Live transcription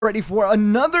Ready for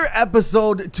another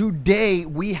episode. Today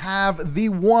we have the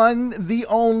one, the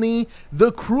only,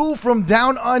 the crew from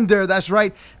down under. That's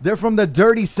right, they're from the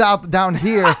dirty south down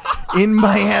here in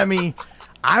Miami.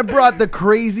 I brought the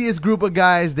craziest group of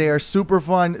guys. They are super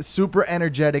fun, super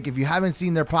energetic. If you haven't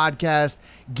seen their podcast,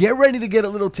 get ready to get a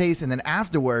little taste, and then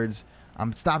afterwards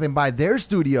I'm stopping by their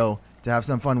studio to have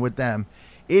some fun with them.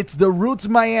 It's the Roots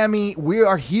Miami. We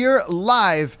are here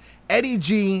live. Eddie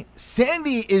G,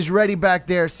 Sandy is ready back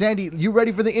there. Sandy, you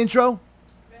ready for the intro?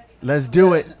 Ready. Let's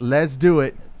do it. Let's do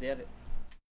it. Let's do it.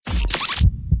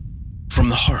 From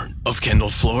the heart of Kendall,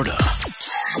 Florida,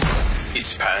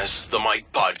 it's Pass the Mic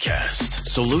Podcast.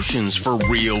 Solutions for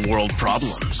real-world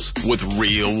problems with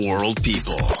real-world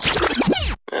people.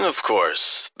 And, of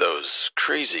course, those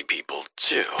crazy people,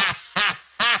 too.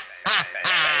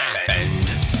 And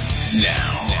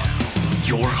now,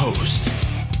 your host,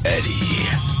 Eddie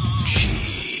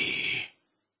G.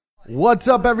 What's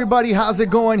up, everybody? How's it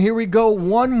going? Here we go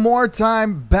one more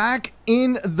time, back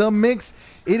in the mix.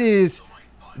 It is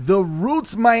the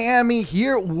Roots Miami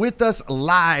here with us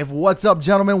live. What's up,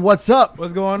 gentlemen? What's up?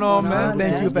 What's going on, man?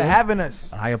 Thank you for having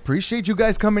us. I appreciate you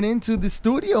guys coming into the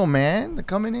studio, man.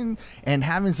 Coming in and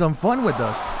having some fun with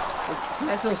us. It's a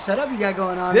nice little setup you got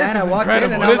going on, This man. is I walked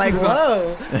incredible. in and I'm like,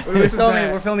 This is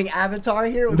whoa. We're filming Avatar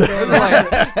here. What's going on?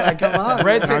 Like, come on.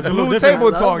 Red man. table, little blue different. table I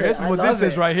love talk. it. This is I what love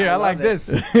this is it. right here. I like love this.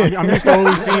 I'm used to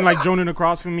always seeing like Jonan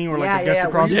across from me or like a guest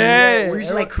across from me. Yeah. We're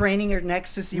just like craning your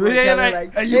necks to see Yeah, what each other like,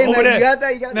 like. hey, you Hey, over man, there. you got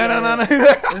that? You got No, that? no,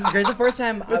 no, This is great. The first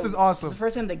time. This is awesome. The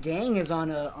first time the gang is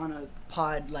on a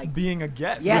pod like. Being a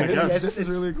guest. Yeah, yes. this is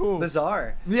really cool.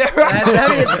 Bizarre. Yeah, I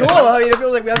mean, it's cool. I mean, it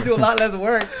feels like we have to do a lot less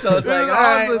work, so it's like, all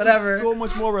right, This is whatever. so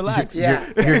much more relaxed.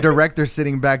 Yeah. Your director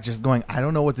sitting back just going, I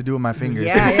don't know what to do with my fingers.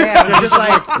 Yeah. He's just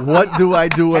like, What do I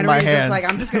do with my Henry's hands? just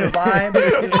like, I'm just gonna vibe,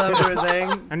 let him do a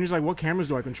thing. And he's like, what cameras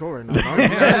do I control right now?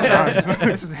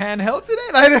 This is handheld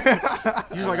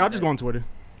today. He's like, I'll just go on Twitter.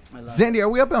 I love it. Sandy, are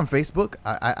we up on Facebook?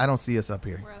 I don't see us up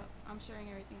here. Bro, I'm sharing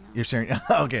everything now. You're sharing.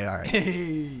 Okay, all right.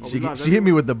 Hey. Oh, She, we got she hit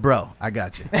me with the bro. I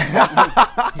got you.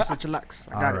 He's such a lax.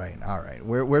 I got All right, all right.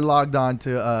 We're logged on to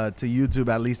YouTube.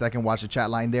 At least I can watch the chat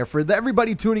line there. For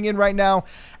everybody tuning in right now,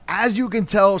 as you can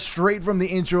tell straight from the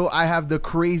intro, I have the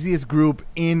craziest group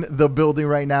in the building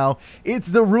right now. It's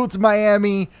the Roots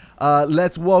Miami.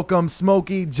 Let's welcome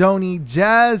Smokey, Joni,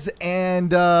 Jazz,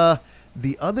 and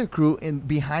the other crew in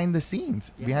behind the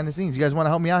scenes. Behind the scenes. You guys want to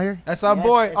help me out here? That's our Yes,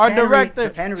 boy, it's our Henry.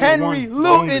 director, Henry. Henry One.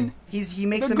 Luton. He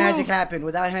makes The the magic glue. happen.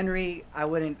 Without Henry, I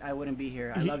wouldn't be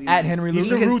here. I love you. At man. Henry He's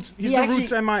Luton. the can- roots. He's he the actually-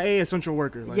 roots MIA essential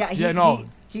worker. Like, Yeah, no.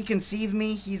 he conceived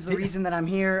me. He's the reason that I'm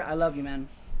here. I love you, man.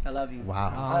 I love you. Wow.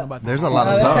 I don't know about There's that. a lot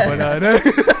of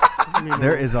love. But,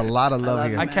 There is a lot of I love love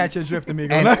here. you, I man. catch your drift,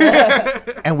 amigo.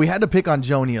 And we had to pick on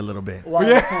Joni a little bit. Wow.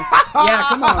 Yeah,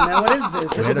 come on, man. What is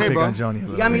this? We had to okay, pick bro. on Joni a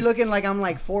little You got me bit. looking like I'm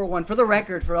like 4'1". For the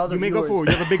record, for all the you may viewers. go forward.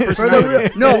 You have a big For personality.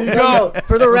 the no.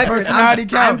 For the record, personality I'm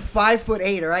counts.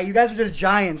 5'8". All right, you guys are just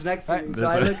giants next to me. So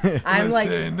I look, I'm like,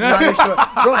 Listen. not as short.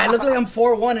 Bro, I look like I'm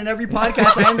 4'1", and every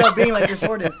podcast I end up being like the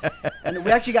shortest. And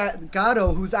we actually got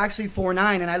Gato, who's actually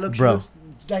 4'9", and she Bro. looks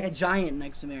like a giant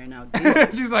next to me right now.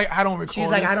 She's like, I don't recall.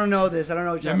 She's like, this. I don't know this. I don't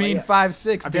know what I you're mean, like,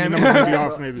 5'6". I think Damn the it. numbers may be yeah, off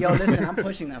bro. maybe. Yo, listen, I'm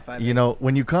pushing that 5'8". You know,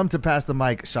 when you come to pass the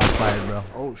mic, shots fired, bro.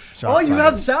 Oh, Shots Oh, you fired.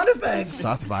 have sound effects.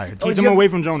 Shots fired. Oh, keep do them you have- away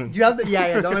from Jonan. Do you have the?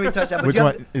 Yeah. Don't let me touch that. But Which you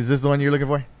have one? Is this the one you're looking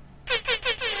for?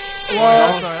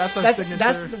 Well, That's our that's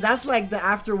signature. that's like the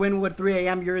after Winwood 3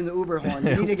 a.m. You're in the Uber horn.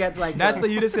 You need to get like That's the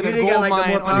you just hit you a need to get, gold like, the more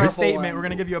mine powerful understatement. one. We're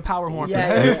gonna give you a power horn.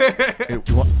 Yeah. You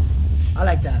want- I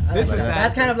like that. I This like is that. that.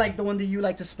 That's kind of like the one that you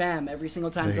like to spam every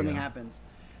single time There you something go. happens.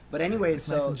 But anyways, It's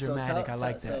so nice and so dramatic. tell, I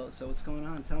like so, that. so what's going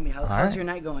on? Tell me how's right. your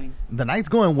night going? The night's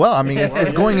going well. I mean,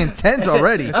 it's going intense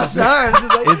already. I'm sorry. I'm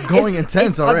just like- It's going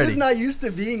intense I'm already. just not used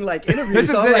to being like interviewed. This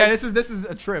is so I'm it. Yeah, like, this is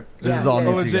a trip. This yeah, is all yeah,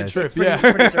 new a to you legit guys. trip. it's pretty,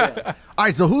 Yeah. pretty surreal. All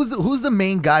right, so who's the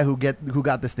main guy who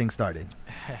got this thing started?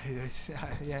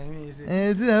 Yeah, I mean,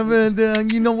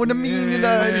 It's you know what I mean.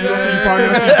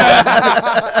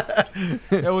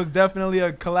 it was definitely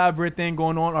a collaborative thing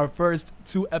going on. Our first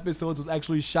 2 episodes was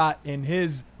actually shot in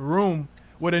his room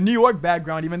with a New York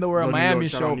background, even though we're a New Miami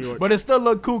York, shout show. out New York. But it still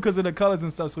looked cool because of the colors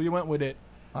and stuff, so we went with it.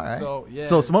 All right. So, yeah.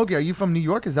 So Smokey, are you from New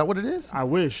York? Is that what it is? I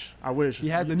wish. He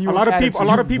has a New A York lot of attitude. people. A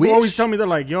lot of You people always wish? tell me they're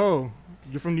like, "Yo,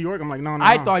 you're from New York." I'm like, no.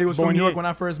 I thought he was Born from New York here. when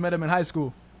I first met him in high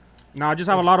school. No, I just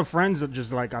have a lot of friends that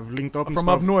just like I've linked up and From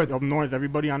stuff. up north. Up north,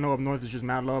 everybody I know up north is just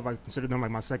mad love. I consider them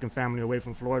like my second family away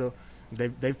from Florida.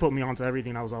 They've put me onto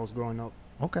everything I was growing up.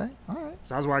 Okay. All right.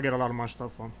 So that's where I get a lot of my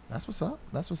stuff from. That's what's up.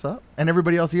 That's what's up. And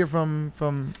everybody else here from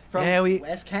From Yeah, we-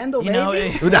 West Kendall, you baby. know,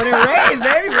 Born and raised,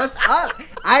 baby. What's up?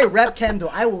 I rep Kendall.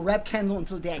 I will rep Kendall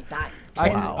until the day I die.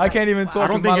 I can't even talk.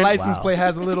 don't 'Cause my think license Wow. plate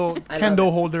has a little I love Kendall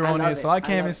it. holder I on love it, so I it.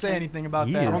 can't I even love say Ken- anything about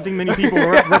He that. I is. don't think many people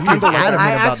rep Kendall like adamant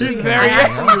that. about this.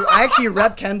 I actually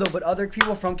rep Kendall, but other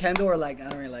people from Kendall are like, I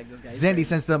don't really like this guy. He's Zandy, crazy.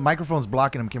 since the microphone's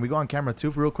blocking him, can we go on camera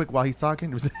too for real quick while he's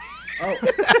talking? Oh.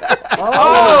 Okay.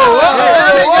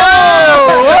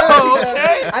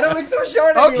 I don't look so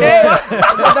short Okay. anymore.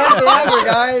 I'm the best ever,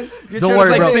 guys. Your Don't shirt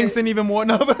worry, is bro. like Simpson even more.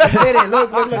 No, Look at it.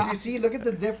 Look. You see? Look at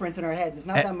the difference in our heads. It's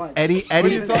not that much. Eddie, What are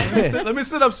you talking- let me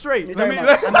sit up What are straight. you Let talking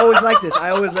me about? I'm always like this.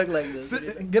 I always look like this.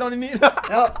 get on your knees.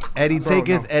 No, Eddie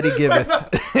taketh, Eddie giveth.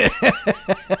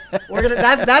 we're gonna.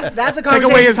 That's a conversation. Take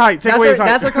away his height. Take away his height.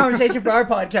 That's a conversation for our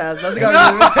podcast. That's a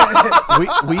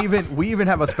conversation. we even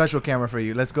have a special camera for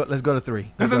you. Let's go to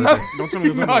 3. There's Let's go to another. 3. Don't tell me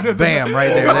the No, there's Bam, right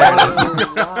there. There it is.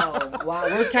 Wow.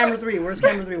 Where's camera 3? Where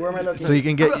am I looking? So you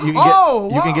can get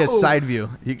Whoa. side view.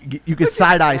 You can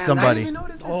side eye Damn, somebody. I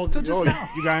noticed this Oh, till just now.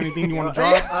 you got anything you want to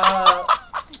drop?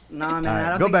 Nah, man. All I right,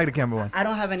 don't go think, back to camera 1. I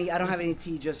don't have any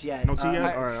tea just yet. No tea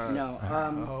yet? Or, No.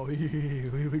 Oh,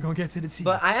 we gonna get to the tea.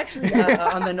 But I actually,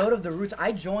 on the note of the Roots,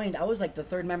 I was like the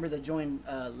third member that joined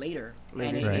later.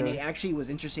 And it actually was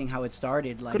interesting how it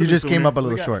started. Like, You just Could've came been up a sooner.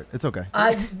 little short. It's okay.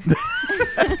 I,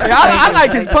 Yeah, I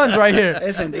like his puns right here.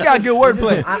 Listen, He got good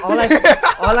wordplay.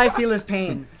 all I feel is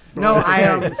pain. No,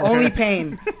 only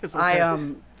pain.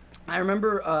 I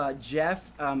remember Jeff.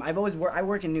 I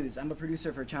work in news. I'm a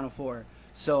producer for Channel 4,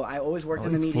 so I always worked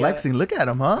in the He's media. flexing. Look at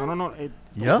him, huh? No. Hey,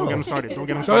 Yo. Don't get him started. Don't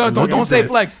get him No, started. don't Look at say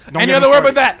this. flex. Don't Any get other him word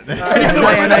but that. Say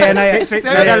Say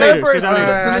that that later. first. Say that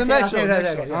later. To the next I'll show. say Next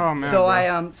that. show. Oh,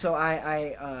 man. So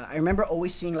I remember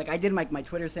always seeing, like, I did my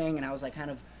Twitter thing, and I was like kind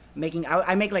of making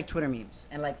I make like Twitter memes,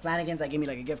 and like Flanagan's like give me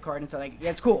like a gift card and stuff. Like, yeah,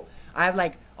 it's cool. I have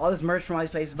like all this merch from all these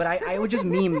places, but I would just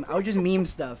meme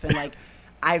stuff, and like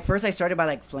I started by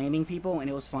like flaming people, and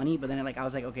it was funny, but then I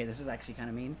was like, okay, this is actually kind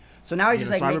of mean. So now I just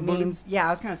like make cyberbullying? memes. Yeah,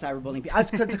 I was kind of cyberbullying people. I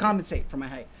was to compensate for my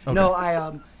height. No,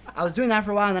 I was doing that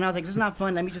for a while, and then I was like, this is not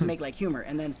fun. Let me just make like humor.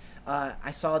 And then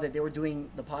I saw that they were doing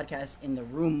the podcast in the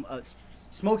room,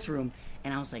 Smoke's room,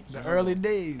 and I was like, The yo. early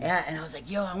days. Yeah, and I was like,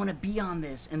 yo, I want to be on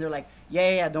this. And they're like,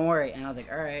 yeah, don't worry. And I was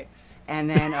like, all right. And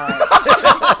then,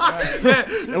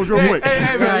 That was real quick.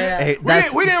 Hey, man. yeah. Hey,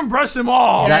 We didn't brush him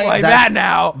off That- like that's- that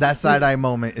now. That side eye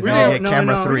moment is No, gonna get no,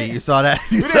 camera no. 3. You saw that?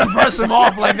 We didn't brush him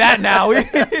off like that now. You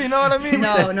know what I mean?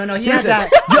 no, he has that.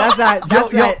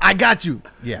 That's Yo, that. I got you.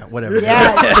 Yeah, whatever.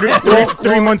 Yeah.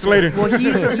 Three months later. Well,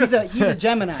 he's a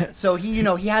Gemini, so he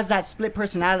has that split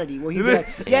personality where he'd be like,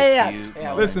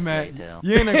 yeah. Listen, man.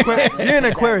 You're an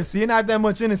Aquarius. So you're not that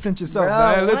much innocent yourself, Bro,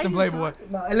 man. why Listen, you Playboy.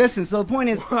 Listen, so the point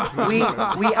is,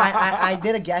 I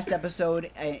did a guest episode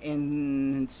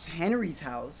in Henry's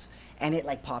house, and it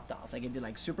like popped off, like it did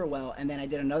like super well. And then I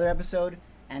did another episode,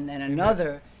 and then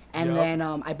another, and Yup. then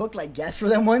I booked like guests for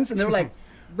them once, and they were like,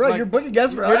 bro, Like, you're booking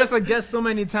guests for You're us. just a guest so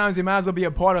many times, you might as well be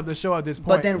a part of the show at this point.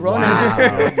 But then Rona,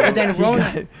 Wow. but then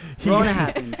Rona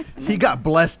happened. He got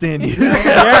blessed in.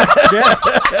 Yeah.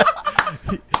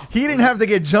 He didn't have to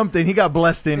get jumped in. He got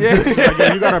blessed in.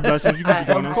 Yeah, you got our blessings. You can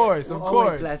be Of honest. of Always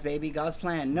course. blessed, baby. God's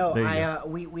plan. No, There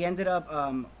you we ended up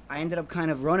I ended up kind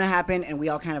of Rona happened, and we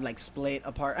all kind of like split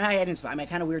apart. I didn't split. I mean,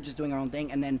 kind of we were just doing our own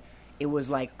thing, and then it was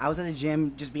like I was at the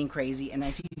gym just being crazy, and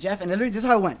I see Jeff, and literally this is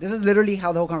how it went. This is literally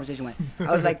how the whole conversation went.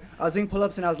 I was doing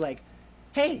pull-ups, and I was like,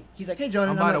 hey, he's like, hey, Jordan.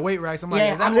 I'm I'm by like, the weight rack. I'm Yeah,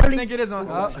 like, is that I'm what I literally- think it is? Hang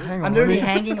on. I'm literally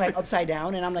hanging like upside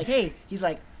down, and I'm like, hey, he's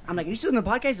like, I'm like, are you still in the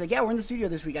podcast? He's like, yeah, we're in the studio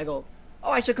this week. I go,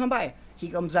 oh, I should come by. He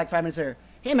comes back 5 minutes later.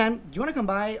 Hey man, do you want to come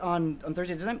by on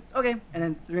Thursday this time? Okay. And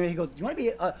then 3 minutes he goes, do you want to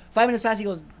be 5 minutes past? He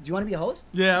goes, do you want to be a host?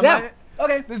 Yeah, I'm Yeah. like-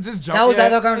 Okay. Just jump. That was yeah,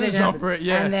 that conversation. just jump happened. for it.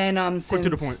 Yeah. And then Quick to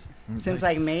the point. since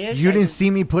like Mayish, You I didn't just-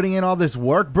 see me putting in all this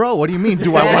work, bro? What do you mean?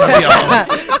 Do I want to be a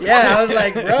host? Yeah, I was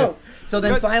like, bro. So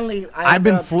then finally, I've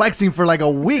been flexing for like a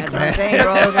week, That's what I'm man. saying,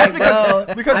 bro. I was like, bro,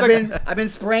 because I've been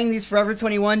spraying these Forever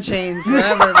 21 chains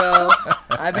forever, bro.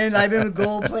 I've been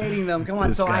gold plating them. Come on.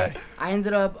 This So guy. I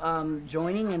ended up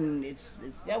joining, and it's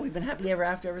we've been happily ever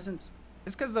after ever since.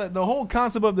 It's because the whole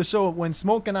concept of the show, when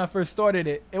Smoke and I first started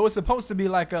it, it was supposed to be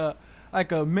like a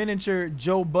miniature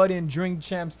Joe Budden Drink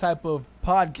Champs type of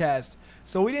podcast.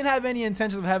 So we didn't have any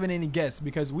intentions of having any guests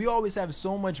because we always have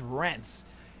so much rants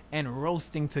and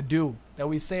roasting to do that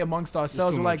we say amongst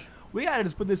ourselves. too We're like, much. we gotta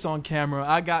just put this on camera.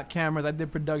 I got cameras. I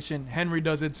did production. Henry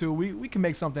does it too. We can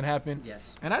make something happen.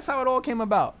 Yes. And that's how it all came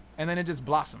about. And then it just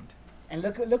blossomed. And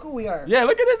look who we are. Yeah,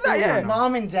 look at this now. Yeah.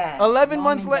 Mom and dad. 11 Mom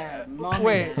months and later. dad. Mom and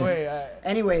Wait, dad. wait.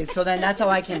 Anyways, so then that's how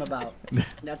I came about.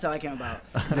 That's how I came about.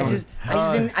 I just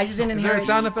didn't Is there a inherit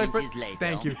sound effect? Inches later.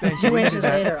 Thank you. 2 inches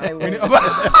later. I wish.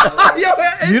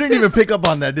 You didn't even pick up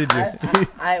on that, did you?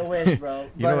 I wish, bro.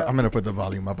 You know, what? I'm gonna put the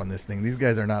volume up on this thing. These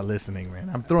guys are not listening, man.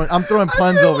 I'm throwing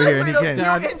puns over here, and he can't.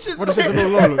 What is this little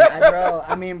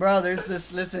Lola? bro, there's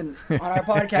this. Listen, on our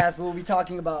podcast, we'll be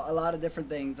talking about a lot of different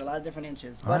things, a lot of different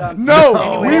inches. But No,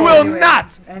 anyway, we will anyway,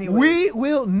 not. anyways. We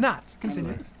will not.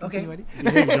 Continue. Okay. Continue, Eddie.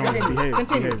 Behave, John. Behave.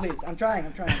 Continue, Behave. please. I'm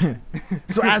trying.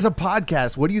 So, as a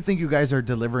podcast, what do you think you guys are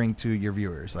delivering to your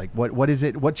viewers? Like, what is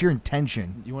it? What's your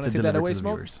intention? You wanna to take that deliver away, to the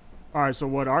Smoke? viewers? All right, so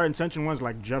what our intention was,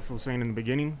 like Jeff was saying in the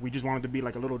beginning, we just wanted to be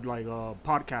like a little like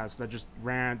podcast that just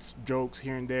rants, jokes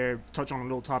here and there, touch on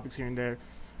little topics here and there.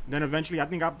 Then eventually, I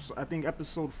think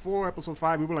episode 4, episode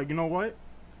 5, we were like, you know what?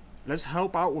 Let's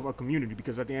help out with a community,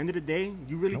 because at the end of the day,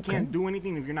 you really can't do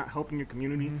anything if you're not helping your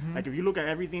community. Like if you look at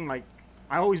everything, like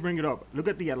I always bring it up. Look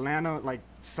at the Atlanta like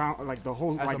sound, like the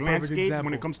whole That's like a perfect landscape when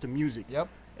example. it comes to music. Yep.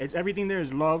 It's everything there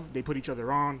is love. They put each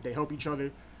other on. They help each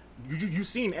other. You've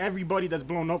seen everybody that's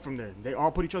blown up from there. They all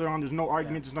put each other on. There's no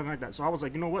arguments. There's nothing like that. So I was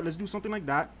like, you know what? Let's do something like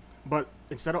that. But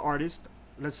instead of artists,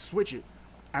 let's switch it.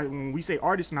 When we say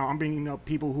artists now, I'm bringing up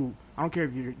people who, I don't care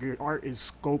if your art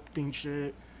is sculpting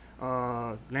shit,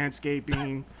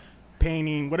 landscaping,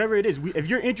 painting, whatever it is. If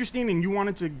you're interested and you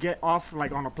wanted to get off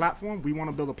like on a platform, we want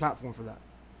to build a platform for that.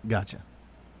 Gotcha.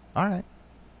 All right.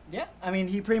 Yeah, I mean,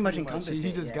 he pretty much Pretty much. encompassed He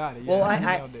it. just yeah. got it, Well, yeah, he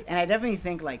I nailed it. and I definitely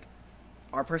think like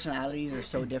our personalities are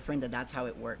so different that's how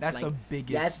it works. That's like, the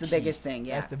biggest. That's the key. biggest thing.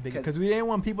 Yeah, That's the biggest, because we didn't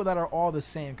want people that are all the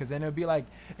same, because then it'd be like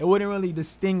it wouldn't really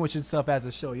distinguish itself as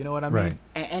a show. You know what I mean? Right.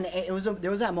 And it was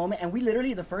there was that moment, and we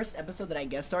literally the first episode that I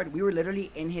guest starred, we were literally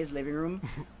in his living room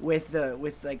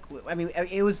I mean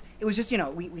it was just, you know,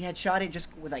 we had shot it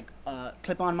just with like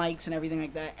clip-on mics and everything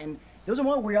like that, and there was a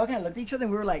moment where we all kind of looked at each other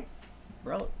and we were like,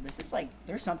 bro, this is like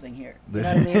there's something here. You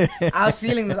know what I mean? I was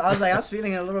feeling it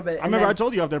a little bit. I remember I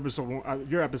told you after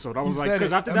your episode, I was like, said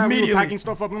because it after that we were immediately. packing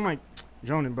stuff up, and I'm like,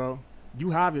 Jonan, bro, you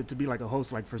have it to be like a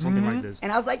host like for something like this.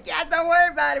 And I was like, yeah, don't worry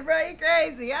about it, bro. You're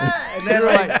crazy, yeah. And then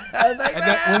like, I was like, And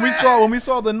then when we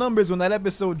saw the numbers when that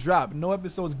episode dropped, no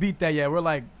episodes beat that yet. We're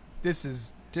like, this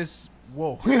is just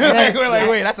whoa. then- We're like, yeah.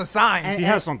 wait, that's a sign. And- He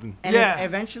has something. And Yeah.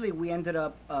 eventually we ended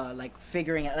up like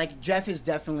figuring it. Like Jeff is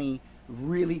definitely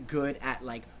really good at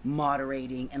like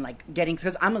moderating and like getting,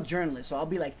 because I'm a journalist, so I'll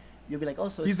be like, you'll be like, oh,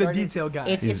 so it He's the started- detail guy.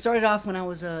 It started off when I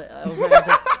was I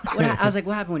was like,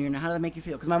 what happened when you're in there? How did that make you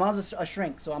feel? Because my mom's a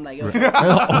shrink, so I'm like, yo, so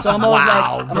I'm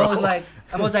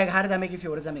always like, how did that make you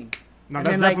feel? What does that mean? No, And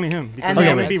that's then, like- definitely him. Because and I'm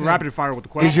then- gonna be That's him. rapid fire with the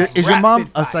Is questions. your mom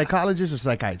Rapid a fire. psychologist or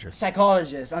psychiatrist?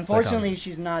 Psychologist. Unfortunately, Psychologist.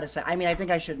 she's not a. I mean, I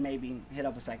think I should maybe hit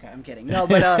up a psychiatrist. I'm kidding. No,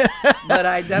 but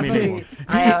I definitely.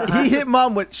 He hit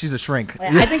mom with she's a shrink.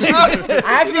 I think she's.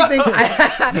 I actually think.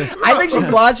 I think she's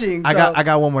watching. I so-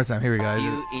 got one more time. Here we go.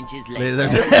 Few inches There- later.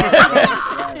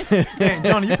 there's- Man,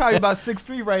 Johnny, you probably about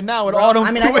 6'3" right now with Bro, all them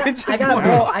I mean, 2 I inches.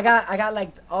 got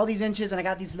like all these inches, and I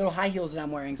got these little high heels that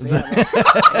I'm wearing. So yeah, bro.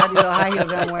 I got these little high heels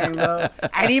that I'm wearing, bro.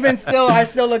 And even still, I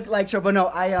still look like sure. But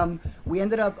no, we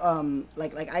ended up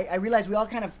I realized we all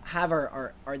kind of have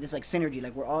our this like synergy.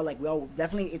 Like we all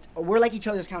definitely we're like each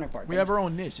other's counterparts. We have our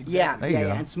own niche. Exactly. Yeah, There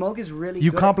you go. And Smoke is really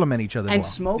You good. complement each other And well.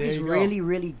 Smoke There is you go. really,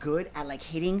 really good at like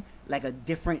hitting like a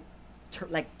different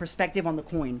like perspective on the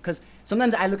coin. Because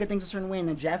sometimes I look at things a certain way, and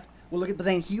then Jeff will look at, but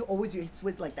then he always hits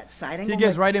with like that side angle. He I'm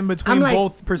gets like- right in between I'm like-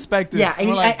 both perspectives. Yeah, and,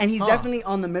 We're like, and he's huh. definitely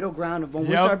on the middle ground of when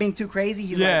we Yep. start being too crazy.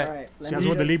 He's Yeah. like, all right, let That's me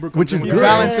what the just- Libra Which is comes He in. good.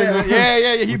 balances Yeah. it.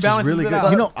 Yeah. He Which is balances really it good.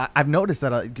 out. You know, I've noticed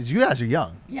that because you guys are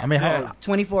young. Yeah. I mean, Yeah. how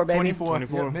 24, baby. 24.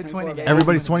 24. Yeah, mid-20. Yeah.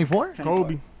 everybody's 24?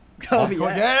 Kobe. Kobe,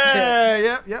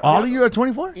 Yeah. All of you are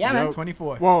 24? Yeah, man. Yep.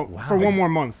 24. Well, Wow. for one more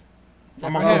month.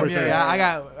 I'm Yeah, October yeah, 3rd. yeah, I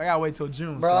got to wait till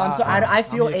June. Bro, so I'm so, I I'm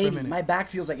feel here for a 80. minute. My back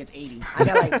feels like it's 80. I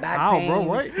got like back Ow, pains. bro,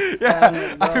 what?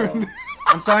 Yeah, bro.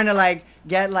 I'm starting to like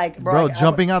get like, Bro, I-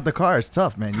 jumping out the car is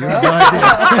tough, man. You have no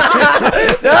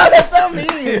idea. No, that's so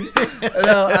mean.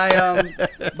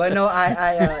 But no,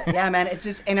 yeah, man. It's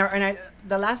just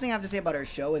the last thing I have to say about our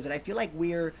show is that I feel like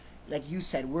we're, like you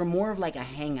said, we're more of like a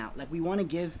hangout. Like we want to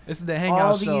give This is the hangout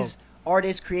all show. these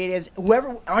artists, creatives,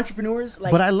 whoever, entrepreneurs.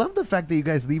 Like, But I love the fact that you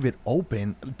guys leave it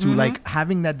open to like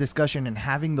having that discussion and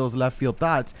having those left field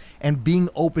thoughts and being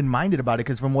open minded about it.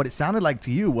 Because from what it sounded like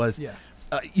to you was, Yeah.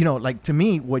 you know, like to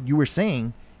me, what you were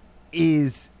saying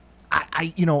is,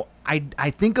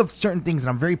 I think of certain things and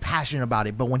I'm very passionate about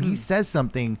it. But when he says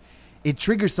something, it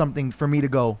triggers something for me to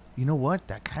go, you know what?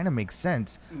 That kind of makes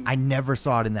sense. I never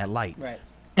saw it in that light. right.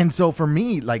 And so for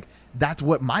me, like, that's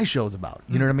what my show's about.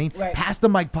 You know what I mean? Right. Pass the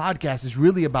Mic podcast is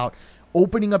really about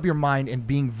opening up your mind and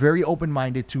being very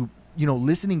open-minded to,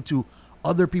 listening to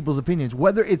other people's opinions,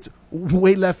 whether it's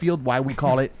way left field, why we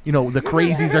call it, the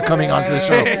crazies are coming onto the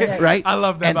show, right? I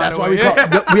love that. And by that's the why way.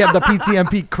 we have the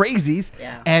PTMP crazies.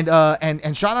 Yeah.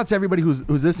 And shout out to everybody who's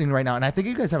listening right now. And I think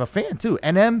you guys have a fan too.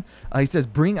 NM, he says,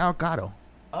 bring out Gato.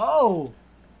 Oh,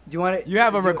 do you want it? You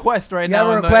have a request right You now.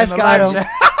 have a request, Gato.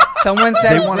 Someone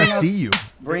said They want to see you.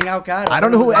 Bring out Gato. I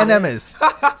don't know who NM is.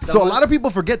 So a lot of people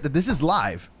forget that this is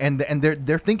live, and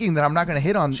they're thinking that I'm not going to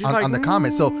hit on the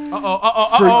comments. So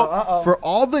for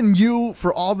all the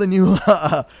new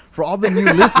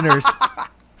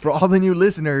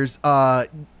listeners,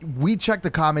 we check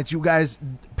the comments. You guys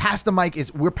pass the mic.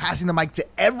 We're passing the mic to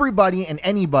everybody and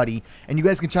anybody, and you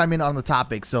guys can chime in on the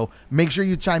topic. So make sure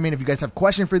you chime in if you guys have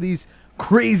question for these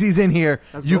crazies in here.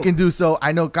 You can do so.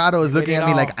 I know Gato is looking at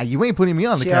me like, you ain't putting me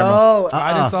on the camera.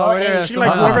 I just saw her. She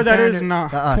like whoever that is.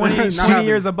 Nah. 20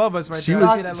 years above us right She there. was-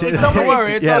 I see that she- logo. Don't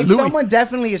worry. It's Yeah, like Louis- Someone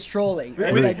definitely is trolling.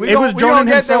 Right? Louis- Like, It was we gonna Jonan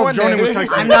get there himself. one day. Jonan was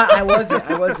texting. I'm not. I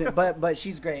wasn't. But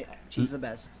she's great. She's the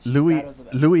best. Gato's the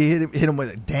best. Louis hit him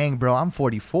with, dang, bro, I'm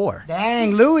 44.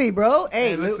 Dang, Louis, bro.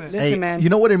 Hey, Hey, listen. listen, man. You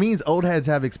know what it means? Old heads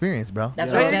have experience, bro.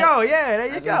 That's There what you I'm go. saying. Yeah, there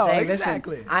you That's what I'm go. saying. Listen,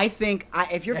 Exactly. I think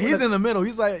if you're Yeah, he's in the middle.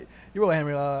 He's like, you what,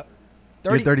 Henry? 30,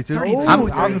 You're 32? 32. Ooh, I was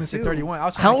going to 32. say 31. I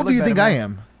was trying How to old look do you better, think I man.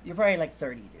 am? you're probably like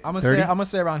 30, dude. I'm gonna 30? say. I'm gonna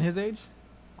say around his age.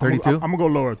 32? I'm gonna go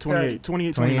lower. 28,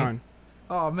 28, 29.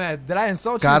 Oh man, did I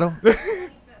insult Gato? you?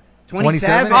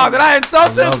 27? Oh, did I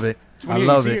insult I him? love it. I 28,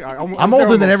 love see, it. I'm I'm there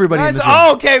older than almost. everybody in Nice. this room.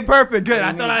 Oh, okay, perfect, good. I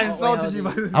What do you thought I mean? insulted Wait, you. how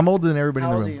old are you? I'm older than everybody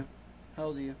How in old the are room. you? How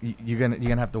old are you? You're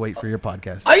gonna have to wait for your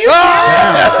podcast. Are you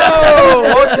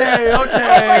Oh, okay,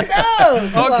 okay, no.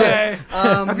 okay.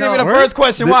 No. Let's give me the first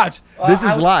question. Watch. This is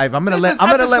I- live. I'm gonna This let is I'm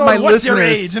gonna let my episode, what's your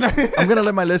listeners. age? I'm gonna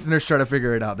let my listeners try to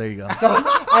figure it out. There you go. So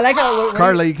I like how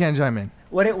Carla, you can't chime in.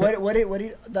 What did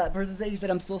that person say? He said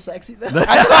I'm still sexy. I was like,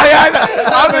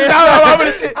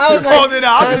 it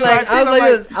out. I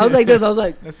was like this. I was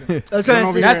like, Listen, I was trying to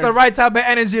over see. that's the right type of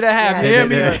energy to have. Yeah. You hear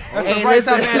me? Yeah. That's Hey, the right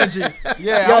type of listen. energy.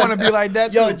 Yeah, Yo, I want to be like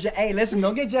that too. Yo, hey, listen,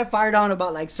 don't get Jeff fired on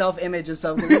about like self-image and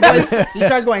stuff. 'Cause he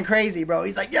starts going crazy, bro.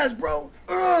 He's like, yes, bro.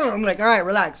 I'm like, all right,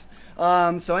 relax.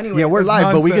 So anyway, Yeah, we're It's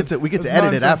live, but we nonsense. get to It's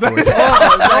edit it nonsense. afterwards.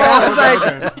 I was like,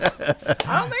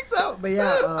 I don't think so. But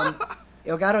yeah,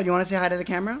 yo, Gato, do you want to say hi to the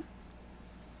camera?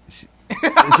 It's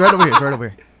right over here. It's right over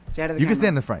here. Say hi to the You can camera. stand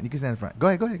in the front. You can stand in the front. Go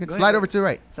ahead. ahead, Slide go over to the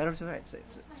right. Slide over to the right. Say.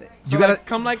 So You gotta like,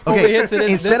 come like over here Okay. to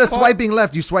this. Instead this of part. swiping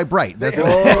left, you swipe right. That's it. Oh,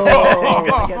 I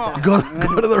get that. Go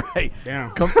to the right.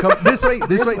 Damn. Come this way.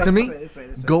 This way to me. This way.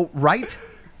 Go right.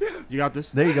 You got this?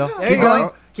 There you go. There Keep you go. going.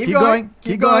 Keep going.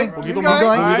 Keep going. Keep Keep going.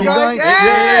 going. Keep going.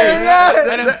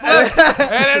 Yeah. And then flip.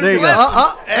 And then There you flip. go.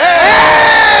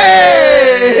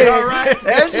 Hey! All right.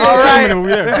 There she is. All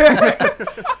right.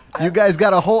 You guys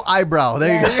got a whole eyebrow.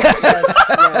 There you go.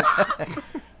 Yes.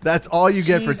 That's all you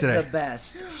get for She's today. the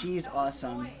best. She's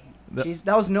awesome.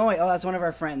 That was Noe. Oh, that's one of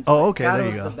our friends. Oh, okay, there you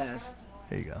Gato's go. the best.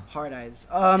 There you go. Hard eyes.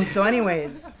 So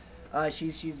anyways,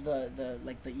 she's the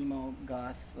like the emo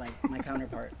goth, like my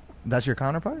counterpart. That's your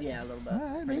counterpart? Yeah, a little bit. All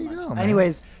right, there pretty you much. go, man.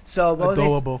 Anyways, so what was I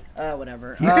Adorable.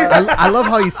 whatever. I love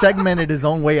how he segmented his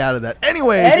own way out of that.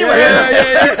 Anyways.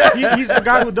 He's the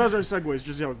guy who does our segues.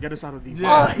 Just get us out of these.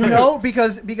 No,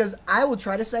 because I will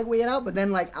try to segue it out, but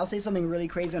then like I'll say something really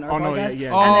crazy on our Oh, no, podcast,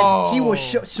 yeah. and then he will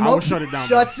I will smoke. shut it down.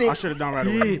 Shuts bro. it I'll shut it down right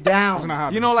away. down. That's not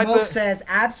happening. You know, like Smoke the- says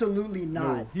absolutely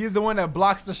not. He's the one that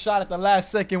blocks the shot at the last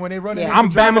second when they run Yeah. in. I'm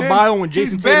Bam Adebayo when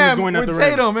Jason He's Tatum was Bam going at with the rim.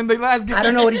 Tatum in the last game. I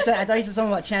don't know what he said. I thought he said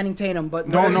something about Channing Tatum, but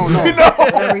No.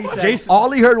 whatever he said. Jason. All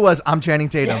he heard was, I'm Channing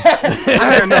Tatum.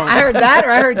 I heard that, or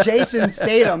I heard Jason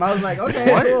Statham. I was like,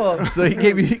 okay, cool. So he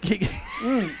gave you.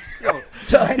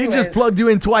 So He anyways, just plugged you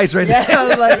in twice, right Yeah, there. I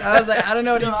was like, I don't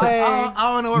know what he's saying.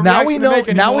 I don't know what Now we reaction to know.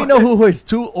 make Now we anymore. know who his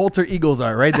two alter egos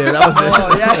are. Right there. That was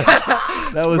Oh it. yeah,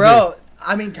 That was bro.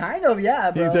 I mean, kind of,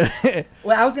 yeah, bro. it.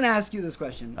 Well, I was gonna ask you this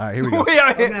question. All right, here we go. We are I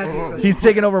was here. gonna ask you this question. He's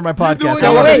taking over my podcast. doing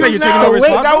So it. wait, Say you're taking no, over his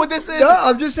wait. Is that what this is? No,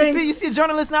 I'm just saying. You see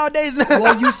journalists nowadays.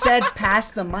 Well, you said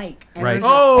pass the mic. And Right. there's a-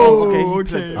 Oh,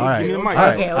 Okay, okay. All right. Give me the mic. All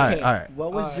right. Okay, All right. okay. All right.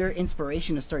 What was your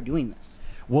inspiration to start doing this?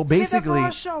 Well, Save that for basically,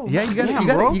 our show. yeah, you got Damn,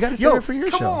 you bro. got to Yo, say it for your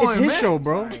come show. on. It's his man. show,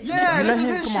 bro. Yeah, this is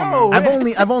his Come on, show.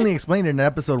 man. I've only explained it in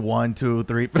episode 1, 2,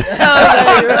 3.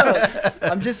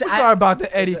 I'm just. Sorry about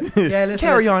the Eddie. Yeah, listen,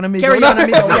 Carry on, amigo. Carry on,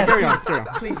 amigo. Yes, Carry on, please, carry on.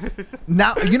 please.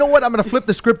 Now, you know what? I'm gonna flip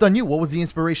the script on you. What was the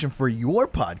inspiration for your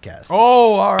podcast?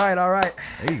 Oh, all right, all right.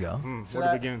 There you go. Where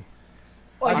to begin?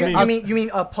 Oh, mean- you mean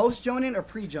post Jonan or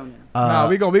pre Jonan? Nah,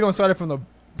 we gonna start it from the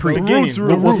Pre- the beginning. roots. We'll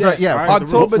We'll roots. start, yeah, Right. from-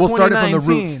 October we'll start it from the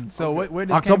 2019. roots. So where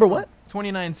this October came what? from?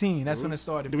 2019. That's when it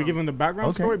started. Do we from. give him the background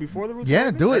Okay. story before the Roots? Yeah,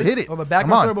 Awakening? do it. Hit it. Oh, the Come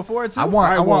background on. story before it too. I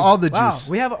want Alright, well, all the Wow, juice.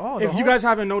 we have the If you whole- guys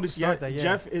haven't noticed Start yet, that, yeah.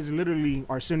 Jeff is literally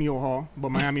Arsenio Hall, but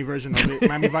Miami version of it,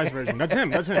 Miami Vice version. That's him.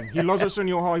 That's him. He loves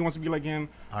Arsenio Hall. He wants to be like him.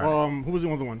 All right. Who was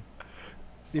the other one?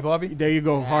 Steve Harvey. There you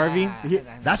go, Harvey.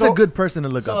 That's So- a good person to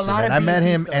look so up a to, lot man. of I met BET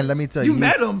him, stars. and let me tell You you,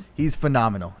 met him? He's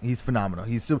phenomenal. He's phenomenal.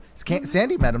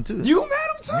 Sandy met him too. You met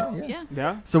him too. Yeah. Yeah.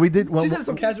 Yeah, So we did She said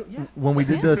some casual. Yeah. when we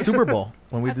did the Super Bowl.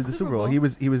 When we At did the the Super Super Bowl,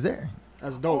 Bowl. he was there.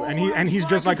 that's dope. and Oh, he's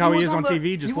that's just right, like how 'cause he is was on the-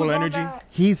 TV, just he full was of on energy. that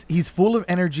He's full of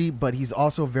energy, but he's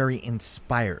also very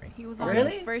inspiring. He was on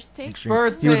Really? the first take. Extreme.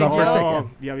 First he was on Take, First yeah. Take. Oh,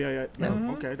 Yeah. yeah.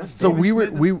 Mhm. Okay, that's So dope. we were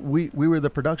Smith. we were the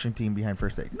production team behind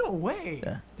First Take. No way.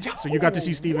 Yeah. So you got to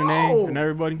see Stephen Whoa. A. and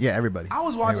everybody. Yeah, everybody. I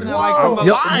was watching it Whoa. like on the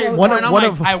Yo, live. one of- and I'm one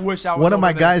like, of- I wish I was One of my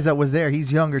over there. guys that was there,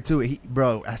 he's younger too.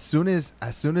 Bro, as soon as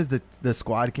the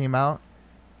squad came out,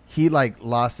 he like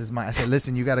lost his mind. I said,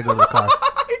 "Listen, you got to go to the car.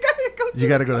 You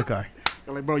got to go to the car."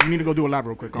 They're like, bro, you need to go do a lab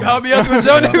real quick. Y'all be us with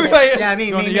Joe. Like, Yeah, I mean,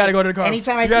 you gotta go to the car.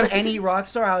 Anytime I You see gotta- any rock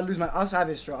star, I'll lose my. I'll just have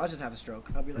a stroke. I'll just have a stroke.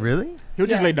 I'll be like, Really? He'll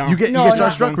just Yeah. lay down. You get No,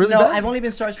 starstruck really no, bad? I've only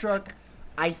been starstruck.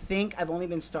 I think I've only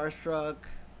been starstruck.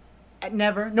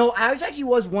 Never. No, I actually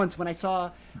was once when I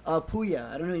saw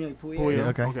Puya. I don't know if you know who Puya. Oh, is. yeah.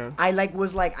 Okay. I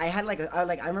was like I had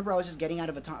I remember I was just getting out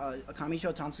of a comedy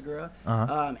show, Tom Segura,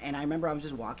 Uh-huh. and I remember I was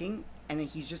just walking, and then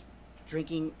he's just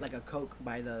drinking like a Coke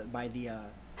by the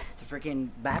freaking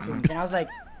bathrooms, and I was like,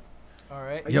 All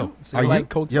right. Yo, so are you you- like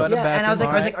coke yo. by the yeah, and I was like,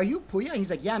 bathroom? are you Puya? And he's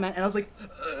like, yeah, man, and I was like,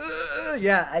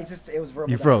 yeah, it was verbal.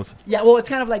 You diarrhea. froze. Yeah, well, it's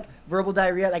kind of like verbal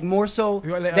diarrhea, like more so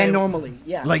You were like, than normally.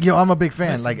 Yeah. Like, yo, I'm a big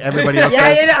fan. Like everybody else. yeah,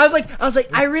 does. yeah, I was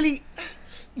like, I really,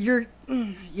 you're,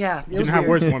 yeah. It You was didn't have weird.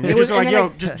 words for him. It You're was- just like, and then, yo,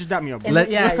 like- just dap me up. and bro.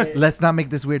 yeah. Let's not make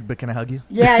this weird, but can I hug you?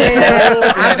 Yeah.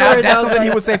 That's Afterwards, I was something he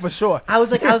like- would say for sure. I was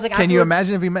like, Can you afterwards-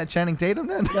 imagine if he met Channing Tatum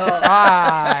then? No,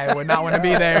 I would not want to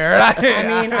be there.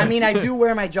 I mean, I do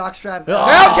wear my jockstrap.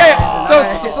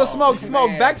 Okay, so smoke.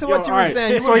 Back to what Yo, you were alright.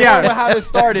 saying. You So were yeah. talking about how this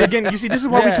started. Again, you see, this is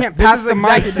why Yeah, we can't this pass is the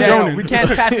mic to exactly- yeah, Jonan. We can't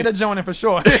pass it to Jonan for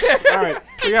sure. All right.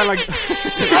 So yeah, like,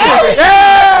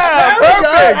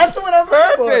 Yeah, That's the one I was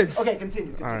looking Perfect. for. Okay,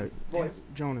 continue. all right. Boys.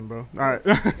 Jonan, bro. All right.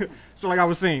 So like I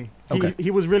was saying, Okay. he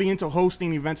was really into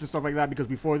hosting events and stuff like that because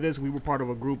before this we were part of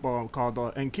a group called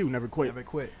NQ, Never Quit, Never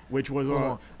quit. which was Hold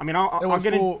on. I mean I'll It was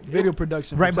get full in video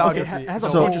production, Right, but okay, photography, it has a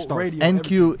the bunch whole of stuff. radio,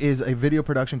 everything. NQ is a video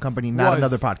production company, not Was.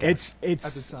 another podcast. It's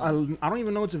At the time. I don't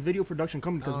even know it's a video production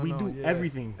company because I we don't do know, yeah.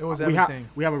 everything. It was we everything.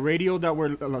 we have a radio that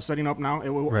we're setting up now.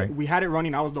 Right. We had it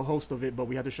running. I was the host of it, but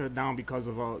we had to shut it down because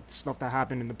of stuff that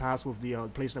happened in the past with the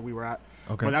place that we were at.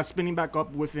 Okay. But that's spinning back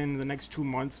up within the next 2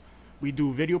 months. We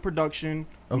do video production.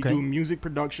 Okay. We do music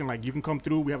production. Like you can come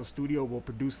through. We have a studio. We'll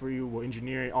produce for you. We'll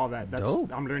engineer it. All that. That's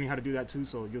Dope. I'm learning how to do that too.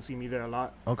 So you'll see me there a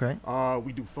lot. Okay.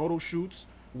 We do photo shoots.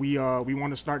 We want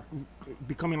to start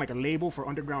becoming like a label for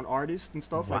underground artists and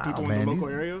stuff, like Wow, people in man. the These- local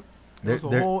area. It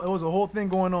was a whole thing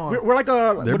going on. We're like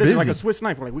a They're what is it, like a busy. Swiss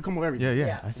knife. Like we come with everything. Yeah,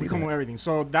 Yeah. I see We come that. with everything.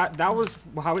 So that was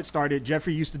how it started.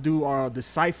 Jeffrey used to do the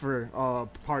cipher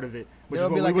part of it, which There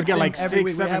is would what be we would a get thing like every 6, week.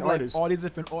 We 7 have, like, artists. all these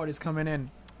different artists coming in,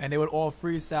 and they would all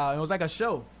freestyle. And it was like a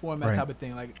show format Right. type of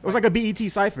thing. Like It was like a BET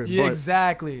cipher. yeah, but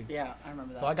exactly. Yeah, I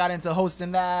remember that. So I got into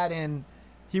hosting that, and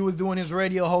he was doing his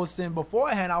radio hosting.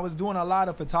 Beforehand, I was doing a lot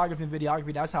of photography and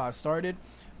videography. That's how I started.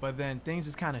 But then things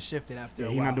just kind of shifted after yeah,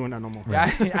 a he's while. not doing that no more.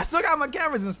 Yeah, I still got my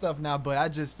cameras and stuff now, but I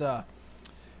just,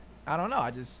 I don't know.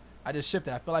 I just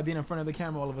shifted. I feel like being in front of the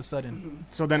camera all of a sudden.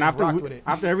 So then Yeah, after rock with it.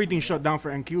 after everything shut down for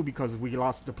NQ because we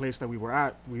lost the place that we were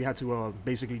at, we had to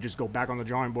basically just go back on the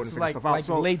drawing board It's and figure like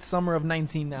stuff out. So late summer of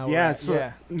 19 now. yeah, right? so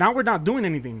yeah. now we're not doing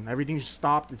anything. Everything's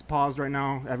stopped. It's paused right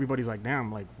now. Everybody's like,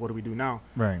 damn, like what do we do now?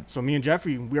 Right. So me and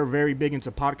Jeffrey, we are very big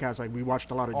into podcasts. Like we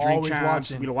watched a lot of Drink Always Champs.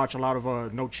 watching. We watch a lot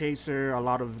of No Chaser, a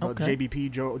lot of Okay.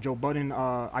 JBP, Joe Budden.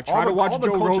 I try All to the- watch all the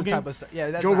Joe culture Rogan. type of stuff. Yeah,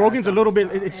 that's Joe not- Rogan's that's a not little my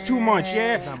bit. style. It's too much.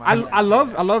 That's Yeah, not my I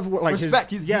style. love like Respect.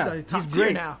 his. He's yeah, a top he's tier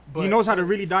great. now, He but- knows how to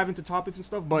really dive into topics and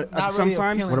stuff. But Not at some really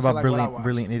times, appealing. What to, about like, what I brilliant, watch.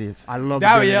 brilliant idiots? I love.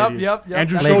 That- the yep, Idiots. yep, yep.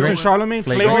 Andrew Flagrant. Schultz and Charlemagne,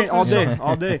 Flagrant. Flagrant all day, Yeah.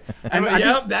 all day. And I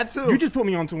yep, did- that too. you just put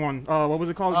me onto one. What was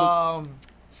it called?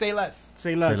 Say less.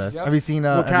 Say Say less. less. Yep. Have you seen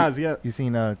Well, have Kaz, yeah. you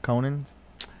seen Conan's?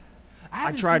 I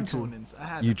haven't tried seen to. Conan's. I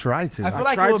haven't. You tried to. I feel I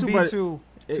like tried it would to, be but too.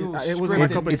 it- too it wasn't scripted my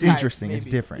it's cup of it's tea. interesting. It's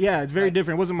maybe. different. Yeah, it's very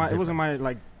different. It wasn't my. It's It wasn't my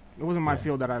like. It wasn't my Yeah.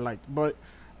 field that I liked. But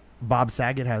Bob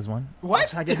Saget has one.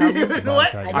 What? I can have it. Bob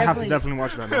What? Saget. I have to definitely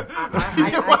watch that. Man.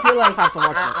 I feel like have to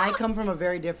watch that. I come from a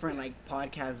very different like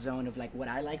podcast zone of like what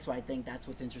I like, so I think that's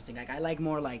what's interesting. Like I like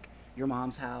more like Your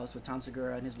Mom's House with Tom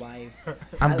Segura and his wife.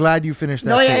 I'm glad you finished that.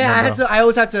 No, yeah, statement, I had bro. to. I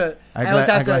always have to. I'm I always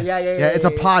glad- have I'm to. glad- Yeah. It's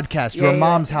a podcast. Your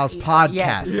Mom's House podcast.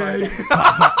 Yes, it's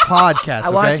Podcast. I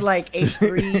watch okay? like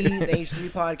H3, the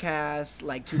H3 podcast,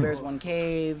 like Two Bears One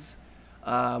Cave.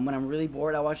 When I'm really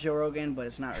bored, I watch Joe Rogan, but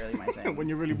it's not really my thing. When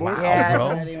you're really bored. Yeah, bro. it's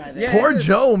not really my thing. Yeah, Poor it's-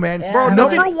 Joe, man. Yeah. Bro, Bro,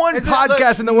 number nothing- one it's a- podcast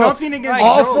look, in the world. nothing against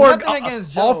all Joe. four, Nothing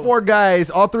against all Joe. four guys,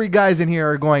 all three guys in here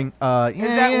are going. Yeah, Is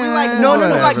that we like No, we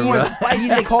like whatever, more bro.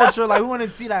 spicy culture? Like we want to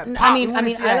see that. I pop, mean, we wanna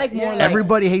see I that- like more yeah. like-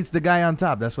 Everybody hates the guy on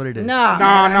top. That's what it is. Nah,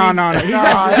 No.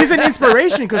 He's an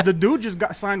inspiration because the dude just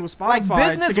got signed with Spotify. Like to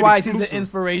get business wise, he's an exclusive.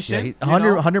 inspiration. Yeah, you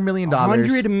 100, know? $100 million.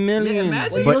 $100 Yeah, million.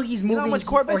 imagine. Well, you But- know he's You know how moving. much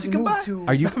Corvettes or you he can moved buy? to.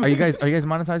 Are you guys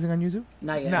monetizing on YouTube?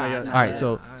 Not yet. Nah, not nah. All right, yet.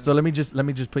 so let me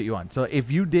just put you on. So if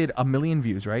you did 1 million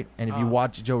views, right, and if you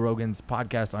watch Joe Rogan's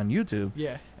podcast on YouTube,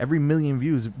 Yeah. every 1 million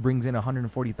views brings in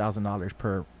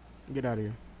 $140,000 Get out of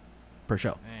here. per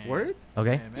show. Word?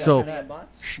 Okay, Man, man. so Internet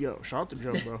bots? Yo, shout out to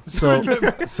Joe, bro.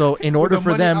 so in order The for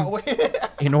money them, outweigh-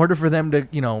 in order for them to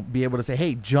be able to say,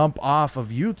 hey, jump off of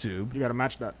YouTube, You gotta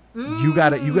match that. you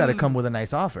gotta come with a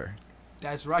nice offer.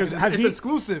 That's right. 'Cause 'cause has it's he-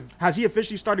 exclusive. Has he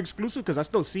officially started exclusive? Because I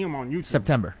still see him on YouTube.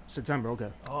 September. Okay.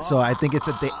 So I think it's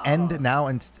at the end now,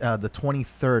 and the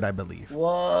 23rd, I believe.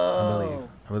 Whoa.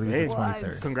 I believe Hey, it's the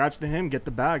 23rd. Congrats to him. Get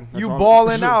the bag. That's You all.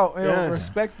 balling out. Yo, Yeah.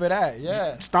 respect for that.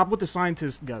 Yeah. Stop with the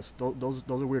scientist guests. Those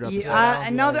are weird episodes. Yeah,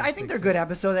 and now I think they're good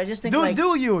episodes. I just think Do like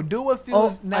do you do what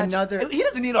feels Oh, natural? another- He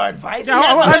doesn't need our advice. Yeah,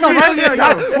 I know, right?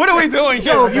 Yeah, What are we doing?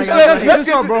 Yo, if you Like, said let's let's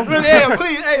get up, bro. Yeah,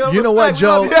 please. Hey, You know what,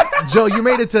 Joe? respect. Joe, you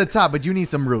made it to the top, but you need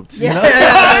some roots. You know?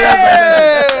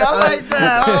 Hey, I like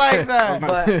that. I like that.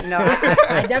 But no,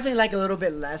 I definitely like a little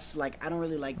bit less. Like I don't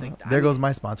really like the. There goes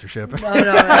my sponsorship. No.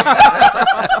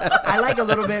 I like a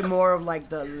little bit more of like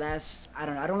the less. I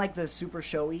don't know. I don't like the super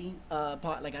showy.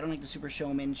 Like I don't like the super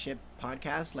showmanship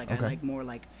podcast. Like Okay. I like more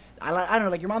like I don't know.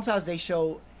 Like Your Mom's House, they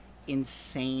show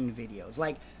insane videos.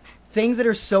 Like things that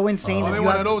are so insane. Oh, that They're you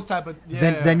one have of to- those type of.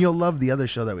 Yeah. Then you'll love the other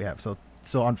show that we have.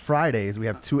 So on Fridays we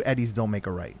have Two Eddies Don't Make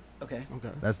a Right. Okay. Okay.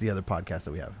 That's the other podcast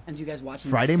that we have. And you guys watch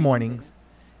Friday insane mornings, videos.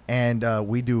 and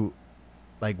we do,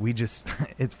 like we just,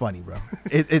 it's funny, bro.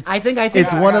 It's I think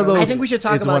it's one of those. I think we should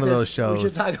talk it's about one of this. those shows. We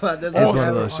should talk about this. It's on one the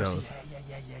of those episode. shows.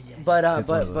 But It's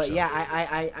one of those but yeah,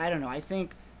 shows. I don't know. I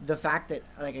think the fact that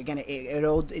like again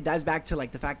it dies back to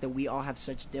like the fact that we all have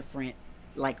such different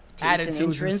like tastes Attitudes and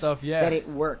and interests stuff, yeah. that it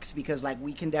works because like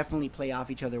we can definitely play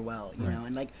off each other well, you know,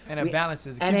 and like And it we-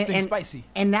 balances. It and keeps things spicy.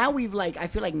 And now we've like I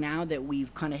feel like now that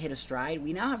we've kind of hit a stride,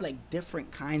 we now have like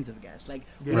different kinds of guests. Like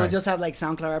we Right. don't just have like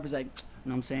SoundCloud rappers like you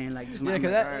know what I'm saying like this Yeah,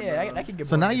 because that can get.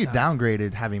 So now boring you at times.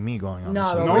 downgraded having me going on.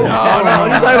 no, the no, show. no, what are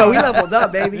you talking about? We leveled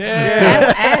up, baby.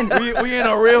 Yeah. And we in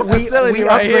a real we facility upgraded,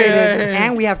 right here.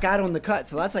 and we have Gato in the cut,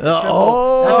 so that's like a triple.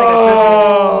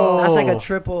 Oh. That's like a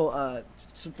triple.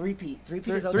 Three-peat.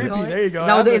 Three-peat is that what they call Three-peat, it? there you go. Is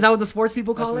that what, That's is that what the sports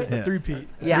people call That's it? Yeah. a three-peat.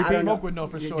 Yeah, I don't Smoke know. would know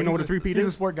for sure. You know what a He's three-peat He's a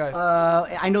is? sport guy.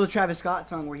 I know the Travis Scott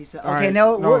song where he said, All "Okay, right,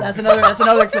 no, no. that's another.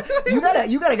 You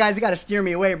gotta guys, you gotta steer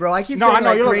me away, bro. I keep No, I saying know.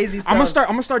 like You're crazy stuff. I'm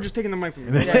gonna start just taking the mic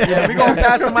from you. Yeah, we gonna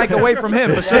pass the mic away from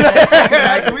him for sure.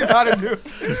 That's what we about to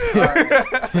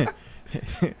do.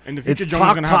 In the It's future,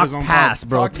 John's gonna have his own pass, pod.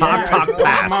 bro. Talk- Talk Come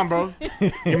pass. on, bro.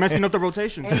 You're messing up the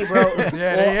rotation. Hey, bro.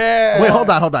 Yeah. Wait, hold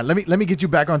on. Let me get you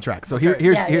back on track. So here's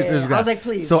Yeah, here's yeah. what's I was going like,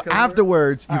 please, So 'cause we're-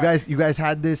 afterwards, you All right. guys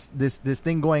had this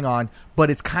thing going on, but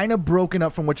it's kind of broken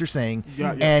up from what you're saying.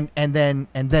 Yeah, yeah. And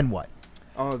then what?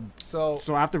 So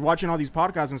So after watching all these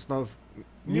podcasts and stuff,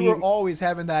 we were always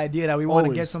having the idea that we want to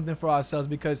Always. get something for ourselves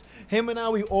because him and I,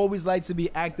 we always like to be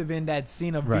active in that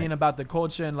scene of Right. being about the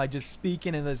culture and like just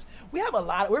speaking and this. We have a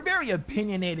lot. We're very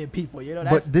opinionated people, you know. But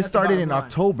this that's the started bottom in line.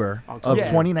 October of October. Yeah.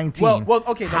 2019. Well,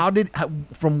 okay.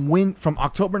 From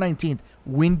October 19th,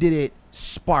 when did it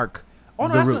spark Oh no,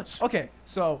 the that's roots? not, okay.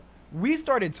 So we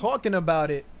started talking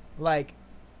about it like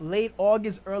late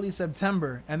August, early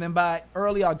September, and then by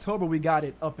early October we got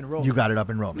it up and rolling. You got it up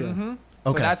and rolling. Mm-hmm.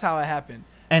 So Okay. that's how it happened.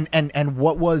 And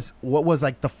what was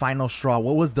like the final straw?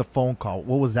 What was the phone call?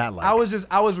 What was that like?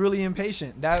 I was really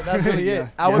impatient. That's really it. Yeah.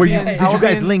 I would Were be you, in- did I you would be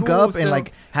guys in link school up and still.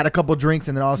 like had a couple drinks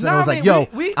and then all of a sudden Nah, I was like, man,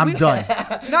 yo, we- I'm we- done.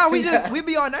 No, we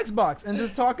be on Xbox and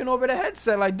just talking over the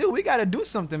headset. Like, dude, we gotta do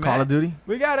something, man. Call of Duty?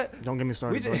 We gotta. Don't get me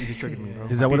started, We bro. ju- You just triggered me, bro.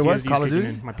 Is that My what it was? PTSD 's Call of kicking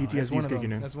Duty? in. My That's PTSD one is of kicking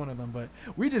them. in. That's one of them. But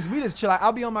we just chill out.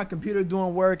 I'll be on my computer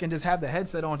doing work and just have the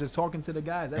headset on, just talking to the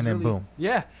guys. That's And then really, boom.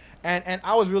 Yeah. And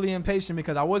I was really impatient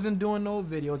because I wasn't doing no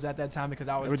videos at that time because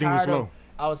I was Everything was tired slow. of.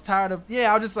 I was tired of.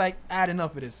 Yeah, I was just like, I had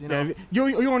enough of this. You know. Yeah,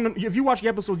 if you watch the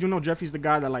episodes, you know Jeffy's the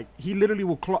guy that like he literally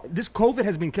will. This COVID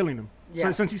has been killing him.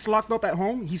 Yeah. Since he's locked up at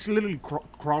home, he's literally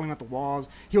crawling at the walls.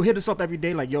 He'll hit us up every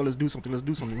day like, "Yo, let's do something. Let's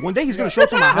do something." One day he's gonna show up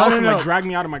to my house and like drag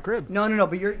me out of my crib. No.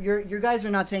 But your guys are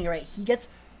not saying it right. He gets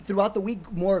throughout the week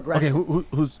more aggressive. Okay,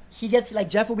 who's He gets like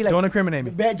Jeff will be like, Don't incriminate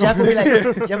me. Jeff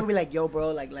will be like, yo,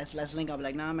 bro, like let's link up.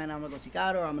 Like, nah, man, I'm gonna go see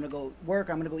Gato, or I'm gonna go work,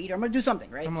 or I'm gonna go eat, or I'm gonna do something,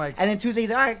 right? I'm like- and then Tuesday he's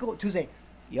like, all right, cool. Tuesday,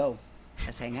 yo,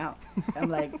 let's hang out. I'm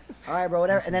like, all right, bro,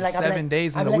 whatever. And then like, I'll be 7 like,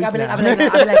 days in I'll a be week like, now.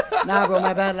 I'll be like, nah, bro,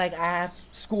 my bad. Like, I have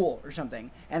school or something.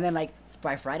 And then like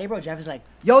by Friday, bro, Jeff is like,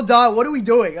 yo, dog, what are we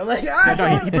doing? I'm like, all right, no,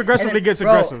 bro. he progressively And then, gets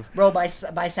bro, aggressive. Bro,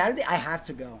 by Saturday, I have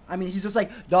to go. I mean, he's just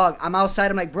like, dog, I'm outside.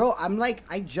 I'm like, bro,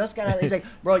 I just got out. He's like,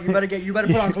 bro, you better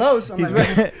put on clothes. I'm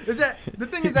like, Is that the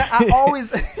thing? Is that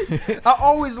I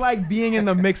always like being in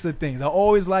the mix of things. I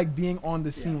always like being on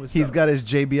the scene with stuff. he's got his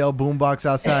JBL boombox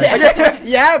outside.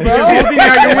 yeah, bro. Looking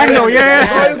out your window,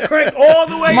 yeah. crank all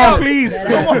the way Come on, up. please.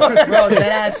 Bro,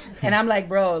 deadass. And I'm like,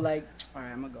 bro, like, all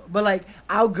right, I'm gonna go. But like,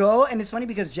 I'll go, and it's funny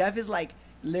because Jeff is like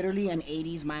literally an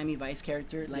 '80s Miami Vice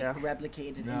character, like Yeah.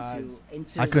 replicated Nice.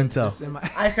 into. I couldn't tell. It's in my,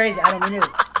 That's crazy. I don't mean it.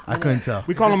 I couldn't tell.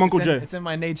 We call him Uncle it's in, Jay. It's in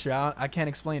my nature. I can't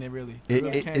explain it really. I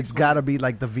really can't It's explain got to it. be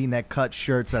like the V-neck cut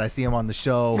shirts that I see him on the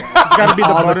show. It's gotta be the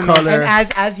all the button-up. color.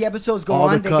 And as the episodes go All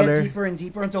the on, they color. get deeper and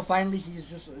deeper until finally he's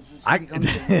just I- becomes.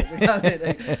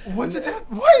 What just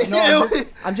happened? What? No,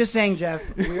 I'm just saying,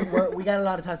 Jeff. We got a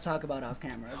lot to talk about off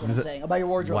camera. That's what I'm saying about your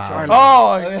wardrobe. Wow.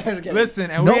 sorry. Oh,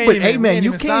 listen. And No, we ain't but even, hey, we man, ain't you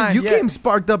even came signed yet.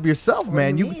 sparked up yourself, What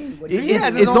man. do You, you mean? What it- do you mean? it's, He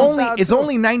has his it's own only style, it's too.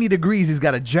 only 90 degrees. He's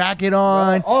got a jacket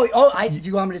on. Do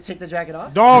you want me to take the jacket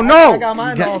off? Oh I no! got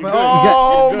mine got- off. you but- got-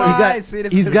 Oh you my! got- See,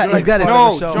 this he's is got the he's got his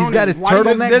part of the No, show. he's got his Why you-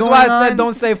 turtleneck This is going why I said on.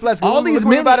 don't say flex. all Look these what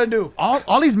we men, about to do.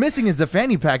 all he's missing is the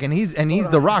fanny pack, and he's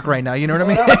the Rock right now. You know what I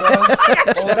mean?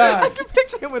 Hold on.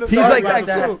 Picture him with a He's Sorry like about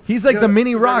that. He's like the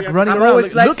mini Rock running I'm around.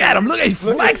 always Look flexing. at him! Look at he's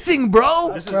flexing,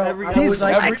 bro. This is Bro, every I'm He's always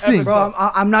like, flexing. bro,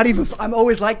 I'm not even. I'm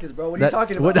always like this, bro. What are you That-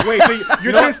 talking what- about? Wait, so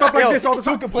you're doing stuff like this all the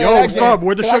time? Yo, what's up?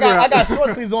 Where the sugar I at? got short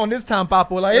sleeves on this time,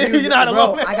 Papa. Like you're not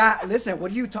bro, alone. I got. Listen,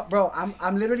 what do you talk, bro?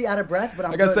 I'm literally out of breath, but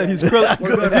I'm. Like I good, said, man. he's Krillin.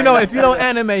 We're good, If you know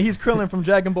anime, he's Krillin from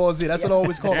Dragon Ball Z. That's what I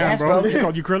always call Damn, him. Yes, bro. bro. He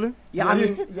called you Krillin? Yeah, I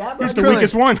mean, yeah, bro. He's the Krillin.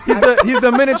 weakest one. He's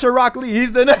the miniature Rock Lee.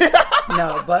 He's the.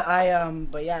 No, but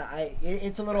but yeah,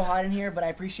 it's a little hot in here, but I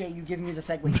appreciate you giving me the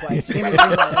segue twice. You gave me the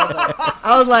green light.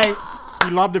 I was like,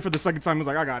 He lobbed it for the second time. He was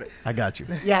like, I got it. I got you.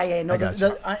 yeah, no. I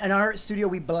got In our studio,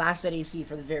 we blasted AC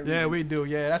for this very reason. Yeah, we do.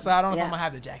 Yeah, that's why I don't know if Yeah. I'm gonna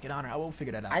have the jacket on or I will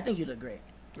figure that out. I think you look great.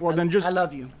 Well, then just. I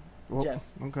love you, well, Jeff.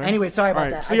 Okay. Anyway, sorry about All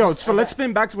right. that. So, I yo, just- so let's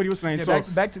spin back to what he was saying. Yeah,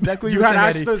 So, back to what you were had saying,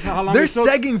 asked Eddie. us how long They're we took.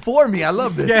 segging for me. I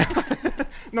love this. Yeah.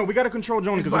 No, we got to control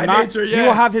Johnny because by if not, nature, he yeah.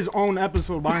 will have his own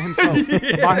episode by himself.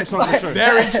 By himself for sure.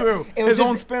 Very true. It was His just-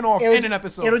 own spin-off it'll in ju- an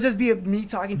episode. It'll just be me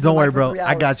talking to Don't the worry, mic for bro. 3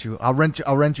 I got hours. you. I'll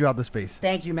rent you out the space.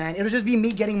 Thank you, man. It'll just be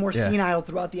me getting more Yeah. senile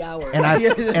throughout the hour.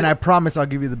 And I promise I'll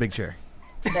give you the big chair.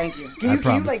 Thank you. I Can you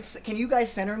promise. like can you guys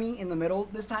center me in the middle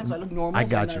this time so I look normal? I so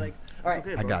got I'm not you. Like, all right,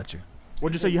 Okay, I bro. got you.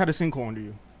 What'd you say? You had a sinkhole under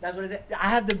you? that's what it is. I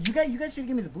have the. You guys should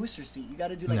give me the booster seat. You got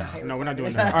to do like No. a height. No, we're not doing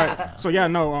requirement. that. All right. So yeah,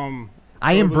 no.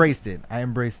 I So it was- embraced it. I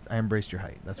embraced your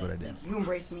height. That's what I did. You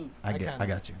embrace me. I kinda-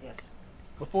 got you. Yes.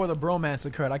 Before the bromance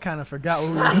occurred, I kind of forgot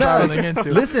what we were spiraling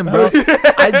into. Listen, bro.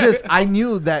 I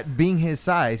knew that being his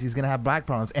size, he's gonna have back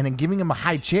problems, and then giving him a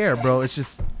high chair, bro.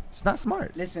 It's not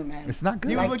smart. Listen, man. It's not good.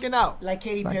 He was Like- looking out. Like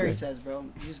Katy It's not Perry good. says, bro.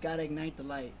 You just gotta ignite the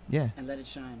light Yeah. and let it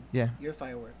shine. Yeah. You're a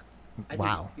firework. I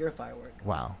Wow. do. You're a firework.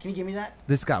 Wow. Can you give me that?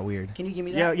 This got weird. Can you give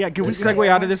me Yeah, that? yeah. Can we Can you give me segue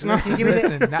that out of this now? Can you give me the-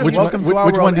 Listen, now, Which welcome one- to our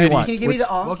which world, one do you Eddie. want? Can you give me the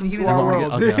all? Welcome Can you to give me our the all?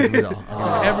 world. Okay, I'll give you the all.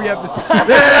 I'll give you Every episode.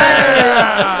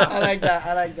 I like that.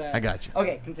 I like that. I got you.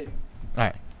 Okay, continue. All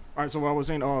right. All right. So what I was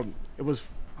saying, it was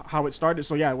how it started.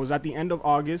 So yeah, it was at the end of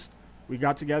August. We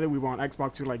got together. We were on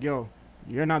Xbox. We were like, yo,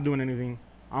 you're not doing anything.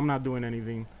 I'm not doing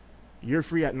anything. You're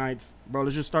free at nights, bro.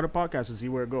 Let's just start a podcast and see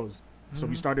where it goes. So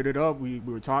we started it up. We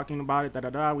were talking about it.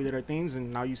 We did our things,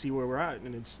 and now you see where we're at.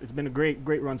 And it's been a great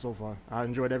run so far. I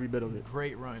enjoyed every bit of it.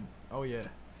 Great run. Oh yeah.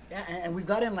 Yeah, and we've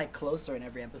gotten like closer in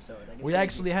every episode. Like, it's We crazy.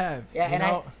 actually have. Yeah, you and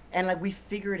know, and like we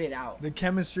figured it out. the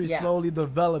chemistry Yeah. slowly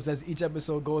develops as each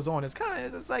episode goes on. It's kind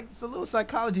of it's a little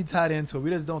psychology tied into it. We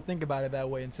just don't think about it that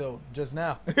way until just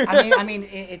now. I mean,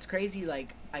 it's crazy.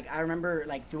 Like I remember,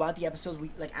 like throughout the episodes,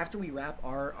 we like after we wrap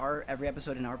our every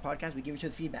episode in our podcast, we give each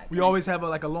other feedback. We right? always have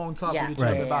a long talk Yeah. with each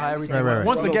Right. other about how Yeah, everything. right, right, right.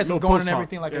 Once the Little- guest is little going and post-talk.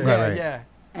 everything like Yeah. that. Right, right.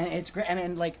 and it's great.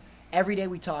 And like every day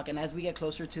we talk, and as we get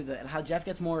closer to how Jeff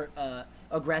gets more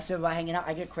aggressive about hanging out,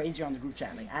 I get crazier on the group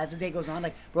chat. Like as the day goes on,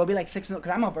 like bro, it'll be like 6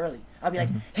 because I'm up early. I'll be like,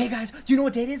 hey guys, do you know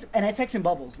what day it is? And I text in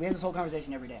bubbles. We have this whole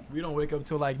conversation every day. We don't wake up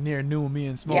till like near noon, me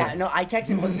and Smoke. Yeah, no, I text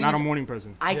in. But Not a morning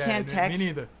person. I Yeah, can't me text.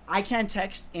 neither. I can't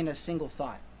text in a single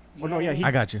thought. You Oh no, know? yeah,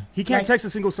 I got you. he can't Like- text a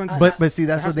single sentence. But see,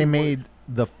 that's It has what they to be made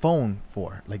the phone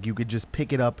for. Like you could just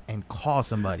pick it up and call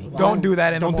somebody. Don't do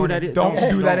that in Don't the do morning. that. Don't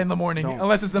do that Don't. in the morning Don't.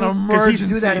 unless it's an Because emergency.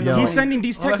 do that in the Yo. He's morning. sending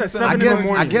these texts at Unless it's- 7 I in the guess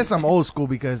morning. I guess I'm old school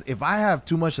because if I have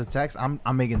too much to text, I'm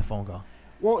making the phone call.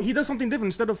 Well, he does something different.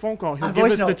 Instead of phone call, he'll A give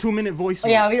voice us the note. 2-minute voice. Oh,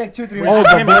 yeah, I'll be like 2-3 Oh,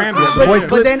 minutes. the, Him vo- rambling. the But- voice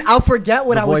But then clips? I'll forget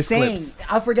what The I was voice saying. clips.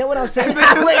 I'll forget what I was saying.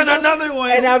 And another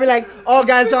one. And I'll be like, oh,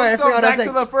 guys, sorry, I So forgot what I back was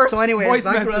to saying. the first So anyway, voice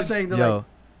back to what I was message. saying. They're Yo, like,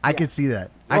 I could see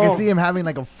that. I can Oh. see him having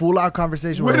like a full out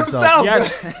conversation with with himself.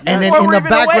 Yes. And then Before in we're the even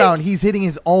background, awake. he's hitting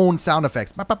his own sound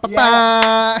effects. Ba, ba, ba,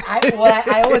 Yeah. ba.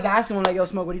 I always ask him, I'm like, yo,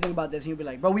 Smoke, what do you think about this? And he'll be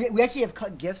like, bro, we actually have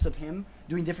cut gifs of him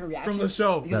doing different reactions. From the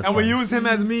show. Because- And we funny. use him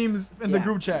as memes in the Yeah,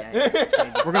 group chat. yeah, it's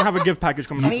crazy. We're gonna have a gift package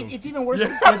coming I up mean, soon. it's even worse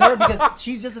with her because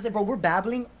she's just to say, bro, we're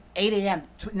babbling 8 a.m.,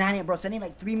 9 a.m., bro, sending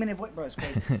like 3-minute voice, bro, it's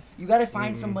crazy. You gotta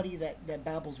find somebody that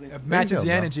babbles with. It matches go, the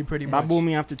bro. energy pretty much. Babble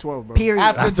me after 12, bro. Period.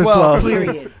 After After 12. 12.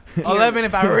 Period. 11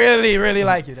 if I really, really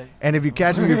like it. And if you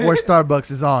catch me before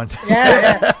Starbucks is on,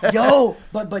 Yeah, yeah. Yo,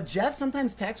 but Jeff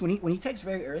sometimes texts when he texts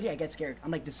very early. I get scared.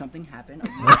 I'm like, did something happen?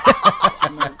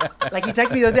 I'm like he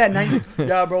texted me the other day at 9.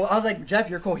 Yeah, bro. I was like, Jeff,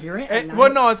 you're coherent. At 9?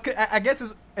 Well, no, I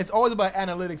guess it's always about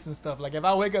analytics and stuff. Like if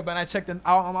I wake up and I check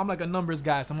I'm like a numbers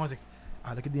guy, so I'm always like, all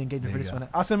right, look at the engagement There for you this go. one.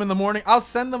 I'll send them in the morning. I'll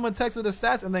send them a text of the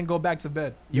stats and then go back to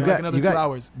bed. you Like got another you 2 got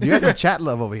hours. you got some chat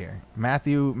love over here.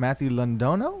 Matthew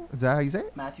Londono, is that how you say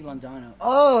it? Matthew Londano.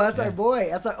 Oh, that's Yeah. our boy.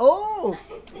 That's our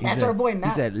He that's said- our boy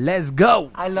Matt. He said, "Let's go."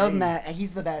 I love Matt.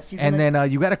 He's the best. He's And gonna-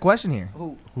 then you got a question here.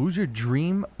 who? Who's your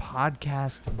dream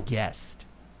podcast guest?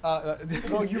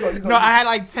 Go, you go. No, I had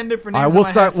like 10 different All names. right, we'll in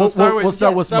my start- head, so we'll start with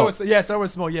start Smoke. yeah, start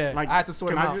with Smoke. Yeah, Like, I had to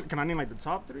sort can them I, out. can I name like the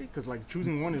top 3? Because like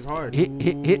choosing one is hard.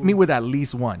 Hit me with at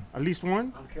least one. At least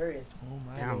one. I'm curious. Oh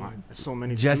my Damn, Lord. there's so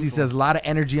many. to Jesse choose says a from. lot of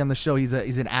energy on the show. He's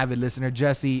an avid listener.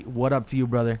 Jesse, what up to you,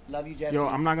 brother? Love you, Jesse. Yo,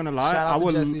 I'm not gonna lie. Shout out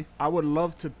to Jesse. I would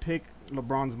love to pick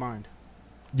LeBron's mind.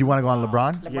 You want to go on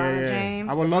LeBron? LeBron James.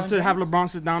 I would love to have James. LeBron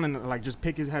sit down and like just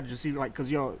pick his head, just see like,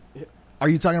 cause yo, Are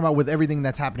you talking about with everything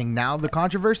that's happening now, the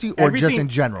controversy, or just in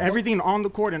general? Everything on the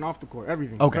court and off the court,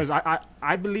 everything. Okay. Because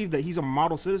I believe that he's a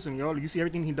model citizen, yo. You see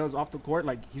everything he does off the court,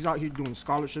 like he's out here doing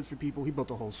scholarships for people. He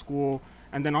built a whole school,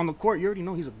 and then on the court, you already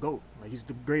know he's a GOAT. Like he's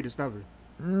the greatest ever.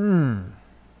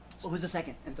 Who's the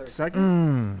second and third?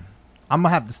 Second, I'm gonna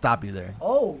have to stop you there.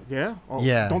 Oh, yeah, oh,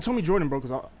 Yeah. Don't tell me Jordan, bro,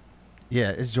 because Yeah,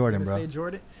 it's I Jordan, was gonna say bro.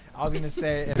 Jordan. I was gonna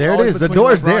say it's There it always is. The between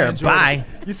door's LeBron there. and Jordan. Bye.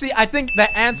 You see, I think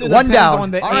the answer One depends down.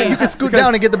 on the All right, age. you can scoot Because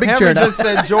down and get the big Henry chair now. just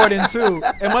said Jordan too.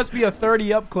 It must be a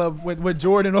 30-up club with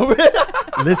Jordan over there.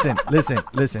 listen.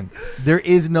 There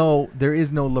is no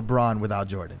LeBron without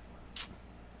Jordan.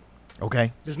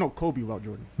 Okay. there's no Kobe without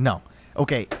Jordan. No.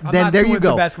 Okay. I'm then not there too you into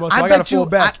go. basketball, so I I got a bet you. full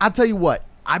back. I'll tell you what.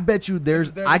 I bet you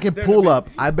there's. This is I can their pull debate. up.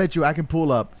 I bet you I can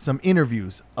pull up some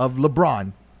interviews of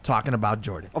LeBron talking about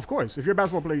Jordan. Of course, if you're a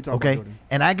basketball player, you talk about Okay. Jordan.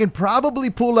 And I can probably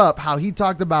pull up how he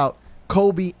talked about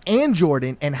Kobe and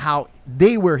Jordan and how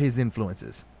they were his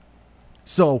influences.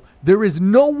 So there is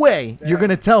no way you're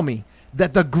gonna tell me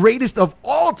that the greatest of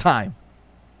all time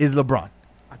is LeBron.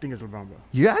 I think it's LeBron, bro.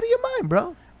 You're out of your mind,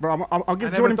 bro. Bro, I'll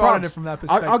give never Jordan thought of props. it from that I'll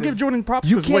perspective. give Jordan props.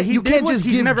 You 'cause what can't. he You did can't was just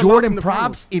he's give never lost Jordan in the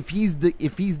props finals.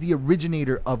 if he's the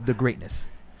originator of the greatness.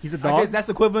 He's a I dog. guess that's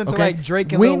equivalent to Okay. like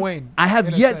Drake and When- Lil Wayne. I have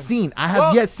in a yet sense. seen. I have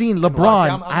Well, yet seen see, LeBron.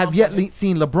 I'm- I have I'm- yet I'm-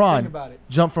 seen think LeBron about it.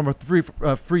 jump from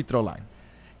a free throw line.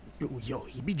 Yo,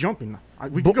 he be jumping.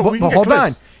 We But, can go. We can get hold on.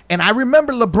 clips. And I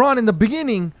remember LeBron in the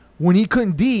beginning when he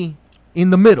couldn't D in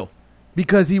the middle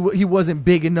because he wasn't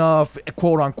big enough,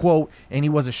 quote unquote, and he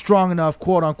wasn't strong enough,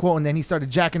 quote unquote, and then he started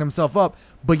jacking himself up.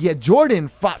 But yet Jordan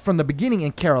fought from the beginning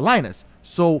in Carolinas.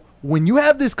 So when you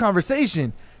have this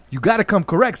conversation, you got to come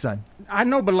correct, son. I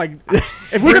know, but like,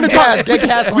 if we're gonna talk, Get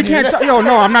Cass we on can't. you. Yo,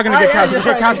 no, I'm not gonna get Yeah, Cass. yeah, We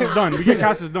get yeah. Cass is done. We get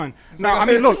Cass is done. No, I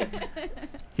mean, look.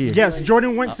 Here. Yes,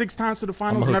 Jordan went 6 times to the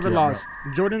finals, hook never you up, lost.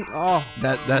 Jordan, oh,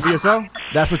 That's VSL,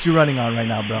 that's what you're running on right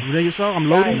now, bro. VSL. I'm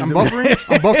loading. Guys. I'm buffering.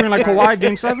 I'm buffering like Kawhi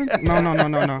Game 7.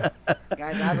 No.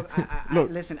 guys, Look.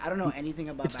 listen. I don't know anything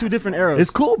about. It's two different basketball. eras.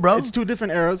 It's cool, bro. It's two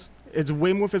different eras. It's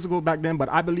way more physical back then, but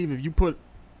I believe if you put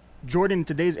Jordan in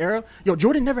today's era, yo,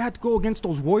 Jordan never had to go against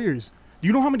those Warriors. Do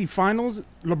you know how many finals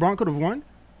LeBron could have won?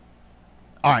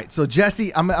 All right, so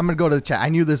Jesse, I'm going to go to the chat. I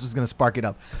knew this was going to spark it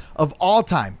up. Of all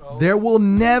time, there will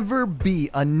never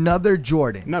be another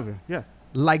Jordan Never. Yeah.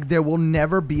 like there will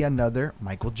never be another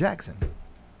Michael Jackson.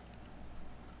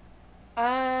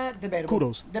 Debatable.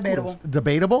 Kudos. Debatable.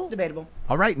 Debatable. Debatable.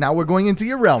 All right, now we're going into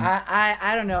your realm.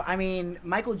 I don't know. I mean,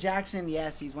 Michael Jackson,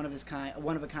 yes, he's one of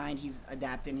a kind. He's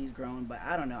adapted and he's grown, but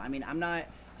I don't know. I mean, I'm not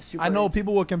a super. I know into-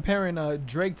 people were comparing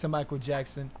Drake to Michael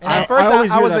Jackson, and I at first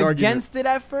always I hear was that against it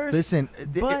at first. Listen,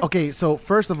 but- okay, so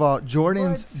first of all,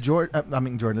 Jordan. Listen,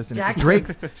 Jackson.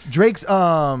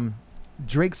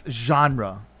 Drake's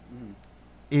genre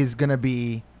is gonna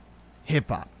be hip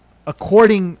hop,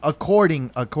 according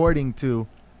to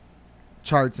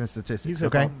charts and statistics. He's hip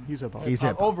okay, hop. He's hip hop. He's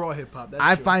Hip-hop, hip-hop. overall hip hop.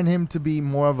 I find him to be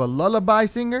more of a lullaby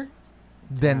singer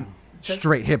than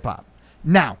straight hip hop.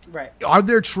 Now, Right. are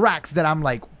there tracks that I'm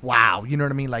like, wow, you know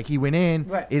what I mean? Like he went in,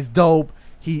 Right. is dope.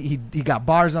 He got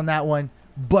bars on that one.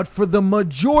 But for the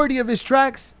majority of his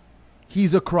tracks,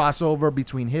 he's a crossover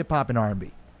between hip hop and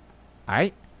R&B. All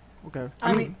right? Okay.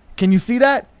 I mean, Can you see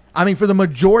that? I mean, for the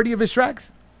majority of his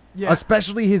tracks, yeah.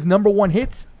 especially his number one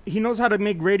hits, He knows how to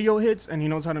make radio hits, and he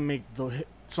knows how to make the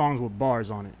songs with bars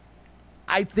on it.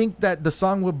 I think that the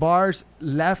song with bars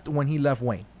left when he left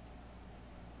Wayne.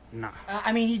 Nah.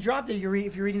 I mean, he dropped it.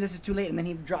 If you're reading this, it's too late, and then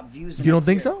he dropped views. the You don't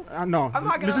next think year. so? No. I'm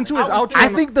not gonna- Listen to I his was outro. I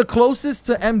think the closest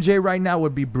to MJ right now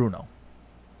would be Bruno.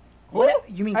 What?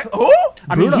 You mean? Who?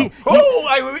 I mean, Bruno.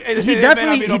 he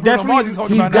Definitely.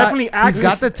 He's acts-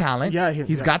 got the talent. Yeah,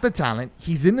 He's got the talent.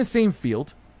 He's in the same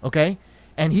field, okay?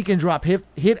 And he can drop hit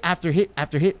after hit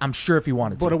after hit, I'm sure, if he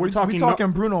wanted to. But we're We talking.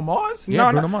 talking Bruno Mars?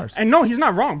 Yeah, Bruno Mars. And no, he's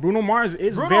not wrong. Bruno Mars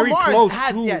is Bruno very Mars close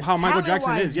has- to yeah, how Michael Jackson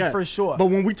talent-wise, is. Yeah, for sure. But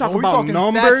when we talk When about talking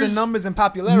numbers, stats and numbers and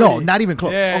popularity, No, not even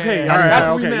close. Yeah, Okay, yeah, all right, that's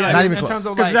what okay, we meant. yeah. Like, Not even in close. terms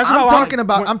of 'Cause like, that's I'm how talking I-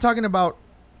 about when- I'm talking about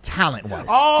talent wise.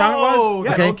 oh,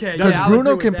 Yeah, okay? okay. Because yeah, I'll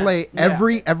Bruno agree can with that. play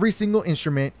Yeah. every single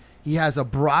instrument. He has a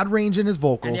broad range in his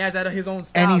vocals. and he has that his own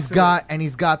style. and he's too. got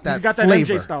that got that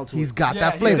flavor. MJ style to He's it. got Yeah,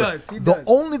 that he flavor. does, he The does.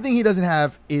 only thing he doesn't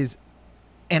have is,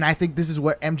 and I think this is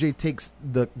where MJ takes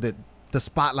the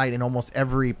spotlight in almost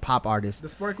every pop artist, the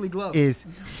sparkly glove. is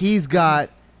he's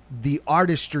got the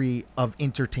artistry of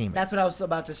entertainment. That's what I was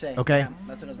about to say. Okay? Yeah,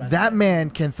 that's what I was about to That say. man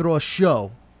can throw a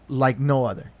show like no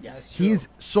other. Yeah, that's He's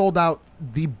sold out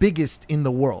the biggest in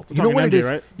the world. We're You know what talking it MJ, is?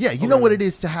 right? Yeah, you Okay, know what right. it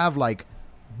is to have like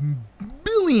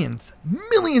millions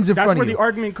in That's front of where you. the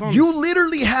argument comes. You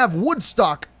literally have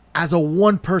Woodstock as a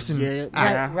one person Yeah,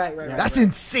 act. Right. That's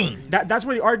insane. That's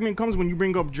where the argument comes when you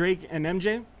bring up Drake and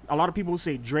MJ. A lot of people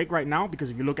say Drake right now because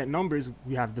if you look at numbers,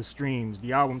 we have the streams,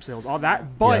 the album sales, all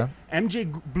that. But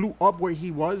MJ blew up where he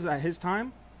was at his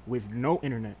time with no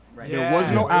internet. Right. There Yeah,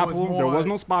 was no it was Apple, there more- was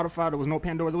no Spotify, there was no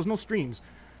Pandora, there was no streams.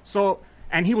 So,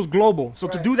 and he was global. So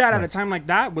to Right. do that at a time like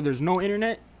that where there's no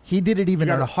internet, He did it even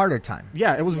You at a gotta- harder time.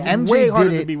 yeah, it was MJ way harder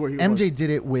did to it. be where he MJ was. did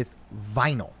it with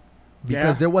vinyl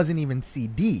because Yeah. there wasn't even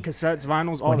CD Cassettes,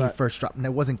 vinyls, all when he that. first dropped, and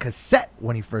it wasn't cassette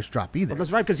when he first dropped either. But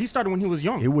that's right, because he started when he was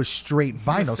young. It was straight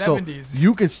vinyl. So 70s.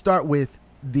 you could start with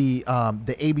the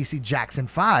ABC Jackson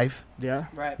 5, Yeah.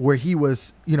 Right. where he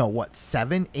was,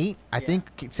 7, 8. I Yeah.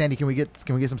 think. Sandy, can we get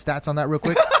some stats on that real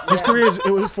quick? His career is, it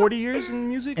was 40 years in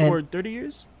music And- or 30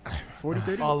 years? 40,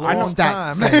 30? A I know. long Stats,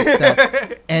 time.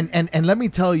 stats. And let me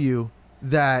tell you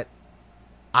that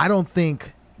I don't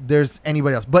think there's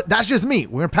anybody else. But that's just me.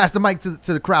 We're gonna pass the mic to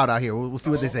the crowd out here. We'll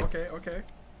see what they say. Okay.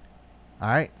 All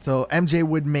right. So MJ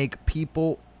would make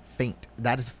people faint.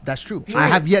 That's true. I Period.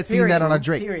 have yet seen that Period. on a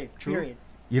Drake. Period. True. Period.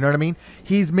 You know what I mean?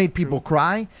 He's made people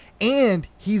cry, and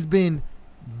he's been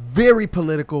very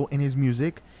political in his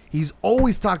music. He's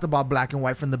always talked about black and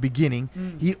white from the beginning.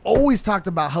 He always talked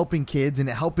about helping kids and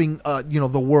helping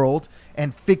the world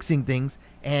and fixing things.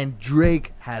 And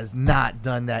Drake has not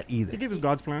done that either. He gave us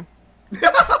God's plan.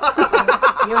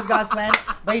 He was God's plan,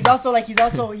 but he also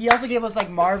gave us like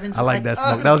Marvin's. I like that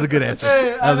smoke. That was a good answer.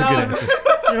 That was a good answer.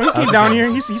 You know, he came down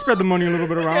here. He spread the money a little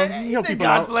bit around. He helped people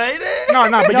out. played it. No,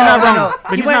 but you're not wrong.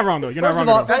 But he's not wrong though. You're not wrong. at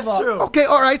all. First of all, true. Okay,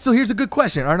 all right. So here's a good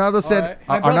question. Arnaldo said, right.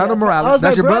 My brother. Arnaldo Oh, Morales. it's my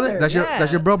That's your brother. brother.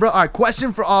 That's your bro. All right.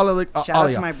 Question for all of the shout all out of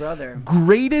to y'all. my brother.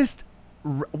 Greatest.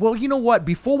 Well, you know what?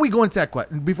 Before we go into that,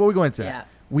 Yeah.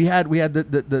 we had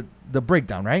the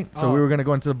breakdown, right? So Oh. we were gonna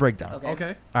go into the breakdown.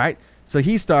 Okay. All right. So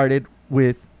he started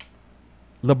with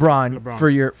LeBron.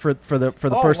 for the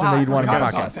Oh, person wow. that you'd want to be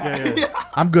Forgot podcast. about Yeah.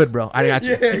 I'm good, bro. I got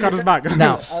you. He caught us back.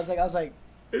 Now, I was like,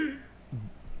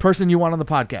 person you want on the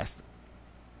podcast,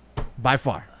 by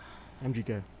far.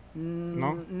 MGK.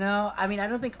 No? no. I mean, I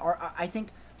don't think. I think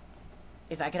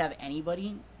if I could have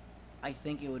anybody, I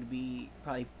think it would be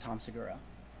probably Tom Segura,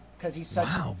 because he's such.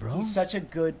 Wow, bro. He's such a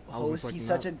good I was host. He's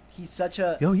reflecting such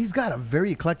a. Yo, he's got a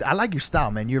very eclectic. I like your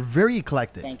style, man. You're very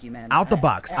eclectic. Thank you, man. Out the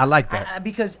box. I like that.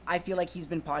 Because I feel like he's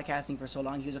been podcasting for so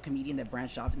long. He was a comedian that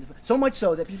branched off into so much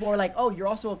so that people are like, "Oh, you're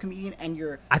also a comedian, and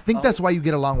you're." I think that's why you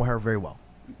get along with her very well.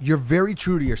 you're very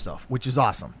true to yourself, which is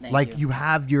awesome. Thank Like you. you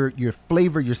have your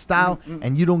flavor, your style,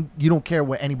 and you don't care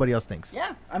what anybody else thinks.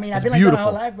 Yeah, I mean, It's I've been like that my beautiful.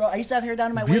 whole life, bro. I used to have hair down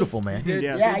to my Beautiful, waist. man. did.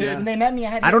 Yeah, when they met me, I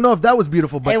had. I don't know if that was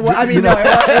beautiful, but I mean, you no, know.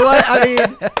 it was. I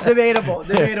mean,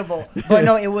 debatable. But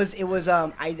no, it was.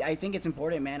 I think it's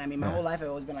important, man. I mean, my Yeah. whole life I've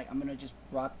always been like, I'm gonna just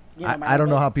rock. You know, my I don't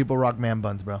know hair. how people rock man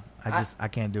buns, bro. I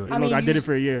can't do it. I mean, Look, I you did it just-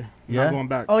 for a year. Yeah? Not going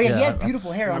back. Oh yeah, Yeah, he has I-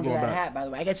 beautiful hair I'm under going that back. hat. By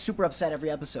the way, I get super upset every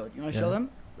episode. You want to Yeah. show them?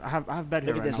 I have bad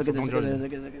hair Look at right this. now, Look at so this. don't Look at judge this.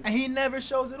 me. Look at this. And he never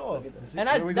shows it off. And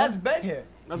Here we go. that's bed hair.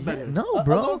 That's bad hair. No,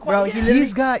 bro. Bro, he literally.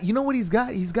 He's got. You know what he's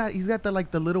got? He's got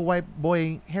the little white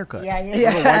boy haircut. Yeah.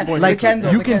 white boy Like the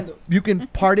Kendall. you the can Kendall. you can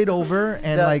part it over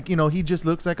and The- he just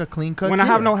looks like a clean cut. When I kid.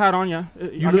 have no hat on, yeah. You I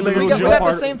look get like the a- We little got, Joe gel we got the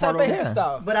part- same part type of over.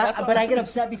 hairstyle. But That's I all. get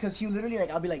upset because he literally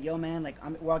like I'll be like, yo man, like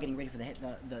we're all getting ready for the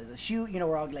shoot, you know,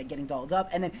 we're all like getting dolled up,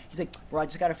 and then he's like, bro, I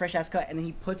just got a fresh ass cut, and then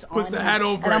he puts on the his- hat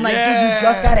over and I'm it, like, dude, yeah. you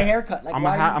just got a haircut, like I'm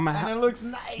why? a hat. you- I'm a And hat. it looks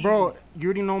nice. Bro, you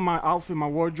already know my outfit, my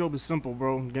wardrobe is simple,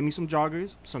 bro. Get me some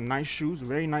joggers, some nice shoes,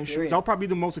 very nice shoes. Period. That'll probably be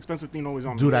the most expensive thing always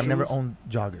on me. Dude, I've never Shoes. owned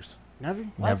joggers. Never?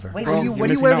 What? Never. Wait, Bro, what do you're you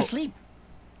missing wear to out. sleep?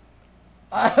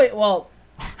 Well,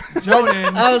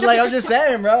 Jonan. I was like, I'm just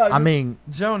saying, bro. I mean,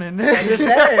 Jonan. I'm just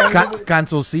saying.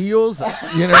 canzoncillos.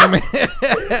 You know what I mean?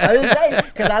 I'm just saying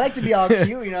because I like to be all cute.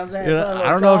 You know what I'm saying? You know, Put a I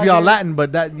little don't know if y'all joggers. Latin,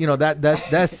 but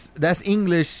that's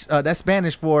English. That's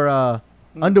Spanish for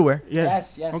underwear, Yeah.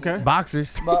 Yes. Okay.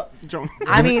 boxers. But Joan.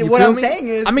 I mean, You what feel I'm me? saying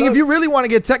is, I mean, look, if you really want to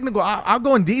get technical, I'll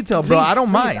go in detail, bro. Please, I don't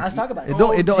please, mind. let's talk about it. It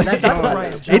don't. It don't. Let's talk about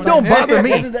it. It don't bother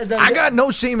me. Listen, I got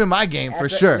no shame in my game for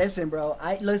That's sure. right. Listen, bro.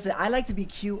 I like to be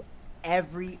cute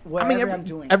wherever I mean, I'm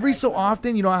doing. every Like, so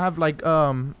often, I have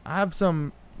I have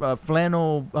some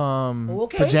flannel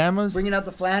okay. pajamas, Bringing out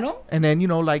the flannel. and then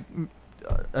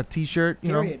a t-shirt,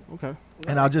 Period. Okay.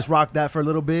 and I'll just rock that for a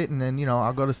little bit, and then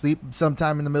I'll go to sleep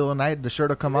sometime in the middle of the night. The shirt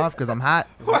will come off because I'm hot.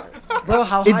 Bro,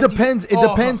 how It hot do you- depends. It Oh.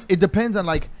 depends. It depends on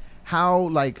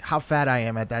how fat I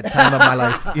am at that time of my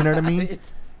life. You know what I mean?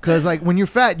 It's- Because when you're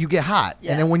fat, you get hot,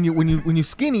 Yeah. and then when you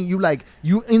skinny,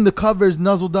 you in the covers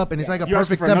nuzzled up, and it's Yeah. like a You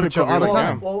asking perfect for another temperature all the cover,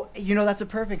 time. Well, that's a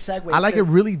perfect segue. I like to- it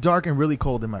really dark and really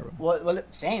cold in my room. Well,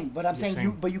 same. But I'm saying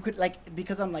same. you could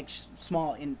because I'm like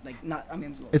small in like not. I mean,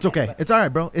 I'm a little It's skinny, okay. But, It's all right,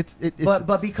 bro. It's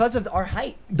but because of our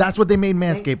height. that's what they made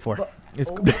Manscaped for. But- It's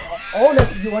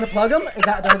you want to plug them? Is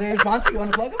that are they a sponsor? You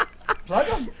want to plug them? Plug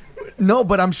them. no,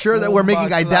 but I'm sure that Oh we're making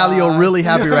my Idalio God. really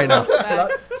happy right now.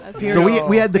 That's Period. So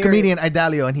we had the Period. comedian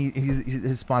Idalio, and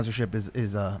his sponsorship is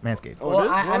Manscaped. Oh, Well, it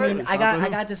is? I mean, Alright. I Shout out to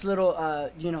him. got this little,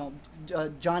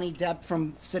 Johnny Depp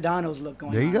from Sedano's look going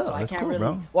on. There you go. So I That's can't cool, really.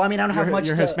 bro. Well, I mean, I don't have You're- much.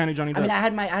 you're to, Hispanic Johnny I mean, Depp.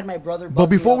 I had my brother. But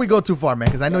bust me before up. we go too far, man,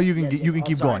 because I know Yes, you can yes, get, you yes. can Oh,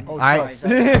 keep sorry. going. Oh, All right,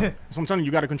 sorry. So I'm telling you,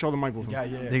 you got to control the microphone. Yeah.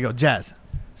 there you go, Jazz.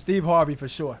 Steve Harvey for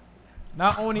sure.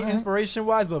 Not only inspiration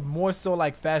wise, but more so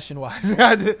like fashion wise.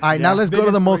 All right, now let's Big go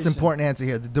to the most inspiration. important answer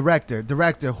here. The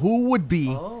director. Who would be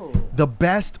Oh. the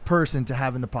best person to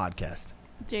have in the podcast?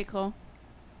 J. Cole.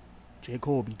 J.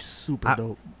 Cole would be super I-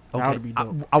 dope. Okay, That would be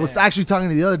dope. I was actually talking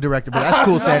to the other director, but that's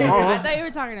cool, Sandy. I thought you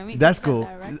were talking to me. That's You said cool.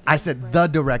 director, I said but- the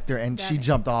director, and Got she it.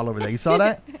 jumped all over that. You saw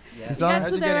that? You You saw got that? How's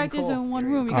two it getting directors cold? in one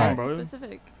room. You Alright. got to be Bro.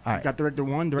 specific. All right, Got director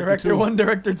 1, director, Director 2. 1,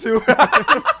 director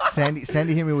 2.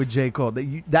 Sandy hit me with J. Cole.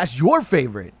 That's your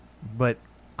favorite, but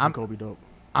J. Cole be dope.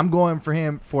 I'm going for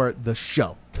him for the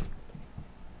show.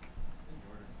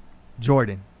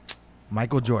 Jordan.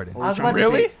 Michael Jordan. I was about to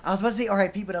Really? say. I was about to say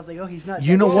R.I.P. But I was like, oh, he's not.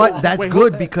 You know dead. what? That's Wait,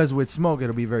 good hold- because with Smoke,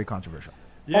 it'll be very controversial.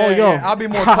 Yeah, yo. yeah, I'll be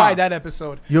more quiet that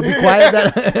episode. You'll be quiet.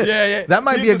 That Yeah. That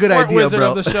might He's be a the good sport idea, wizard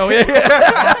bro. Of the show.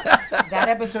 Yeah. That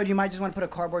episode, you might just want to put a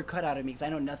cardboard cutout of me because I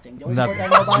know nothing. The only Nothing.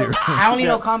 sport I know about, Zero. I only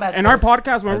know combat. In our sports.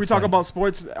 podcast, whenever we That's talk fine. about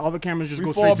sports, all the cameras just We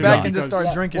go fall straight to back me and just because-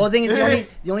 start drinking. Well, the thing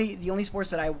is, the only sports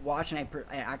that I watch and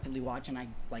I actively watch and I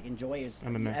like enjoy is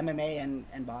MMA. MMA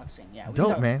and boxing. Yeah, we can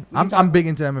Dope, talk- man. we can talk- I'm big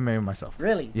into MMA myself.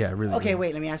 Really? Yeah, really. Okay, really.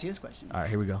 wait. Let me ask you this question. All right,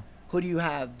 here we go. Who do you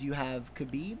have? Do you have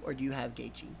Khabib or do you have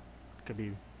Gaethje?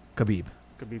 Khabib. Khabib.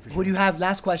 Khabib for sure. Who do you have?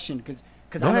 Last question, because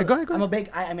Go ahead, go ahead. I'm a big.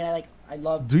 I mean, I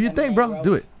love. Do your thing, MMA, bro.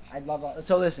 Do it. I love.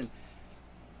 So listen,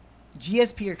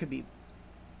 GSP or Khabib?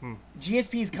 Hmm.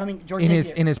 GSP is coming. George In St. his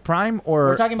Pierre. in his prime or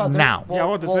We're talking about now? Yeah,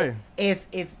 what to say. If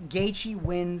Gaethje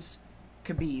wins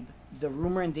Khabib, the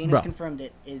rumor and Danish Bro. confirmed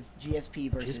it is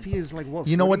GSP versus. GSP is like what?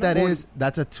 You know what 40 that now? is?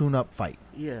 That's a tune-up fight.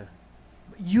 Yeah.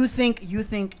 You think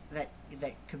that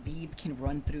Khabib can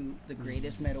run through the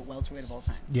greatest welterweight of all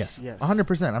time? Yes, Yes.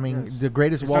 100%. I mean, Yes. the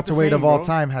greatest It's not the welterweight same, of all bro.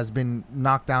 time has been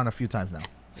knocked down a few times now.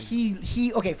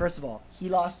 He okay. First of all, he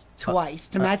lost twice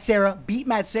to Matt Serra. Beat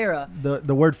Matt Serra.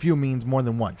 The word few means more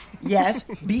than one. Yes,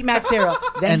 beat Matt Serra.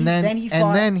 Then he fought.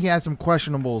 And then he had some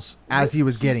questionables as he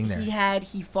was getting there.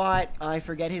 He fought. I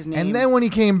forget his name. And then when he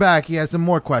came back, he had some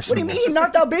more questionables. What do you mean? He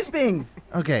knocked out Bisping.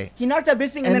 Okay. He knocked out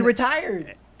Bisping and then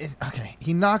retired. Okay.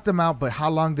 He knocked him out, but how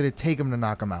long did it take him to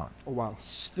knock him out? Oh wow.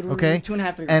 Okay.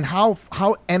 2.5, 3 And how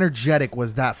energetic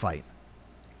was that fight?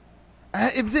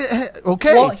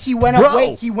 Okay. Well, he went up Bro.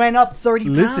 weight. He went up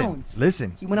 30 pounds.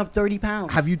 Listen. He went up 30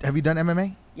 pounds. Have you done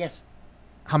MMA? Yes.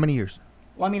 How many years?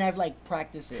 Well, I mean, I've like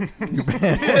practiced it.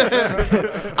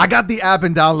 I got the app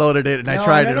and downloaded it, and I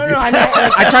tried it. No. a few times.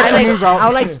 I tried some moves out. I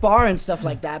would like spar and stuff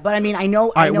like that. But I mean, I know.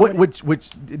 All I right. know Which?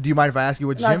 Do you mind if I ask you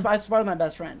which No, gym? I spar with my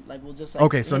best friend. Like we'll just. Like,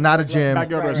 Okay, so not a gym.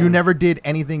 Backyard You wrestling. never did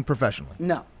anything professionally.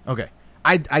 No. Okay.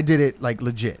 I did it like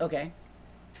legit Okay.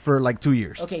 for like 2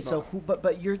 years. Okay. So who?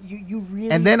 But you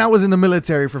really. And then I was in the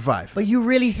military for 5. But you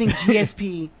really think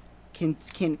GSP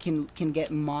can get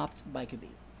mopped by Khabib?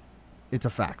 It's a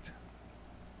fact.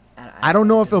 I don't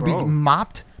know if he'll be Bro.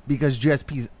 mopped because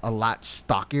GSP's a lot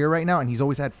stockier right now, and he's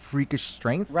always had freakish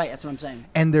strength. Right. That's what I'm saying.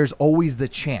 And there's always the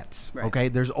chance, Right. okay?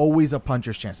 There's always a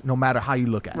puncher's chance, no matter how you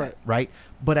look at it, right?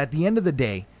 But at the end of the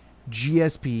day,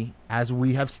 GSP, as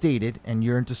we have stated, and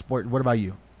you're into sport. What about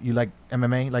you? You like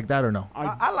MMA like that or no?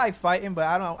 I like fighting, but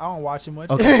I don't watch it much.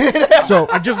 Okay. So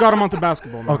I just got him onto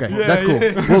basketball. Man. okay, that's cool.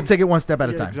 We'll take it one step at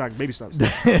a Yeah, time. exactly. Baby steps.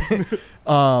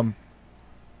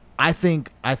 I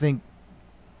think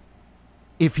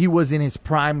if he was in his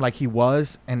prime like he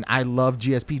was, and I love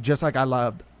GSP just like I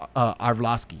loved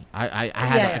Arlovsky. I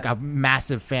had Yeah. like a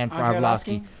massive fan for Andre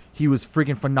Arlovsky. Arlovsky? He was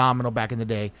freaking phenomenal back in the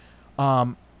day.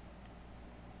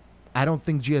 I don't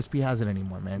think GSP has it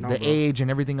anymore, man. No, The bro. age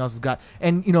and everything else has got,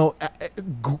 and you know,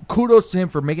 kudos to him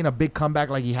for making a big comeback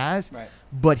like he has. Right.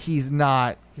 But he's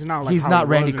not. He's not like He's how not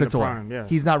he Randy was in the Couture. prime, yeah.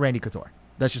 He's not Randy Couture.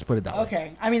 Let's just put it that way.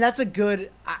 Okay. I mean, that's a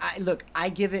good. Look, I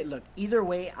give it. Look, either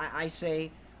way, I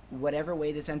say whatever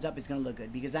way this ends up is going to look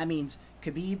good because that means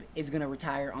Khabib is going to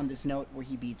retire on this note where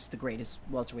he beats the greatest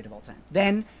welterweight of all time.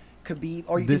 Then Khabib,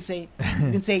 or you This-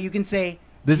 can say.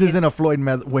 This isn't a Floyd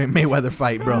Mayweather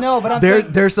fight, bro. No, but I'm there,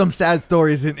 saying- there's some sad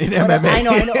stories in But MMA. I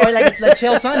know, or like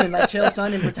Chael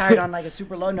Sonnen, retired on like a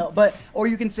super low note. But or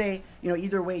you can say,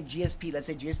 either way, GSP. Let's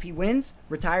say GSP wins,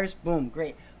 retires, boom,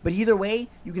 great. But either way,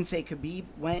 you can say Khabib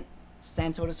went,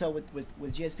 stand toe to toe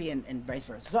with GSP, and vice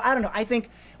versa. So I don't know. I think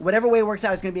whatever way it works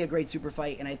out is going to be a great super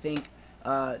fight, and I think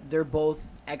they're both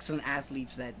excellent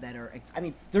athletes that are. I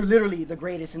mean, they're literally the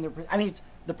greatest in their. I mean, it's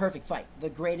the perfect fight. The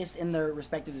greatest in their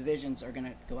respective divisions are going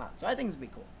to go out. So I think it's going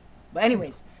to be cool. But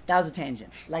anyways, that was a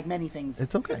tangent. Like many things.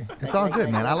 It's okay. It's all good,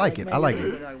 man. I like it. I like many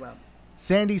it. things we talk about.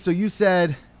 Sandy, so you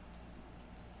said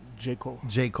J. Cole.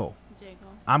 J. Cole. J.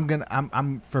 Cole.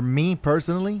 I'm for me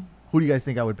personally, who do you guys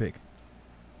think I would pick?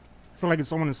 I feel like it's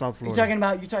someone in South You're Florida.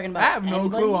 talking about. I have no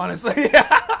anybody? clue, honestly.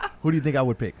 Who do you think I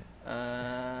would pick?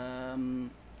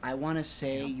 I want to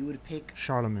say you would pick.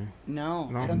 Charlemagne. No,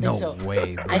 No? I don't No think so.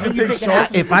 way, bro. I think you Pick pick an Schultz?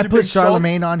 athlete. If I you put pick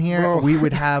Charlemagne Schultz? on here, Bro. we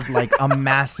would have like a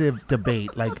massive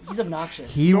debate. Like He's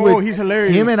obnoxious. he No, would, he's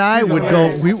hilarious. him and I He's would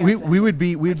hilarious. go. We I can't would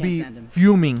be can't be stand him.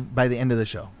 fuming by the end of the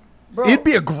show. Bro, It'd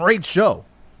be a great show,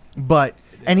 but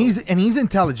and he's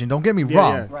intelligent. Don't get me Yeah,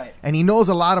 wrong. yeah. Right. And he knows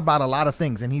a lot about a lot of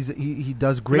things, and he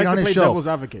does He great likes on to his play show. devil's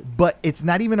advocate. But it's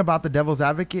not even about the devil's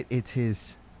advocate. It's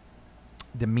his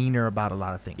demeanor about a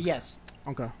lot of things. Yes.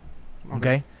 Okay.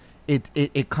 Okay.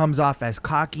 It comes off as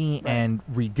cocky and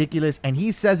ridiculous, and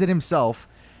he says it himself.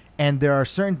 And there are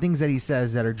certain things that he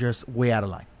says that are just way out of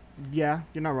line. Yeah,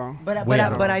 you're not wrong. But Way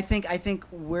out of I think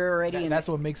we're already in. That's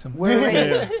what makes him.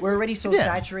 We're already so Yeah.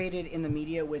 saturated in the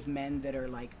media with men that are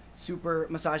like super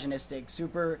misogynistic,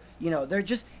 super. They're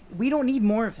just. We don't need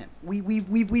more of him.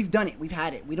 We've done it. We've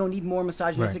had it. We don't need more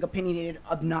misogynistic, Right. opinionated,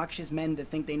 obnoxious men that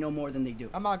think they know more than they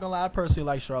do. I'm not gonna lie. I personally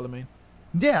like Charlemagne.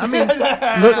 Yeah, I mean,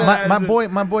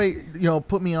 look, my boy,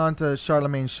 put me on to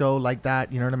Charlemagne's show like that.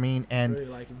 You know what I mean? And Really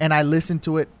like him. and I listen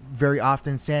to it very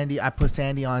often. I put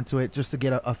Sandy onto it just to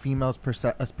get a female's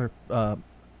perspective of it.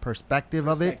 Perspective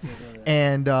of it.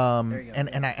 And There you go.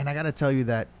 and I gotta tell you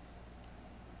that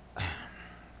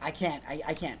I can't.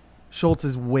 I can't. Schultz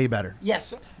is way better.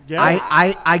 Yes. Yeah.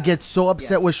 I get so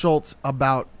upset Yes. with Schultz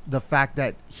about the fact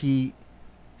that he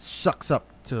sucks up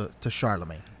to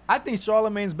Charlemagne. I think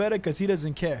Charlemagne's better because he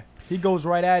doesn't care. He goes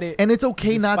right at it. And it's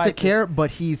okay not to Despite the- care,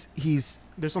 but he's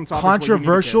There's some topics where you need to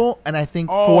controversial, and I think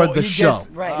Oh, for the he show. gets-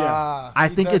 Right. I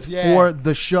he think does, it's yeah. for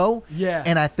the show. Yeah.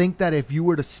 And I think that if you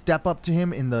were to step up to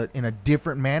him in a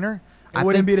different manner, It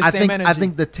wouldn't be the same I energy.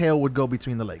 think the tail would go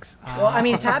between the legs. Well, I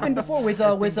mean, it's happened before with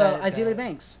Azealia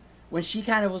Banks. when she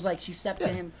kind of was like, she stepped to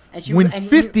him and she When was, and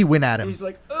 50 went at him. He's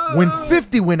like, When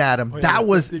 50 went at him, Oh, yeah, that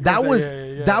was 50 that goes, was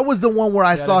yeah. that was the one where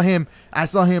I Yeah, saw him. I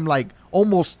saw him like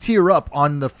almost tear up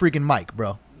on the freaking mic,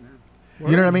 bro.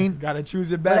 You know what I mean? Gotta choose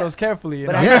your battles carefully. You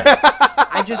but know?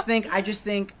 I just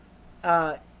think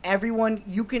everyone,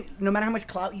 you can, no matter how much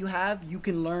clout you have, you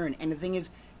can learn. And the thing is,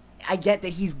 I get that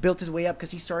he's built his way up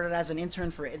because he started as an intern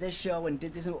for this show and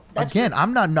did this. And that's Again, great.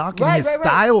 I'm not knocking Right, his right, right.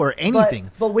 style or anything.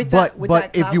 But with but that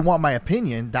if clout- you want my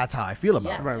opinion, that's how I feel about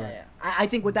Yeah, it. Right, yeah, right. yeah. I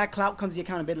think with that clout comes the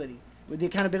accountability. With the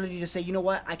accountability to say, you know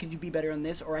what, I could be better on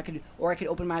this, or I could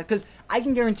open my, because I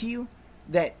can guarantee you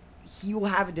that he will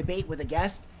have a debate with a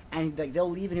guest, and like they'll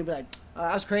leave, and he'll be like,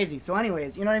 that was crazy. So,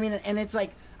 anyways, you know what I mean? And it's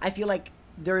like, I feel like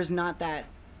there is not that.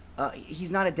 He's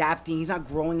not adapting. He's not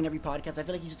growing in every podcast. I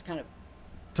feel like he just kind of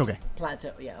It's okay.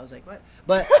 plateau. Yeah, I was like, what?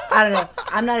 But I don't know.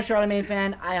 I'm not a Charlamagne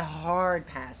fan. I hard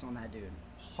pass on that dude.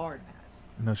 Hard pass.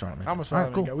 No Charlamagne. I'm a All right,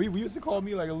 Charlamagne cool. guy. We used to call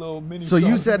me like a little mini. So you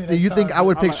Charlamagne said at that you think times. I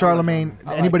would I pick like- I like Charlamagne.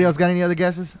 Charlamagne. Anybody him. else got any other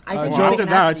guesses? I Well, think after you pick an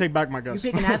that, I athlete. take back my You guess.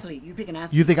 pick an athlete. You pick an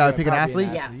athlete. You think I would Yeah, pick an probably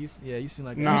athlete? Yeah. Yeah, you seem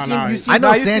like Nah, You seem- nah. you seem- I know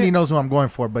Nah, you Sandy seem- knows who I'm going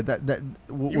for, but that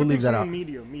we'll leave that out.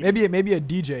 Medium. maybe a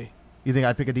DJ. You think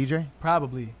I'd pick a DJ?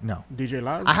 Probably. No. DJ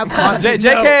Live. I have conflict.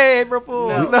 JK, April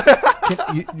Fools.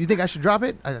 You think I should drop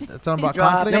it? Tell them about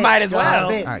Drop conflict. it. You might as well.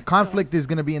 Drop it. All right, conflict is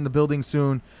going to be in the building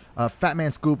soon. Fat Man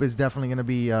Scoop is definitely going to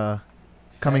be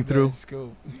coming through.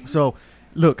 Scoop. So,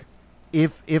 look,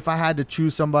 if I had to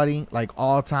choose somebody like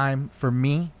all time for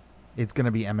me, it's going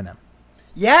to be Eminem.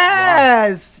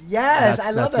 Yes, yes, That's- I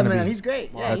love that's gonna Eminem. be- He's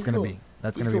great. Yeah, that's he's gonna cool. be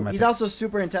that's He's gonna be cool. my He's pick. also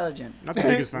super intelligent. Not the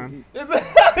biggest fan.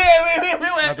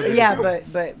 Yeah,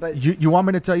 but You want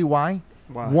me to tell you why?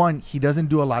 Why? One, he doesn't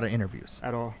do a lot of interviews.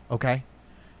 At all. Okay.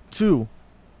 Two,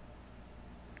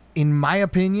 in my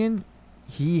opinion,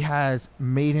 he has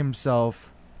made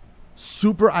himself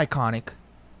super iconic.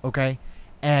 Okay.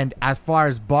 And as far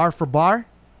as bar for bar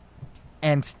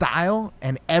and style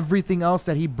and everything else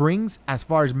that he brings, as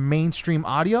far as mainstream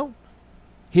audio,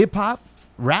 hip hop,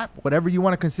 rap, whatever you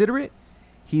want to consider it,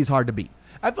 he's hard to beat.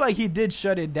 I feel like he did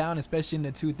shut it down, especially in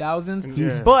the 2000s.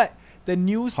 Yeah. But the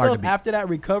new Hard to stuff beat. after that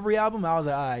Recovery album, I was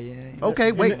like, yeah. Okay,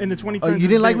 In wait. the- in the 2010s, You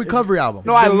didn't like it's been- Recovery album?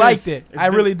 No, I been liked missed. it. It's I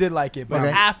been- really did like it. But Okay.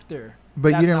 after. But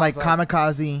you that's didn't when I like was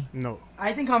Kamikaze? No.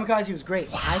 I think Kamikaze was great.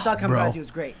 I thought bro. Kamikaze was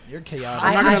great. You're chaotic.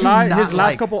 I'm not I gonna do lie. not His last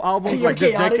like- couple albums, You're like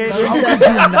this chaotic, decade. bro. How could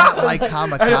you not like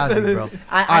Kamikaze, bro? All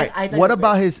right. I thought What it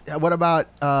was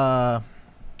about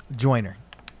Joyner? great.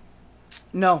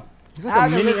 No. He's I like a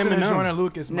haven't mini listened to Eminem. Jordan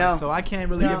Lucas much, No. so I can't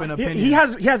really No. give an He, opinion. he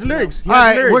has lyrics. He All has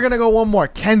right, lyrics. we're gonna go one more.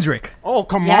 Kendrick. Oh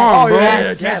come Yes. on, Oh, bro.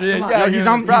 yes, yes, come on. Yo, he's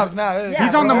on. props now. Yeah,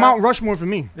 He's on the bro. Mount Rushmore for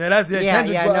me. Yeah, that's Yeah,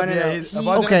 Kendrick's yeah, up no, no, there. no. He's He-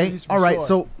 above Okay, Kendrick's for all right. sure.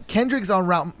 So Kendrick's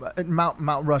on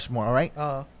Mount Rushmore. All right.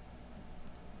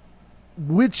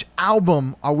 Which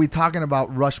album are we talking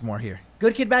about Rushmore here?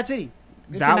 Good Kid, Bad City.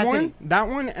 Good Kid, That Bad one, City. that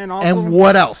one, and also And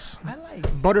what else? I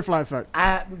like. Butterfly Effect.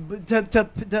 I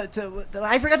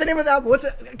forgot the name of that. What's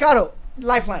it? Gato.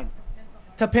 Lifeline.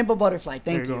 To Pimp a Butterfly.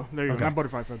 There Thank you you. go. There you Okay. go. Not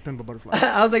Butterfly Effect. Pimp a Butterfly.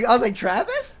 I was like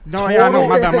Travis. No, yeah, no,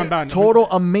 my bad. Total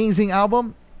amazing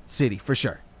album. City for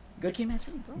sure. Good Kid, Bad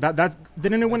City, bro. That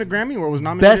didn't it win a Grammy or was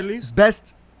nominated at least?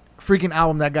 Best freaking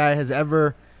album that guy has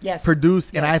ever Yes. produced,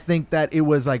 and Yes. I think that it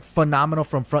was like phenomenal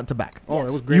from front to back. Oh, Yes.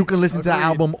 it was great. You can listen to the Agreed.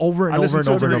 album over and I over listen and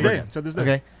to it over and to over this day, again. to this day.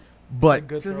 Okay, but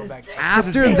Good To this throwback. day.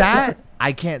 after that,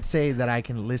 I can't say that I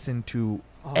can listen to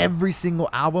every single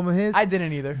album of his. I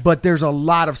didn't either. But there's a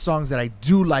lot of songs that I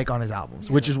do like on his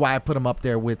albums, which is why I put him up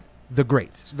there with the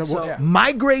greats. So- yeah.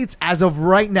 My greats as of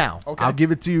right now. Okay. I'll give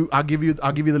it to you. I'll give you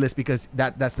the list because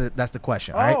that's the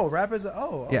question. All right. Oh, rappers.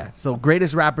 Oh. Yeah. So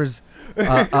greatest rappers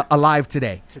alive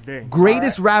today. Today.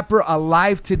 Greatest rapper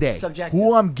alive today. Subjective.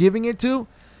 Who I'm giving it to?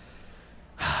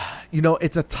 You know,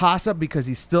 it's a toss up because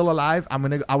he's still alive. I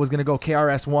was gonna go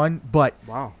KRS-One, but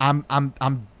Wow.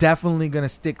 I'm definitely gonna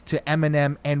stick to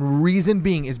Eminem. And reason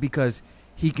being is because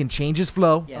he can change his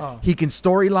flow, Yes. Oh. he can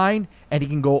storyline, and he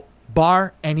can go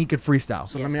bar and he can freestyle.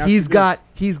 So Yes. let me ask you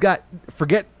He's got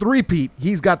forget three-peat.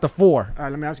 He's got the 4. All right,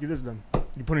 let me ask you this then.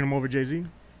 You putting him over Jay-Z?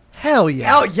 Hell yeah.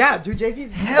 Hell yeah, dude.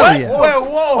 Jay-Z's. Hell yeah.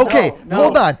 Whoa. Okay, No,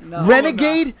 hold on. no.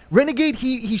 Renegade,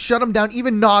 he shut him down.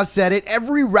 Even Nas said it.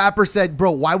 Every rapper said,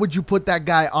 "Bro, why would you put that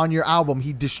guy on your album?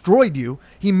 He destroyed you.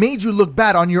 He made you look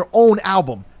bad on your own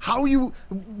album. How are you?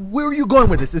 Where are you going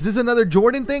with this? Is this another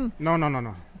Jordan thing? No.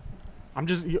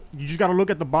 you just gotta look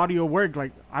at the body of work.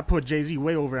 Like I put Jay-Z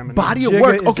way over Eminem. Body of Jigga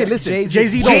work. is Okay, a- listen.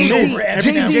 Jay-Z don't miss.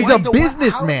 Jay-Z's a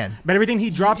businessman. But everything he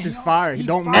drops is fire. He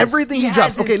don't miss. Everything he has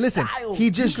drops. his Okay, listen. style. He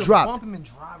just You can dropped. bump him and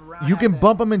drive around You like can that.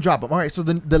 bump him and drop him. All right. So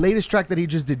the latest track that he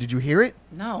just did you hear it?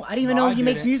 No, I didn't even No, know I he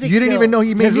makes didn't. music. You didn't still. even know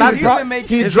he made His last music. drop-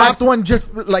 He his dropped last- one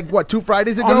just like what 2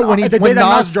 Fridays ago On- when the day that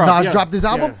Nas dropped, yeah. dropped his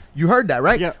album. Yeah. You heard that,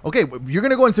 right? Yeah. Okay, if you're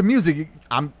gonna go into music.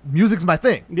 Music's my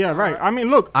thing. Yeah, right. I mean,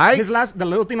 look, I- the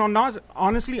little thing on Nas.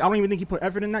 Honestly, I don't even think he put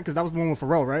effort in that because that was the one with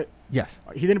Pharrell, right? Yes.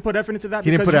 He didn't put effort into that.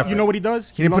 He didn't because put effort. You know what he does?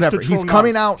 He didn't put loves to effort. He's troll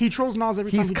coming Nas. out- He trolls Nas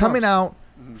every time. He's he coming drops.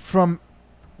 out from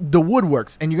the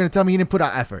woodworks, and you're gonna tell me he didn't put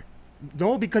out effort.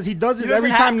 No, because he does it doesn't every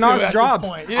have time to at Nas this drops.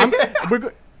 point. We're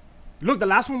good. Look, the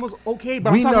last one was okay,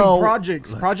 but We I'm know- talking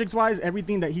projects. Projects-wise,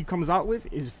 everything that he comes out with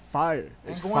is fire. And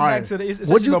It's going fire. back to the,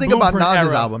 What do you think about Nas's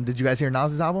era. album? Did you guys hear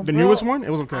Nas's album? The newest one, it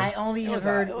was okay. I only It was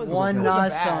heard it was- one it wasn't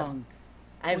Nas bad. song.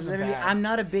 I wasn't literally, bad. I'm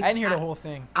not a big. I didn't hear the whole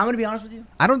thing. I'm gonna be honest with you.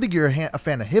 I don't think you're a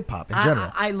fan of hip hop in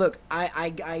general. I look.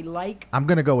 I like. I'm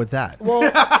gonna go with that. Well,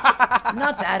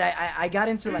 not that. I got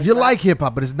into like. You rap. like hip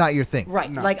hop, but it's not your thing.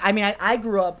 Right. No. Like, I mean, I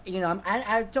grew up, you know,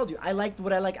 I told you, I liked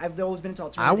what I like. I've always been into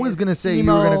alternative. I was gonna say you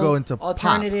were gonna go into pop.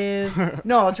 alternative.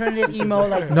 No, alternative emo,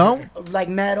 like No? like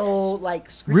metal,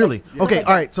 like Really? like, Okay. like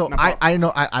All right. So No I problem.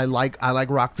 know I like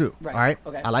rock too. Right, All right.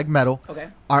 okay. I like metal. Okay.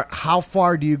 How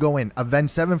far do you go in?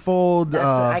 Avenged Sevenfold. That's,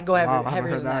 I go heavier, Wow, I haven't heavier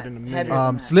heard than that that. in a minute. Heavier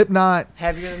than that. Slipknot.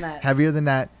 Heavier than that. Heavier than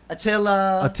that.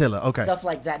 Attila. Okay. Stuff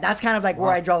like that. That's kind of like where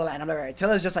I draw the line. I'm like, all right,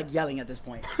 Attila's just like yelling at this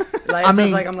point. Like, I it's just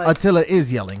mean, like, I'm like, Attila is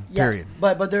yelling. yes, Period.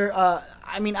 But they're,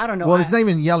 I mean, I don't know. Well, I, it's not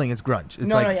even yelling. It's grunge. It's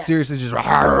No, like no, yeah. seriously just.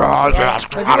 yeah, but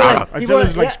people are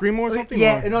Attila's like yeah, screamo or something?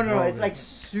 Yeah, or- no, Oh, it's yeah. like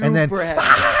super And then- heavy. Yeah,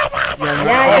 Yeah, We're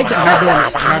not doing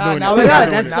it. We're not doing Nah, it. we're Oh my not god,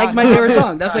 doing that's it. like my favorite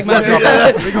song. That's like my favorite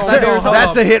That's song.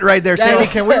 That's a hit right there. That- Sammy,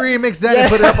 can we remix that and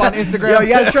put it up on Instagram? Yo, you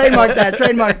gotta trademark that.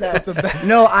 Trademark that.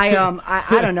 No, I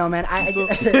don't know, man.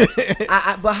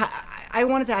 I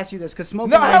wanted to ask you this because Smoke.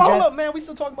 No, and I hold just- up, man. We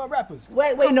still talking about rappers.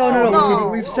 Wait, no. no.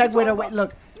 We've segued away.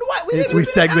 Look, What? We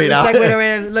segued out. segued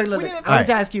away. Look. didn't- I wanted Alright.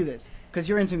 to ask you this because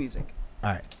you're into music.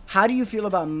 All right. How do you feel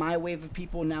about my wave of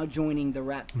people now joining the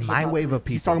rap? My hip-hop wave group? of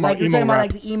people. He's talking Like about you're emo talking about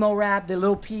rap. like the emo rap, the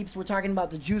Lil Peeps. We're talking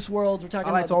about the Juice WRLDs. We're talking I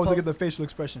about like to always the look at the facial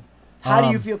expression. How do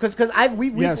you feel? Because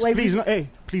we've Yes, like, please. No, hey,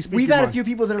 please speak. we've your had a mind. few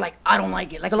people that are like, I don't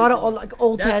like it. Like a lot of like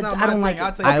old That's heads, not I my don't like thing. I'll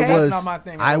it. tell you, Okay? that's not my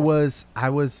thing at I all.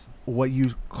 was what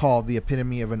you call the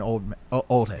epitome of an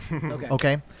old head. Okay.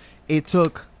 Okay. It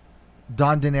took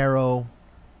Don De Niro.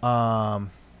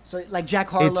 So like Jack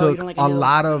Harlow, It you took don't like a any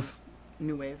lot those of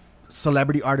new wave.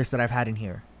 celebrity artists that I've had in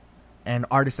here, and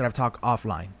artists that I've talked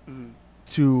offline,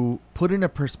 to put in a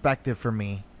perspective for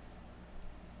me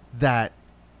that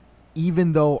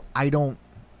even though I don't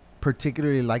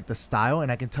particularly like the style,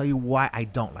 and I can tell you why I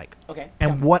don't like, Okay.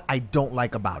 and what I don't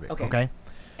like about it. Okay. Okay.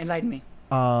 Enlighten me.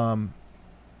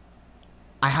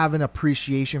 I have an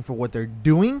appreciation for what they're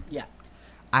doing. Yeah.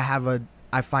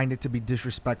 I find it to be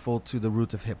disrespectful to the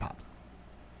roots of hip hop.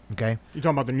 Okay, You're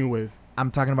talking about the new wave.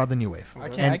 I'm talking about the new wave. I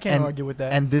can't argue with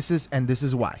that. And this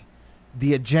is why.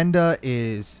 The agenda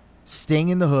is staying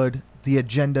in the hood. The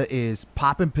agenda is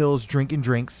popping pills, drinking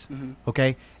drinks.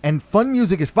 Okay, and fun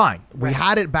music is fine. We Right.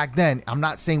 had it back then. I'm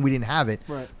not saying we didn't have it.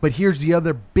 Right. But here's the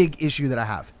other big issue that I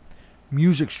have: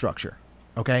 music structure.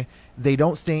 Okay, they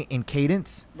don't stay in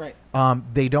cadence. Right.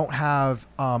 They don't have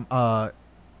a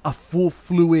full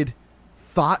fluid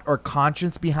thought or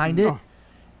conscience behind it, No.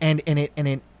 and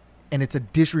it's a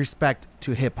disrespect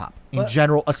to hip hop in But-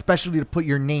 general, especially to put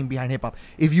your name behind hip hop.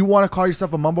 If you want to call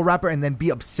yourself a mumble rapper and then be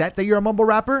upset that you're a mumble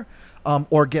rapper,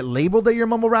 or get labeled that you're a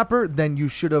mumble rapper, then you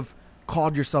should have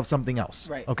called yourself something else.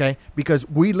 Right. Okay, because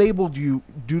we labeled you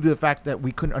due to the fact that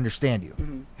we couldn't understand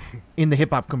you in the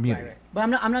hip hop community. Right. But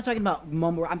I'm not talking about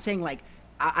mumble. I'm saying like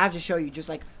I have to show you just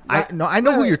like I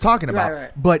know who you're talking about,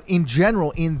 Right. but in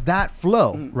general, in that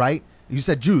flow, right? You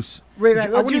said Juice, Right. I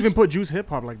wouldn't even put Juice hip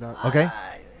hop like that. okay?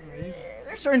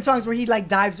 There's certain songs where he like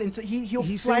dives into he'll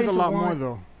He slide sings a into lot one. more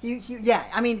though. He yeah.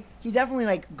 I mean he definitely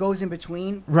like goes in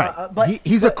between. Right. But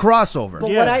he's a crossover.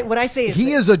 But Yeah. what I say is He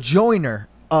this. is a joiner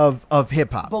of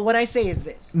hip hop, But what I say is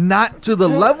this. not to the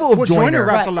level of Well, Joyner joiner.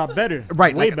 raps a Right. lot better.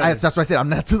 Right, Way like, better. that's what I said. I'm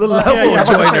not to the level yeah, of yeah.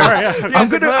 joiner. Right, yeah. I'm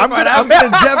gonna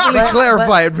definitely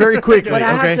clarify it very quickly. But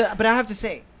Okay, I have to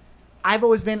say, I've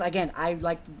always been again. I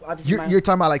like obviously. you're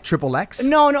talking about like Triple X.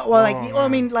 no. Well, like No, well, I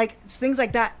man. mean, like things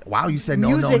like that. Wow, you said no.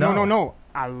 Music- No.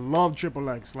 I love Triple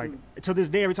X. Like to this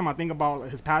day, every time I think about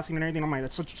his passing and everything, I'm like,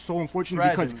 that's so unfortunate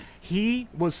Tragic. because he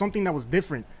was something that was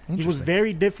different. He was Interesting.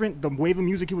 very different. The wave of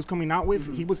music he was coming out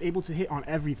with, he was able to hit on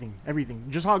everything.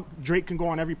 Just how Drake can go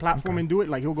on every platform and do it.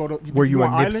 Like he'll go to. Were you a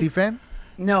on Nipsey Island. fan?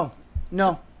 No.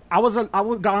 I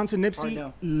got onto Or Nipsey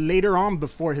no? later on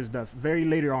before his death. Very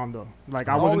later on though. Like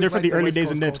I I wasn't there always for the liked the early West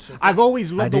days of Coast Nip. culture. I've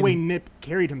always loved I the way didn't- Nip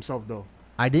carried himself though.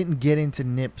 I didn't get into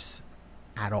Nips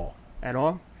at all. At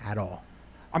all. At all.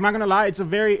 I'm not gonna lie. It's a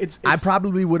very. It's I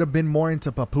probably would have been more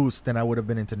into Papoose than I would have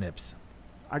been into Nips.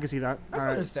 I can see that. That's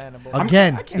Alright. understandable.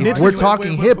 Again, I can't if argue we're with-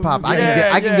 talking with hip hop, Papoose.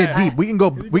 I can get Yeah. deep. We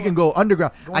can go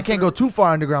underground. I can't go too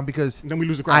far underground because Then we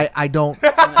lose the crowd. I don't.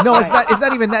 No, it's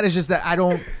not even that. It's just that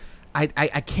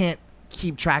I can't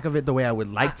keep track of it the way I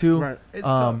would like to. Right. It's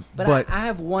tough. But I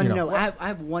have one you know. note. I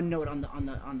have one note on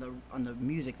the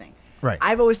music thing. Right.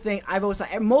 I've always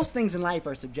most things in life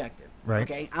are subjective. Right.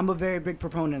 Okay. I'm a very big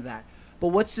proponent of that. But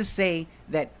what's to say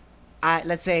that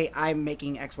let's say I'm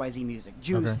making XYZ music,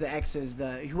 Juice, Okay. the X's,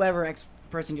 the whoever X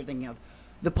person you're thinking of,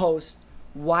 the Post.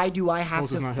 Why do I have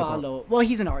Post is to not hip-hop. follow? Well,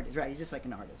 he's an artist, right? He's just like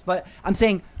an artist. But I'm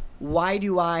saying, why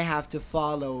do I have to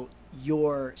follow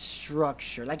your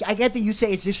structure? Like, I get that you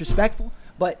say it's disrespectful,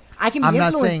 but I can be I'm not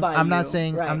influenced saying by I'm you. not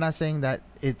saying Right. I'm not saying that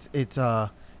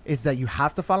it's that you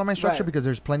have to follow my structure Right. because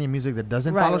there's plenty of music that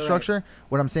doesn't Right, follow right. structure.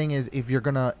 What I'm saying is if you're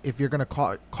gonna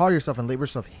call yourself and label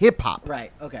yourself hip hop,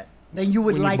 Right. Okay. Then you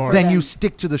would We need like bars. for then them- you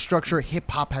stick to the structure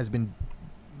hip hop has been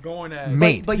Going as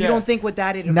made. But you Yeah. don't think with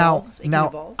that it now. evolves? It can Now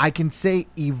evolve? I can say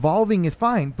evolving is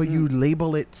fine, but you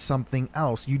label it something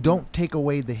else. You don't take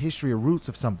away the history or roots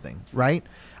of something, right?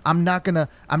 I'm not gonna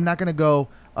go.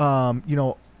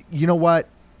 You know what?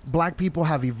 Black people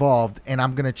have evolved, and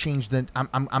I'm gonna change the.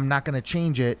 I'm not gonna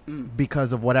change it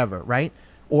because of whatever, right?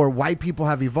 Or white people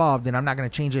have evolved, and I'm not gonna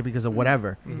change it because of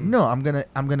whatever. No, I'm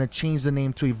gonna change the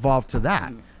name to evolve to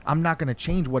that. I'm not gonna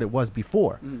change what it was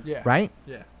before, Yeah. right?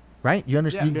 Yeah. Right? You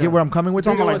understand? Yeah. You get where I'm coming with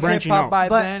Talking this? about It was like branching hip hop out. by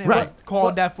But- then. It Right. was called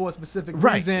But- that for a specific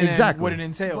Right, reason exactly. and what it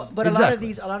entailed. But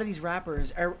Exactly. a lot of these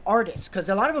rappers are artists because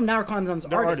a lot of them now are calling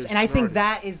themselves They're artists, artists, and I they're think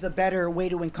that is the better way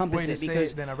to encompass Way to it say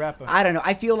because it than a rapper. I don't know.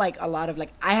 I feel like a lot of like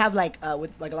I have like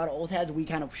with like a lot of old heads we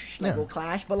kind of Yeah. will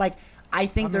clash, but like I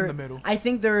think I'm in the middle. I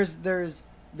think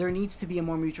there needs to be a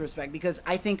more mutual respect because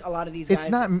I think a lot of these guys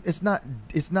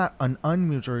It's not an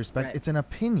unmutual respect. Right. It's an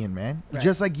opinion, man. Right.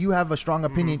 Just like you have a strong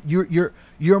opinion,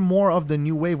 you're more of the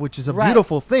new wave, which is a Right.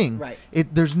 beautiful thing. Right.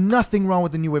 There's nothing wrong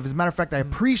with the new wave. As a matter of fact, I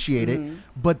appreciate Mm-hmm. it,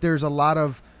 but there's a lot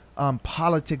of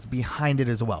politics behind it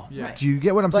as well. Yeah. Right. Do you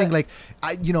get what I'm saying? But-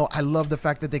 Like, I love the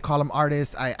fact that they call them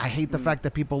artists. I hate Mm. the fact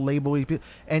that people label it,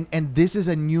 and this is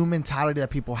a new mentality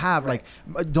that people have. Right.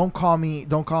 Like, don't call me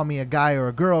a guy or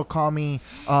a girl. Call me,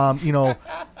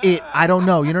 it. I don't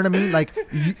know. You know what I mean? Like,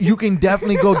 you can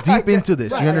definitely go deep into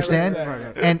this. Right, You right, understand?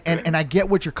 right, right, And I get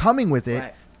what you're coming with it,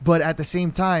 Right. but at the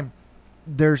same time,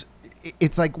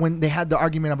 it's like when they had the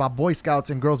argument about Boy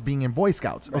Scouts and girls being in Boy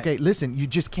Scouts. Right. Okay, listen, you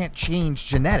just can't change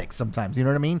genetics sometimes. You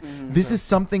know what I mean? This is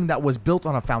something that was built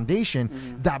on a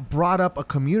foundation that brought up a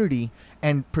community,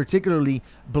 and particularly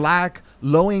black,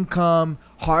 low income,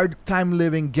 hard time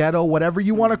living, ghetto, whatever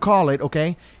you want to call it.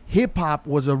 Okay, hip hop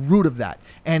was a root of that,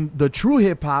 and the true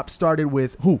hip hop started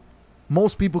with who?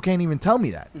 Most people can't even tell me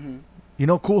that. You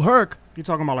know, Cool Herc, You're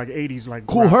talking about like 80s, like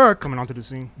Cool rap Herc. coming onto the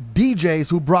scene. DJs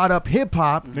who brought up hip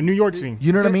hop. The New York scene.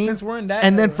 You know what I Since- mean? since we're in that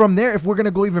and then era. from there, if we're gonna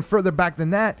go even further back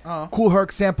than that, Cool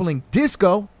Herc sampling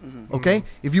disco. Okay,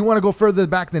 if you want to go further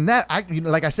back than that,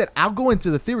 like I said, I'll go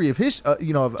into the theory of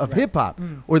of hip hop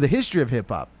or the history of hip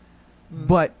hop.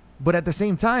 But at the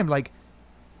same time, like,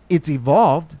 it's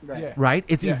evolved, Right. Yeah. right?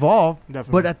 It's Yeah. evolved,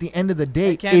 Definitely. but at the end of the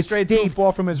day, It can't stray too stayed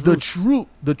far from its the roots.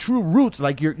 true roots,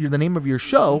 like your the name of your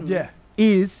show, Yeah.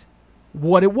 is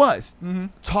what it was, Mm-hmm.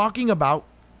 talking about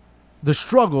the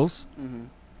struggles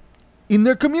in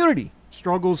their community.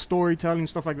 Struggles, storytelling,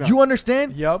 stuff like that. You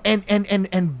understand? Yup.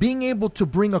 And being able to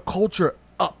bring a culture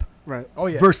up right. Oh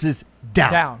yeah. versus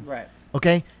down. Down. Right.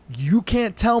 Okay? You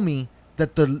can't tell me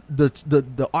that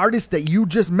the artist that you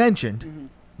just mentioned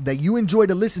that you enjoy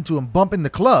to listen to and bump in the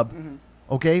club,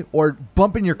 okay, or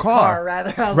bump in your car,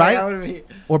 rather. I was right? Like, I would be,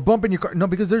 or bump in your car. No,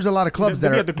 because there's a lot of clubs They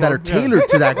that be are at the that are club, yeah. tailored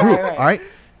to that group. right. All right,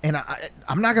 and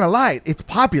I'm not gonna lie, it's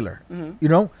popular. You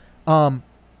know,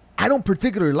 I don't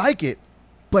particularly like it,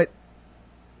 but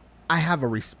I have a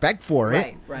respect for Right,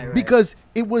 it right. because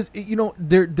it was,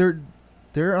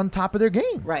 they're on top of their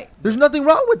game. Right. There's nothing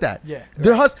wrong with that. Yeah.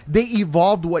 They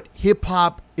evolved what hip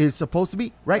hop is supposed to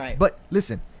be, right? Right. But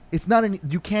listen, it's not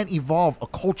you can't evolve a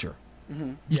culture.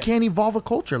 You Yeah. can't evolve a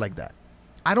culture like that.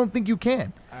 I don't think you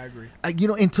can. I agree.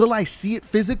 Until I see it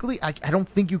physically, I don't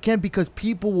think you can, because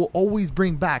people will always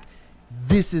bring back,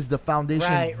 this is the foundation.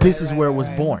 Right, This right, is right, where it was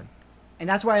right. born. and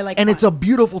that's why I like. And it's a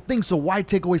beautiful thing. So why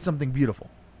take away something beautiful?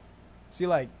 See,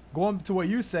 like, going to what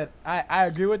you said, I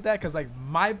agree with that, because, like,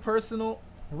 my personal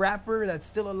rapper that's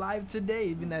still alive today,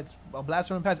 even that's a blast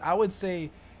from the past, I would say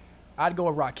I'd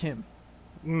go with Rakim.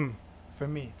 For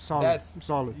me, Solid. That's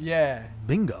Solid. yeah.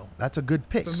 Bingo. That's a good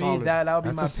pick. For me, Solid. that would be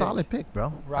That's my a pick. solid pick,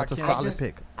 bro. That's a Rakim. solid just-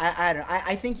 pick. I don't know.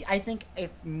 I think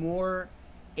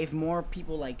if more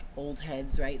people like old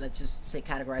heads, right? Let's just say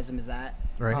categorize them as that.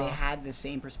 Right. They had the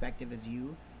same perspective as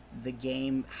you. The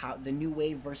game, how the new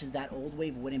wave versus that old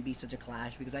wave wouldn't be such a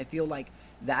clash, because I feel like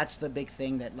that's the big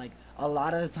thing that, like, a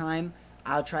lot of the time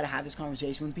I'll try to have this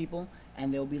conversation with people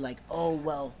and they'll be like, oh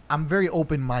well, I'm very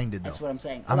open-minded, though. that's what I'm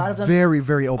saying. I'm very,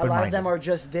 very a lot of open-minded. them are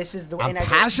just, this is the way. I'm and I go,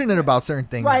 passionate about certain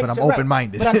things, Right, but I'm so- right.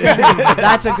 open-minded. But I'm saying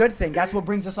that's a good thing. That's what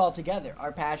brings us all together,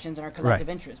 our passions and our collective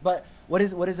Right. interests. But what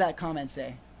does that comment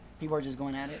say? People are just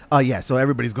going at it. Yeah, so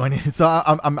everybody's going in. So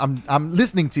I'm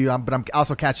listening to you, but I'm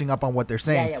also catching up on what they're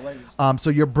saying. Yeah, what is- So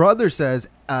your brother says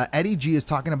Eddie G is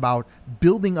talking about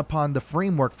building upon the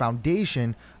framework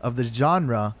foundation of the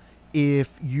genre. If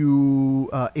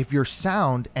your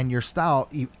sound and your style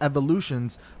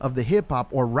evolutions of the hip hop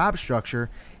or rap structure,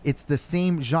 it's the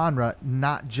same genre,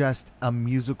 not just a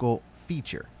musical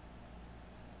feature.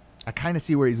 I kind of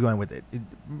see where he's going with it.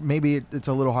 Maybe it's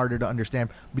a little harder to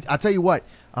understand, but I'll tell you what.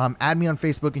 Add me on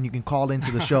Facebook and you can call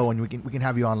into the show and we can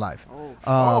have you on live.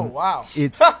 Oh wow.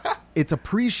 It's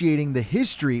appreciating the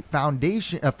history,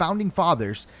 founding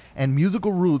fathers, and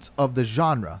musical roots of the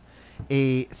genre.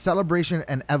 A celebration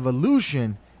and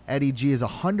evolution. Eddie G is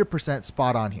 100%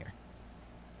 spot on here.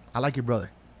 I like your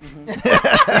brother.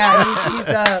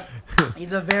 Yeah,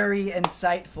 he's a very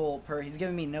insightful He's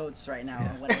giving me notes right now.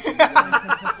 on what I should be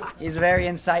doing. He's very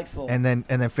insightful. And then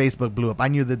Facebook blew up. I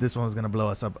knew that this one was gonna blow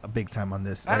us up a big time on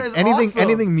this. That is anything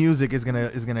awesome. music is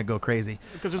gonna go crazy.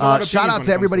 Because there's a lot of Shout opinions out when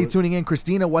to it everybody comes to it. tuning in.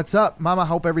 Christina, what's up, Mama?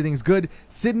 Hope everything's good.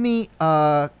 Sydney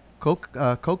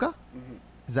Coca.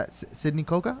 Is that Sydney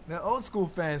Coca? The old school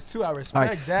fans too. I All respect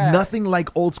right. that. Nothing like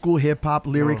old school hip hop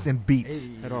lyrics and beats.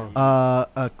 Hey. At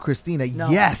all. Christina, No.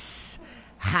 yes,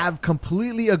 have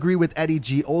completely agree with Eddie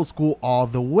G. Old school all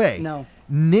the way. No.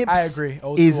 Nips I agree.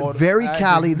 Old is school, very I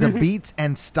Cali. agree. The beats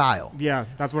and style. Yeah,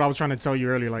 that's what I was trying to tell you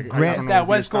earlier. Like, Grant- I That's don't know that your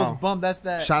West style. Coast bump. That's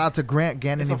that. Shout out to Grant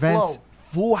Gannon It's a Events. flow.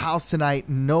 Full house tonight.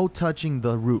 No touching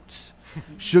the roots.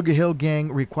 Sugar Hill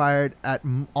Gang required at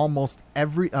almost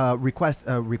every request.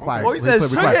 Required. Oh, he said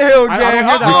Required. Sugar Hill I Gang. don't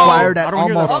hear that. Required at I don't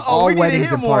hear that. almost Oh, all we need to weddings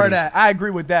hear and more parties. of that. I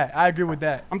agree with that.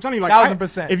 I'm telling you, like,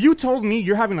 1000%. if you told me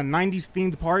you're having a 90s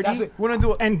themed party, That's it. We're gonna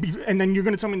do it. and then you're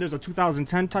gonna tell me there's a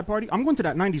 200010 type party, I'm going to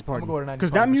that 90s party. go to 90s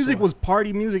Because party that for music sure. was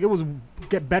party music. It was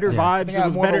get better Yeah. I vibes. think It I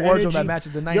was have more of better a wardrobe energy. that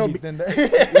matches the 90s Yo, than the.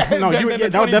 no, than you, the yeah,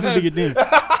 that would 2010s. definitely be your thing.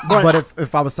 But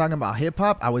if I was talking about hip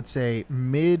hop, I would say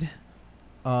mid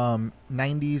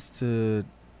 90s to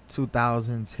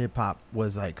 2000s hip hop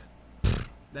was like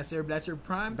That's your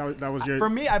prime. that was your. For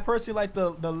me, I personally like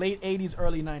the late 80s,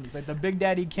 early 90s, like the Big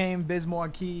Daddy Kane, Biz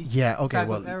Markie. yeah, okay, type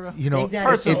well, of era. you know, Big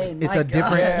Daddy it's Kane, it's my a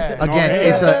different God. again,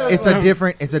 Yeah. it's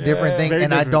a different thing, Very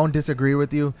and I different. don't disagree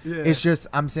with you. Yeah. It's just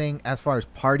I'm saying as far as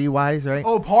party wise, right?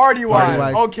 Oh, party wise.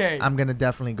 Party-wise, Okay. I'm gonna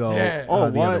definitely go Yeah.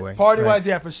 Oh, the what? other way. Party right. wise,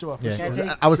 yeah, for sure. For Yeah, sure. 'cause Can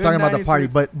I take I was talking about the mid-90s party,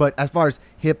 to but as far as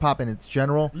hip hop in its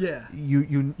general, Yeah.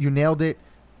 you nailed it.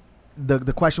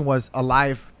 The question was a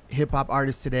live hip hop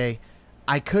artist today.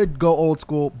 I could go old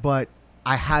school, but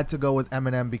I had to go with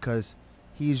Eminem because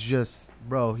he's just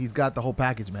he's got the whole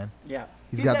package, man. yeah.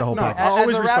 He's got the whole no, package. I always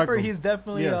As a respect rapper, him. he's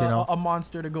definitely Yeah. You know? a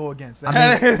monster to go against.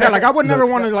 I mean, Yeah, like I would never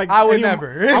want to like. I would anyone-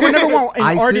 never. I would never want an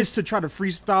ISIS- artist to try to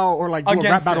freestyle or like do a rap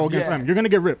Against battle him, against yeah. him. You're gonna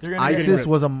get ripped. You're gonna get ISIS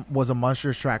ripped. was a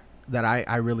monstrous track that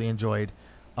I really enjoyed.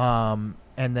 And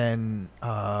then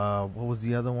what was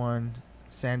the other one?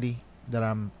 Sandy that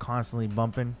I'm constantly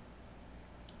bumping.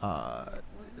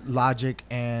 Logic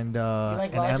and You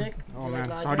like and M. Logic? Oh, Do you man.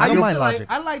 like Sorry. Logic? I don't used mind to Logic.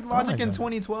 I liked Logic like in Logic.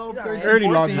 2012, Yeah, 13, early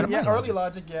 14. Logic. I don't Yeah, mind early Logic.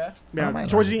 Logic, yeah. I don't Yeah, mind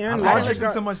towards Logic. the I end, like I didn't Logic. listen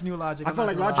got- to much new Logic. I I'm felt not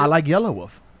like gonna Logic- lie. I like Yellow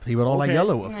Wolf. People don't like Okay.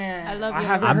 Yellow Wolf. I love I you.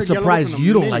 haven't I'm heard Yellow surprised Wolf in a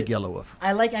you don't minute. like Yellow Wolf.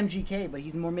 I like MGK, but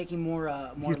he's making more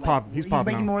He's like, pop- he's pop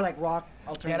making now. more like rock Yeah,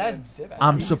 alternative. that's different.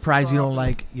 I'm He's surprised you don't soft.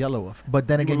 like Yellow Wolf. But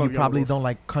then You again, love you Yellow probably Wolf. don't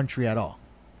like country at all.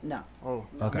 No. Oh,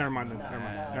 Okay. never mind.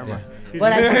 Never Yeah. mind.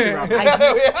 But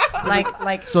I do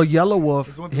like So Yellow Wolf,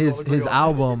 It's one thing to his agree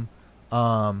album,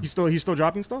 He's still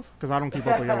dropping stuff because I don't keep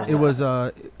up with Yellow. it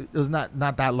was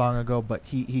not that long ago, but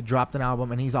he dropped an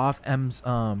album and he's off M's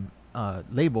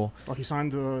label. Oh, he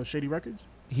signed Shady Records.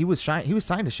 He was signed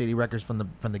to Shady Records from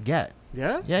the get.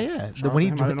 Yeah. Yeah. Shout out When to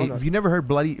him, I didn't know if that. you never heard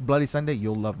Bloody Sunday,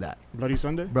 you'll love that, Bloody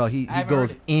Sunday. bro. He I haven't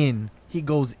goes heard in. He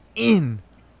goes in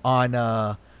on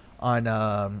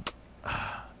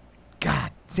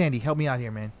God, Sandy, help me out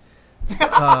here, man. you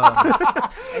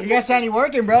got Sandy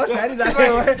working, bro. Sandy's out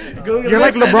here working. Google You're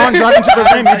like listen. LeBron driving to the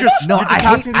rim. You're just No, you're just I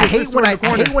passing the hate assist when to I the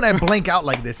corner. hate when I blank out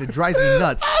like this. It drives me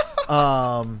nuts.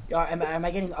 Am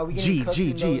I getting? Are we getting? cooked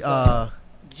in those,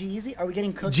 G-Eazy? Are we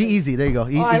getting cooked? G-Eazy, there you go.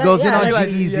 He, Oh, I he like- goes yeah, in I on like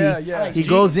G-Eazy. Yeah, yeah. I like He G-Eazy.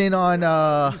 goes in on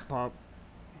Pop.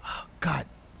 God,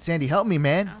 Sandy, help me,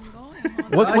 man. I'm going.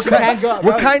 Hold What, on. what, she kind, can't go up,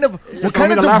 what bro. kind of what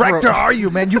kind of me the laugh director rope. are you,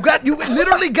 man? You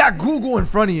literally got Google in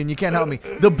front of you and you can't help me.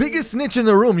 The biggest snitch in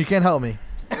the room, you can't help me.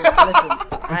 Listen,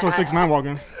 Until 6ix9ine walk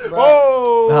in. bro,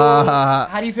 Oh.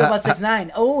 how do you feel about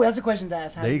 6ix9ine? Oh, that's a question to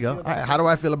ask. How There do you go. feel All about right, how do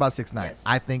I 6ix9ine? feel about 6ix9ine? Yes.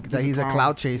 I think that He's he's a a clown.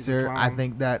 clout He's a chaser. I clown.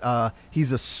 think that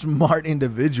he's a smart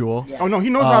individual. Yeah. Oh no, he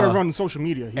knows how to Uh, run social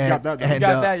media. He and- got that. and, He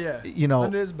got that, yeah. You know,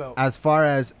 Under his belt. as far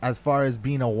as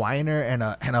being a whiner and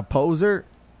a poser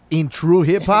in true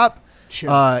hip hop,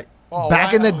 Yeah. Oh,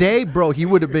 back in the wow. day, bro, he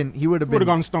would have been would have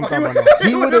gone stumped out by now.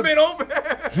 he would have been over.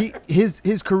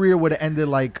 his career would have ended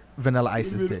like Vanilla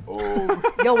Ice's did.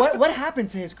 Yo, what happened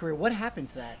to his career? What happened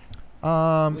to that?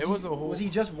 It was a whole. Was he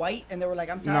just white and they were like,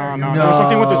 I'm No, tired? no, there was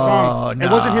something with the song. No, It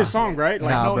wasn't nah. his song, right?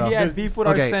 Like, Nah, no, bro. he had beef with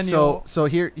Okay, Arsenio so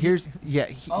here's yeah.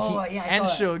 Oh, yeah, I and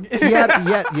saw that.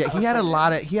 Suge.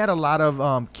 He had a lot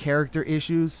of character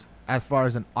issues as far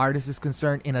as an artist is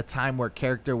concerned in a time where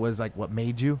character was like what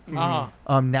made you.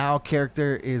 Uh-huh. Now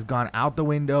character is gone out the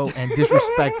window and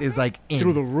disrespect is like in.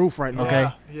 through the roof right now.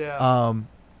 Okay. Yeah.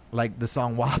 Like the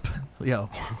song WAP. Yo,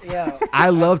 Yeah.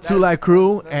 I love Two That's- Live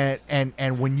Crew, that's-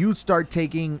 and when you start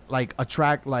taking like a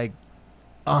track like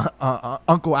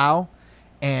Uncle Al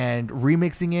and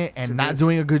remixing it and To not this.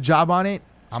 doing a good job on it,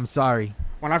 I'm sorry.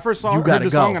 When I first You heard gotta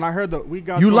the go. song and I heard You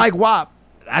some- like WAP?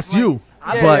 That's you.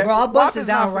 Yeah, but Bro, I'll WAP bust is it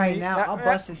down not for right me. now. That- I'll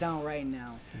bust it down right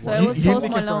now. So He- it was he's Post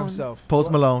Speaking for Malone. himself.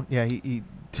 Post Malone, yeah, he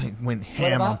went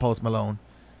ham on about- Post Malone.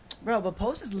 Bro, but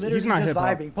Post is literally not just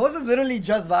hip-hop. vibing. Post is literally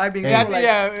just vibing. Hey. Yeah, People like,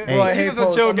 yeah. Hey. Well, he's just a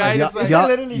Post, chill I'm guy. like, Just yeah, like, y'all,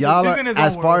 literally y'all he's are, in his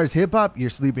as own far world. as hip hop, you're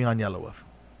sleeping on Yellow Wolf.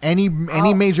 Any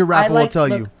I'll- major rapper will tell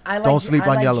you, don't sleep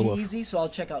on Yellow Wolf. G-Eazy, so I'll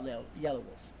check out Yellow Wolf.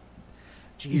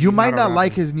 Jeez, You he's might a not rapper.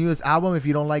 like his newest album if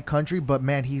you don't like country, but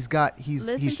man,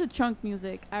 Listen he's to Trunk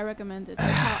Music. I recommend it.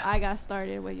 That's how I got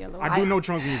started with Yellow. I do know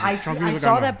Trunk Music. I Trunk I Music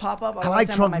saw know. that pop up. I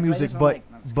like Trunk music,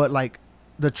 but like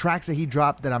the tracks that he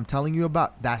dropped that I'm telling you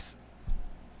about, that's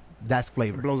It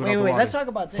flavor. blows it out Wait, the wait, water. let's talk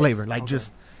about this. Flavor, like Okay.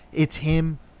 just it's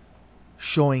him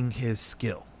showing his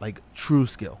skill, like true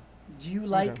skill. Do you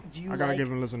like? Okay. Do you I gotta like give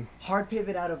him a listen. hard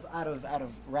pivot out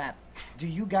of rap? Do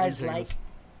you guys take like this.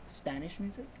 Spanish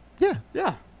music? Yeah.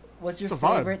 Yeah. What's your It's a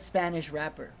vibe. favorite Spanish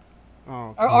rapper?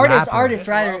 Oh. Or artist, Rapper. artist,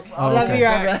 rather. Oh, Let okay. me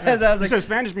rap. I was You like, said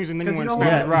Spanish music, and then you 'cause went you know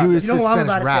Spanish what? rap. you You was know who I'm Spanish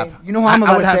about to rap. say. You know who I'm I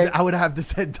about would to have say. I would have to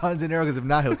say Don De Niro because if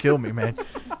not, he'll kill me, man.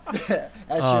 That's true.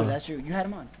 That's true. You had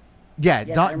him on. Yeah,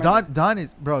 Yes, I remember. Don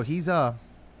is bro. He's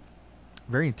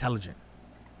very intelligent.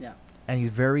 Yeah. And he's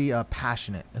very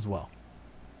passionate as well,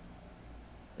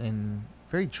 and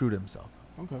very true to himself.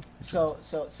 Okay. So,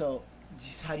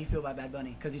 just how do you feel about Bad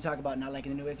Bunny? Because you talk about not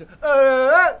liking the new wave. So,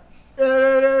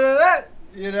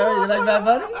 you know, you like Bad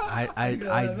Bunny?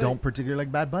 I don't particularly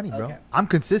like Bad Bunny, bro. Okay. I'm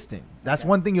consistent. That's Okay.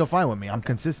 one thing you'll find with me. I'm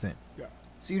consistent.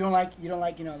 So you don't like a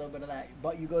little bit of that,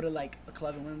 but you go to like a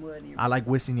club in Wynwood. And I like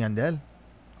Wisin Yandel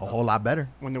a whole lot better.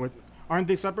 When they were, aren't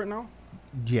they separate now?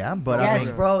 Yeah, but yes, I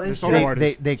mean, bro. They're It's solo just,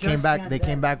 artists. they came Just back. They Yandel.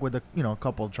 came back with a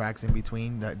couple of tracks in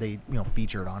between that they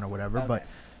featured on or whatever. Okay. But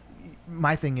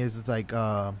my thing is, it's like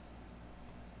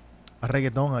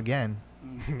reggaeton again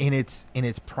in its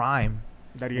prime.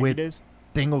 Daddy With- Yankee days.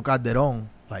 Tengo Calderón,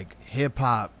 like hip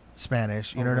hop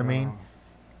Spanish. You know what I mean?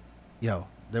 Yo,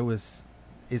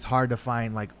 it's hard to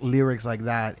find like lyrics like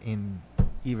that in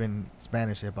even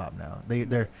Spanish hip hop now.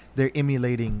 They're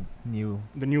emulating The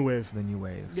new wave. the new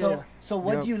waves. So,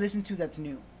 what Yep. do you listen to that's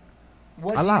new?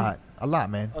 What A do lot,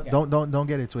 man. Okay. Don't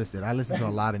get it twisted. I listen to a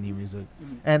lot of new music,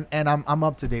 Mhm. and I'm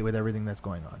up to date with everything that's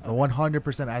going on. But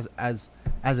 100%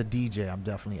 as a DJ, I'm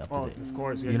definitely up to Oh, date. of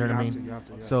course. Yeah, You know what I have mean? to, you have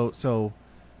to, yeah. So,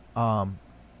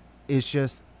 it's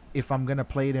just if I'm gonna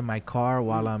play it in my car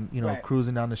while I'm Right.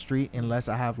 cruising down the street, unless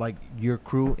I have like your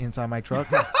crew inside my truck,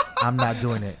 I'm not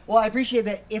doing it. Well, I appreciate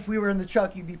that. If we were in the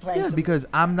truck, you'd be playing. Yeah, some- because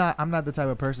I'm not the type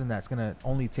of person that's gonna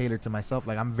only tailor to myself.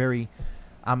 Like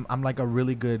I'm like a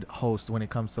really good host when it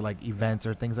comes to like events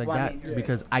or things like Well, I that mean, yeah.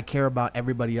 because I care about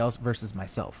everybody else versus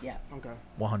myself. Yeah. Okay.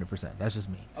 100%. That's just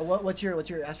me. What's your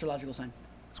astrological sign?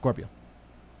 Scorpio.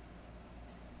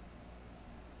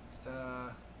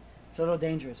 It's a little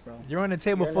dangerous, bro. You're on a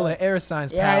table You're full not- of air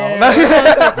signs, Yeah, pal.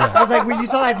 yeah, yeah. I was like, when you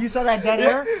saw that dead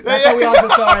air. That's what we all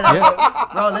just saw right now.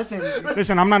 Bro, listen.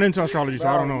 Listen, I'm not into astrology, so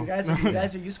I don't know. You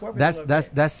guys are you Scorpios. That's look that's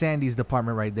great. that's Sandy's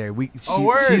department right there. Oh,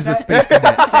 word. She's the space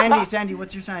cadet. Sandy,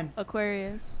 what's your sign?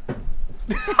 Aquarius.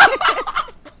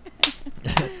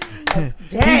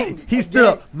 Dang. He's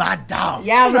still my dog.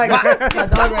 Yeah, I'm like, that's my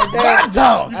dog right there. My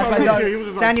dog. That's my He dog. was just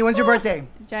like- Sandy, when's your birthday?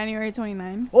 January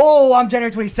 29. Oh, I'm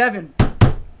January 27.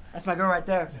 That's my girl right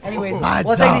there. Anyways, My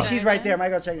well, dog. technically she's right there. My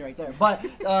girl's technically right there. But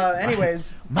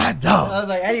anyways, My I dog. was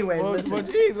like, anyways, Well, listen.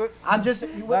 geez, what- I'm just. a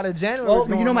lot of January. Well,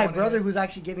 you know, my brother, who's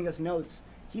actually giving us notes,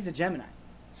 he's a Gemini.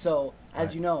 So, as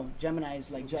Right. you know,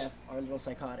 Geminis, like Jeff, are a little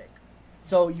psychotic.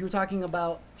 So, you were talking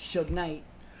about Suge Knight.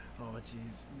 Oh,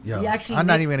 jeez. Yo, we actually I'm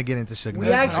not nick- even gonna get into Suge We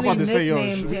Knight. I'm actually about to say, yo,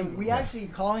 nicknamed Suge- him. We actually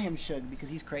call him Suge because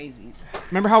he's crazy.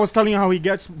 Remember how I was telling you how he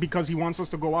gets because he wants us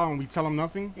to go out and we tell him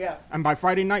nothing? Yeah. And by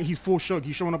Friday night, he's full shook.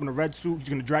 He's showing up in a red suit. He's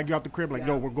gonna drag you out the crib like, Yeah.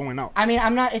 yo, we're going out. I mean,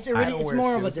 I'm not. It's really. don't It's wear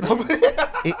more of a suits.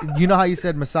 debate. You know how you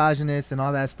said misogynist and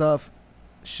all that stuff?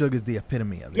 Suge is the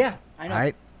epitome of it. Yeah, I know. All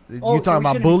right? Oh, You so we talking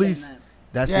about shouldn't be saying bullies? that.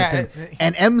 That's Yeah, the epitome.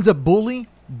 And M's a bully,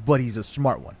 but he's a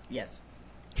smart one. Yes.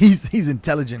 He's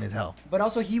intelligent as hell. But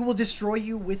also, he will destroy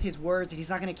you with his words, and he's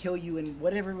not gonna kill you and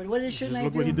whatever. What did Suge Just Knight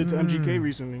look do? what he did to MGK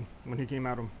recently when he came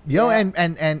at him. Yo, Yeah.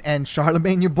 and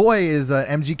Charlemagne, your boy, is a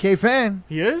MGK fan.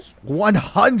 He is?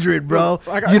 100, bro.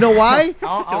 Bro, I got- You know why?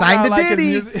 I Sign the like his ditty.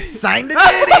 music. Sign the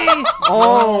ditty.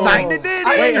 Oh. Sign the ditty.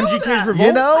 Wait, MGK's Revolt?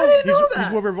 You know?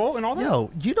 He's with Revolt and all that? Yo,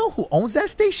 you know who owns that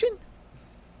station?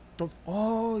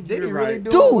 Oh, Did you're he really right.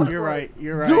 do Dude. You're right.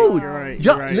 You're right. Dude, You're right.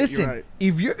 yo, You're right. listen. You're right.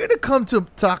 If you're gonna come to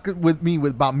talk with me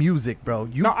about music, bro,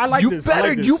 you No, I like you this. I better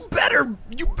like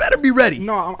this. you better be ready.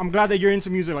 No, I'm glad that you're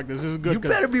into music like this. This is good. You 'cause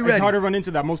better be It's ready. hard to run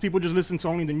into that. Most people just listen to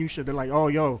only the new shit. They're like, oh,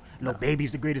 yo, Lil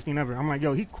Baby's the greatest thing ever. I'm like,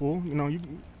 yo, he's cool. You know,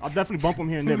 I'll definitely bump him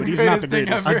here and there, but he's not the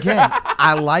Greatest thing greatest. ever. Again,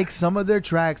 I like some of their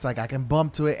tracks. Like I can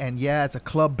bump to it, and yeah, it's a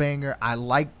club banger. I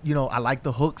like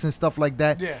the hooks and stuff like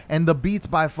that. Yeah. And the beats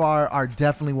by far are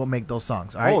definitely what make those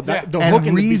songs. All right. Oh, that, the hook and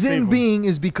and the beat save reason 'em. being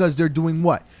is because they're doing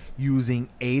what? Using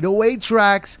 808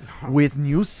 tracks with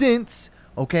new synths,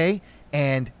 okay?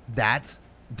 And that's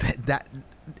that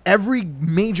every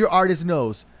major artist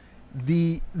knows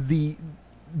the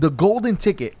golden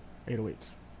ticket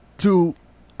 808s. to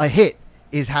a hit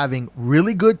is having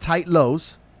really good tight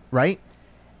lows, right?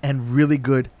 And really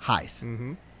good highs.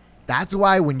 Mm-hmm. That's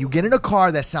why when you get in a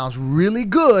car that sounds really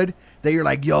good, that you're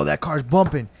like, yo, that car's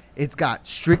bumping. It's got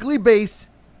strictly bass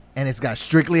and it's got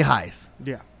strictly highs.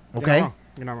 Yeah. Okay.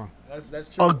 You're not wrong. That's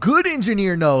true. A good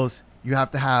engineer knows you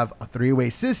have to have a three-way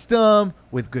system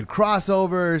with good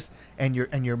crossovers, and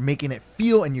you're making it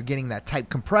feel, and you're getting that tight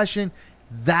compression.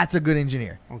 That's a good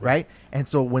engineer, Okay. right? And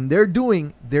so when they're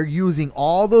using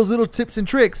all those little tips and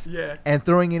tricks, Yeah. and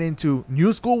throwing it into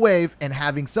new school wave, and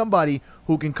having somebody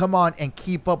who can come on and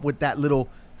keep up with that little.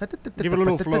 Give it a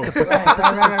little flow. Right. You know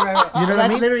what I That's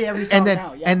mean? literally every song And then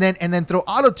now. Yeah. and then throw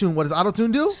autotune. What does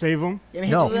autotune do? Save him. Let me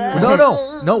hit No,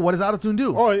 you. no. What does autotune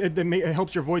do? Oh, it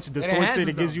helps your voice. It distorts it. enhances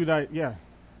It gives them. you that. Yeah.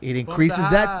 It increases the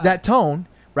that high. that tone,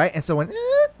 right? And so when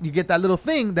you get that little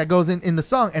thing that goes in the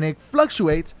song and it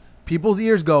fluctuates, people's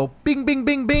ears go bing, bing,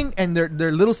 bing, bing, and their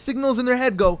little signals in their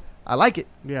head go, I like it.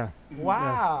 Yeah.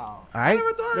 Wow. All right. I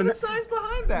never thought of the science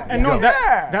behind that. And no,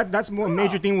 Yeah. that's more a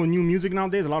major thing with new music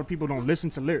nowadays. A lot of people don't listen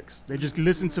to lyrics. They just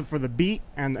listen to for the beat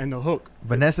and the hook.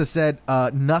 Vanessa said,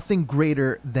 nothing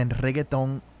greater than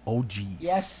reggaeton OGs.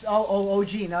 Yes. Oh,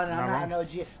 OG. No, I'm Not not an wrong.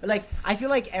 OG. But like, I feel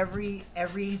like every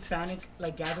Hispanic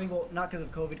like gathering, well, not because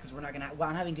of COVID, because we're not gonna. Well,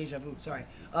 I'm having deja vu. Sorry.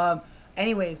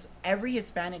 Anyways, every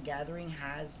Hispanic gathering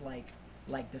has like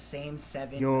the same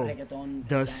 7 Yo, reggaeton.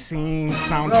 The Hispanic same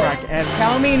songs. soundtrack Bro, every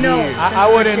tell me no. year. I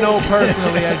wouldn't know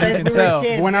personally, as you Since can we were tell.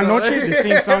 kids, Buena so- Noche, the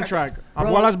same soundtrack. Bro.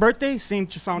 Abuela's birthday, same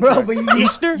soundtrack. Bro, but you-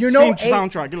 Easter, you know same eight-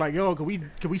 soundtrack. You're like, yo, can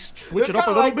we switch it up a kinda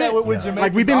little like that bit? with Jamaicans.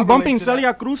 Like we've been I'll bumping relate to that.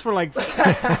 Celia Cruz for like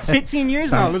 15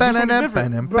 years now. Let's do something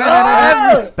different.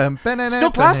 Bro!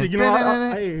 Still classic, you know.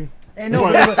 I- Hey, no,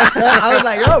 What? but I was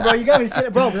like, yo, bro, you got me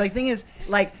shit, bro. But the thing is,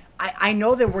 like, I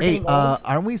know that we're Hey, getting old.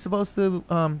 aren't we supposed to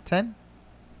 10?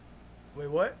 Wait,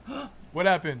 what? What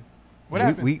happened? What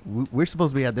happened? We're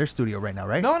supposed to be at their studio right now,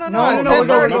 right? No, No, it's no, we're 10:30.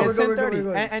 going, It's we're going, 10:30. we're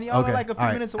going. And y'all Okay. are like a few All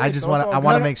right. minutes away. I just so want it's all I good.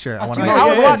 want to No, make sure. I want to you make know, I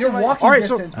sure. was watching you're my- walking All right,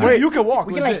 so distance. wait. You can walk.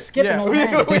 We can like legit. skip Yeah. and hold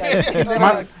hands.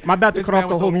 Like, my bad to This cut man off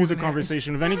the with whole the music holding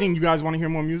conversation. If anything, you guys want to hear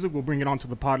more music, we'll bring it onto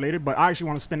the pod later. But I actually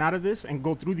want to spin out of this and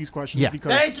go through these questions Yeah.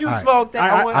 because Thank you, All right. Smoke. That-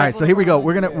 I- All right, so here we go.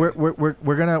 We're gonna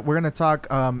Yeah. we're gonna talk.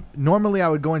 Normally, I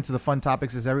would go into the fun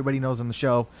topics, as everybody knows on the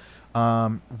show.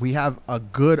 We have a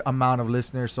good amount of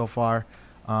listeners so far.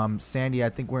 Sandy, I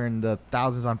think we're in the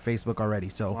thousands on Facebook already.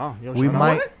 So Wow, yo, we shout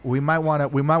out. might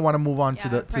want to move on to Yeah,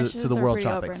 the our to pressures the are world pretty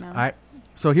over topics. now. All right.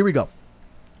 So here we go.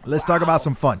 Let's talk about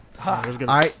some fun. Let's get it.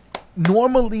 All right.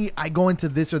 normally I go into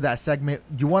this or that segment.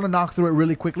 You want to knock through it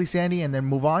really quickly, Sandy, and then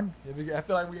move on? I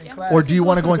feel like we're in Yeah. class. Or do you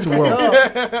want to go into world?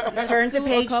 Turn to Do a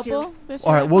page couple. 2. This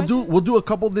All or right, that we'll question? do a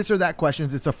couple this or that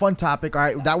questions. It's a fun topic. All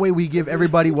right, that way we give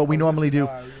everybody what we normally do.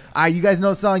 All right, you guys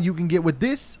know the song. You can get with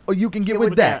this or you can get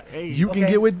with that. Hey. You can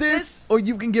Okay. get with this or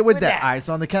you can get with that. All right,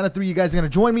 so on the count of 3, you guys are gonna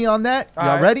join me on that. All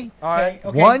Y'all right. ready? All right.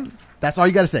 Okay. 1. That's all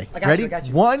you gotta say. I got Ready? you, I got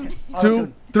you. 1, All 2,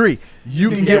 tuned. 3. You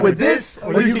can get with this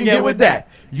or you can get with that.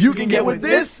 You can get with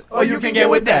this or you can get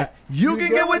with that. You can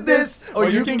get with this or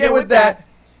you can get with that.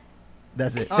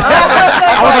 That's it.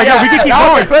 I was like, yeah, we can keep That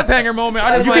going. was a cliffhanger moment.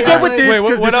 I just You went, can get with this, Wait,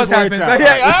 'cause what this else is where it's happens?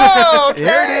 at. Oh, okay.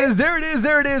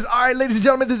 There it is. All right, ladies and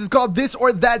gentlemen, this is called This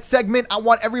or That segment. I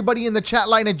want everybody in the chat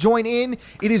line to join in.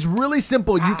 It is really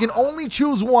simple. You can only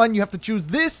choose one. You have to choose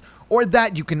this or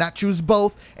that. You cannot choose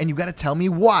both, and you got to tell me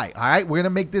why. All right, we're going to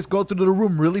make this go through the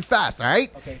room really fast. All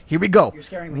right, Okay. here we go. You're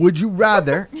scaring me. Would you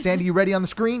rather, Sandy, you ready on the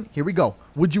screen? Here we go.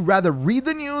 Would you rather read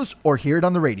the news or hear it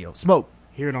on the radio? Smoke.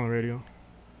 Hear it on the radio.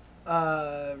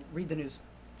 Read the news.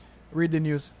 Read the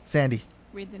news. Sandy,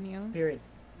 Read the news. Period.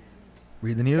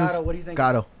 read the news. Gato, what do you think?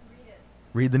 Gato,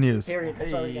 read the news. Period.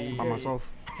 That's all we're getting. By myself.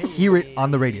 Hear it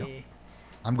on the radio.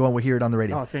 I'm going with hear it on the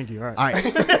radio. Oh, thank you. All right. All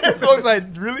right. So it's like,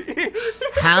 really?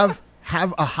 have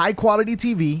a high quality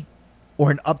TV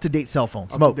or an up to date cell phone.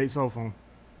 Smoke. Up-to-date cell phone.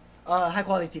 High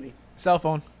quality TV. Cell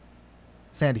phone.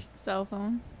 Sandy. Cell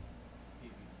phone.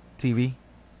 TV.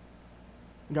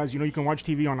 Guys, you know you can watch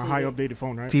TV on a high updated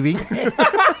phone, right? TV.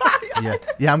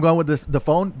 yeah. I'm going with the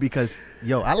phone because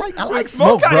I like Smoke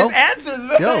smoke, got bro. his answers,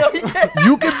 man. Yo,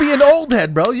 you could be an old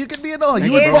head, bro. You could be an old. He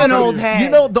You would is both- an old head. You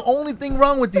know, the only thing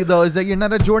wrong with you though is that you're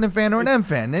not a Jordan fan or an M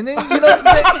fan, and then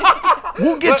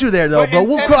we'll get you there though, But bro. in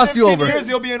We'll 10 cross you 15 over. Years,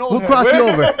 you'll be an old We'll head. cross you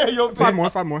over. You'll be-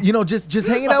 Five more. You know, just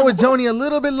hanging out with Joni a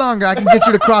little bit longer, I can get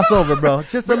you to cross over, bro.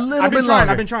 Just a little I've bit been trying.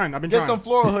 longer. I've been trying. Get some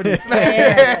floral hoodies.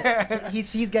 Yeah.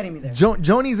 He's getting me there.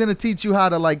 Joni's gonna teach you how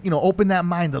to open that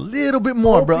mind a little bit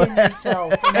more, bro. Open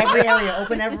yourself in every area.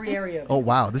 Open every area. Oh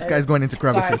wow, this guy's going into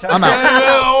crevices. Sorry. I'm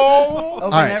out. Open All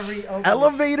right. every open.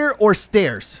 Elevator or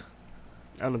stairs?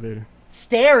 Elevator.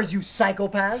 Stairs, you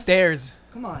psychopath. Stairs.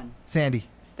 Come on. Sandy,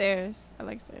 Stairs. I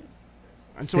like stairs.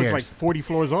 Until it's like Stairs. 40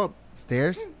 floors up.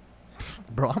 stairs.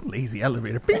 Bro, I'm lazy.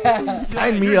 Elevator.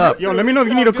 Sign me up. Yo, let me know if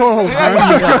you need a co-host, Sign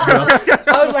man. me up, bro.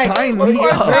 I was like, Sign what me are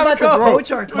up. you about to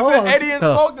poach our Listen, co-host? Eddie and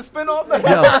Oh. Smoke, the spin-off.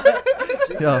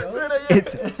 Yo,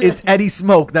 it's Eddie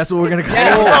Smoke. That's what we're gonna call Eddie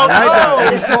it. Smoke. I like that.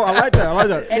 Eddie Smoke, I like that. I like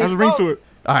that. Eddie Has a ring to Smoke. it.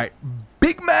 All right,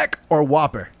 Big Mac or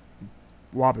Whopper?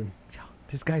 Whopping.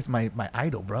 This guy's my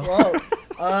idol, bro. Whoa.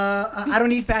 I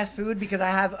don't eat fast food because I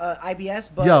have IBS.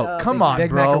 But Yo, come Big on, Big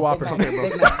bro. Mac or Whopper? Big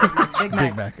Mac. Big Mac.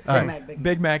 Big Mac. All right. Big Mac.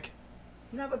 Big Mac.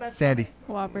 You don't have a bad Sandy.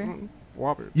 Whopper.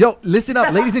 Whopper. Yo, listen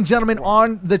up, ladies and gentlemen,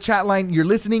 on the chat line. You're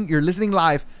listening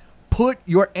live. Put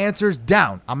your answers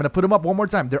down. I'm gonna put them up one more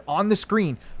time. They're on the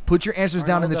screen. Put your answers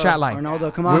down in the chat line.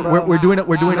 Arnaldo, come on, We're doing it.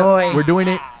 We're doing it. Roy. We're doing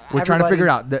it. We're trying to Everybody. figure it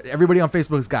out. Everybody on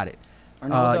Facebook's got it.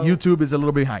 Arnaldo. YouTube is a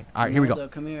little behind. All right, here we go.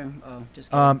 Arnaldo, come here. Oh,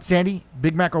 just kidding. Sandy,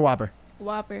 Big Mac or Whopper?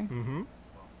 Whopper. Mm-hmm.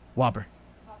 Whopper.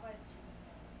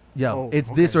 Yo, Oh, it's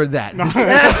this or that.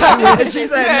 She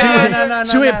said no.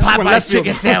 She went Well, Popeye's let's do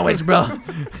chicken it. sandwich, bro.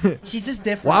 She's just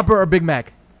different. Whopper or Big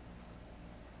Mac?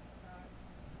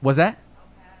 Was that?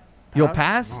 You'll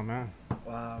pass? Oh, man.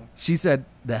 Wow. She said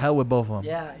the hell with both of them.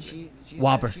 Yeah, she's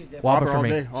Whopper. She's different. Whopper Whopper for all me.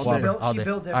 day, all Whopper day. Built- all she day.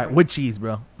 built All right, different. with cheese,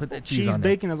 bro. Put that cheese Cheese, on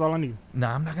there. bacon, that's all I need. No,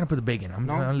 I'm not gonna put the bacon. I'm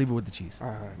No? gonna leave it with the cheese. All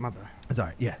right, my bad. It's all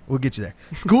right. Yeah, we'll get you there.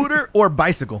 Scooter or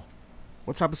bicycle?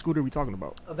 What type of scooter are we talking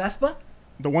about? A Vespa?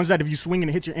 The ones that if you swing and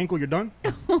it hits your ankle, you're done?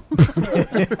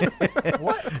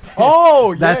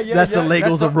 Oh, yeah, That's the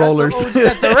Legos of rollers.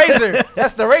 That's the razor.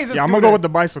 That's the razor. Yeah, I'm going to go with the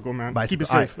bicycle, man. Bicycle,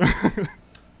 Keep it safe.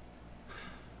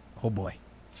 Oh boy,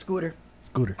 Scooter.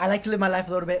 scooter. I like to live my life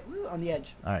a little bit on the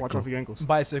edge. All right, Watch cool. off your ankles.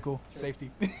 bicycle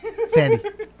safety. Sandy,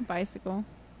 Bicycle.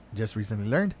 just recently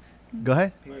learned. Go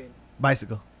ahead. Period.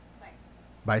 Bicycle.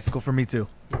 Bicycle for me too.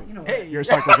 You know what? Hey, You're a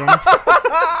psycho, Johnny.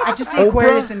 I just see Oprah?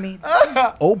 Aquarius in me.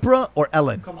 Oprah or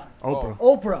Ellen? Come on. Oprah.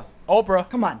 Oprah. Oprah.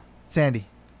 Come on. Sandy.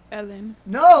 Ellen.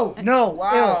 No.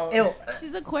 Wow. Ill.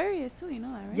 She's Aquarius too, you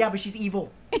know that, right? Yeah, but she's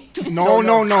evil. No.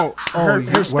 Oh, Her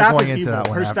we're staff going is into evil. that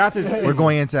one. Her staff is We're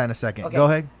going into that in a second. Okay. Go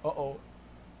ahead. Uh-oh.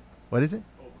 What is it?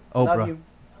 Love Oprah. you.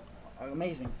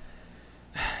 Amazing.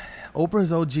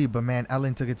 Oprah's OG, but man,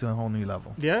 Ellen took it to a whole new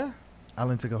level. Yeah?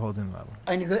 Ellen took a whole new level.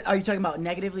 Are you talking about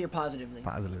negatively or positively?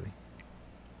 Positively.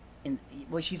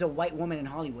 Well, she's a white woman in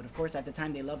Hollywood. Of course, at the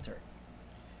time they loved her.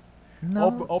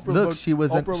 No, Oprah look, broke- she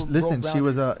was Oprah listen.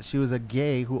 broke She was a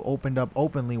gay who opened up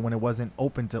openly when it wasn't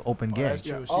open to open Oh, gay. that's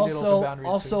true. She did open Also, boundaries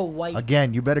also white.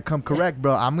 Again, you better come correct,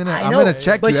 bro. I'm I I'm know, gonna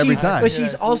check but you every she's, time. But Yeah,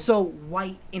 she's see? also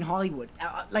white in Hollywood.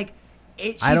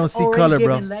 She's I don't see already color,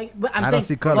 bro. given but I'm I saying, don't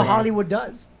see color. But Hollywood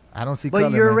does. I don't see But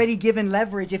color. you're man. already given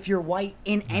leverage if you're white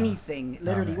in anything.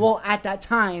 Literally. man. Well, at that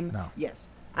time, No. yes.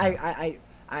 I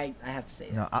have to say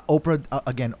that. You know, Oprah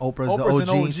again. Oprah's the Oprah's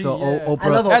OG, an OG, so yeah. Oprah. I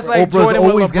love That's Oprah. like Oprah's Jordan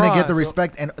with always gonna LeBron, get the so-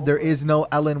 respect, and there is no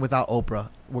Ellen without Oprah.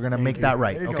 We're gonna make that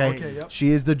right, There you go. okay? Okay, yep.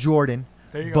 She is the Jordan,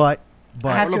 There you go. but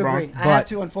I have to LeBron. agree. I have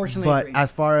to unfortunately but agree. as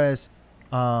far as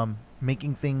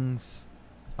making things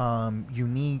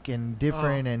unique and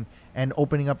different and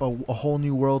opening up a whole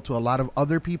new world to a lot of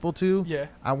other people too. Yeah.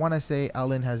 I want to say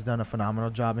Ellen has done a phenomenal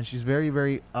job, and she's very,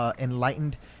 very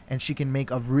enlightened, and she can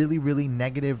make a really, really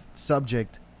negative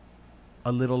subject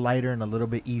a little lighter and a little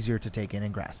bit easier to take in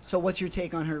and grasp. So what's your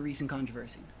take on her recent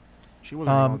controversy? She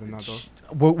wasn't involved in that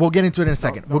though. We'll get into it in a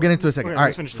second. no. We'll get into it in a second. Okay, All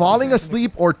let's right. finish this. Falling Okay.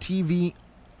 asleep or TV.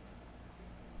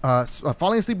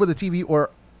 Falling asleep with the TV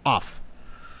or off.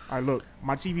 All right, look,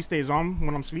 my TV stays on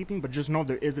when I'm sleeping, but just know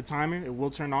there is a timer. It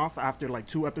will turn off after like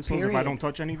 2 episodes if I Period. don't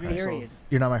touch anything. Period.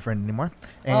 You're not my friend anymore.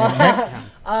 And next.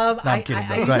 I'm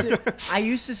kidding, bro. Go I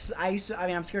used to. I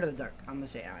mean, I'm scared of the dark. I'm gonna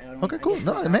say. I don't. Okay, I cool. guess-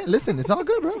 No, man, listen, it's all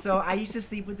good, bro. So I used to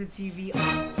sleep with the TV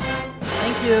on.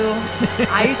 Thank you.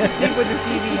 I used to sleep with the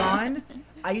TV on.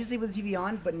 I used to sleep with the TV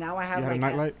on, but now I have You had a like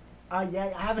nightlight? Yeah,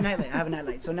 I have a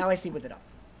nightlight. So now I sleep with it off.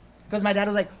 Because my dad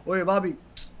was like, "Oye, Bobby,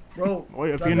 bro. Oh,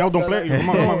 yeah, if the- you know, don't the- play. the- Come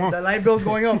on, come on. The light bill's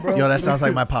going up, bro." Yo, that sounds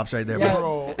like my pops right there, Yeah.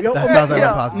 bro. Yo, That oh, sounds like yeah,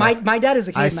 my pops, bro. my dad is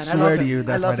a I caveman. I swear love to him. you, I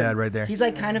that's love my dad him. right there. He's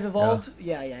like kind of evolved.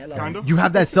 Yeah, I love Kind him. of. You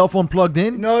have that cell phone plugged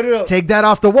in? No. Take that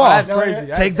off the wall. That's crazy.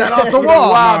 Take that That's- off the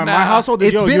wall. Wow, Nah, nah. my household is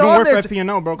It's yo. been You don't on work there for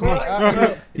FPNO, bro. Come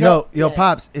on. Yo, Yeah.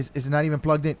 pops, it's not even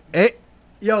plugged in.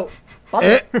 Yo,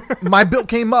 Bobby, My bill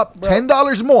came up Bro.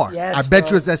 $10 more. Yes, I bet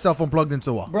bro. you it's that cell phone plugged into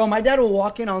the wall. bro, my dad will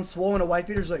walk in on swole and a wife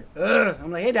beater's like, ugh.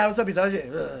 I'm like, "Hey, dad, what's up?" He's like,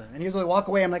 ugh. And he was like, walk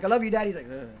away. I'm like, "I love you, dad." He's like,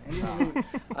 ugh. And he was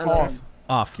I love Off. him.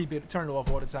 Off. Keep it turned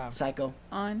off all the time. Psycho.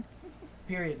 On.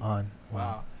 Period. On.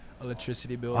 Wow.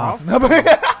 Electricity bill. Off.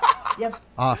 Yep.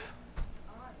 Off.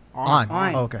 On.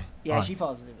 On. Oh, okay. Yeah, on. she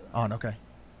falls asleep. On. Okay.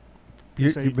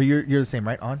 say- But you're the same,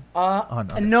 right? On. On,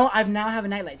 okay. No, I've now have a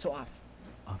nightlight, so off.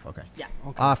 Off. Okay. Yeah.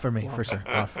 Off for me, for sure.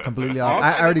 Off. Completely off.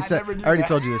 I already said. never knew I already that.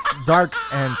 told you this. Dark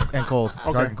and cold.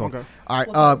 Dark and cold. okay. All right.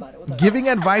 We'll talk about it. We'll talk Giving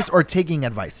advice or taking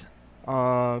advice?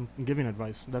 Giving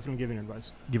advice. Definitely giving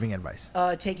advice. Giving advice.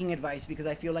 Taking advice because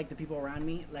I feel like the people around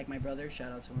me, like my brother,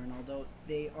 shout out to Ronaldo,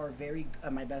 they are very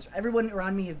my best. Everyone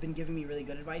around me has been giving me really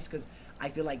good advice because I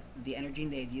feel like the energy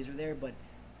and the ideas are there, but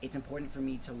it's important for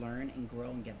me to learn and grow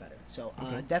and get better. So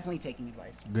definitely taking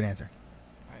advice. Good answer.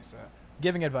 Nice.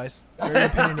 Giving advice. Very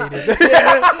opinionated.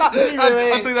 I'll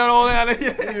take that all in.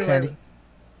 Yeah. Sandy.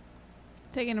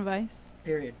 Taking advice.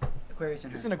 Period. Aquarius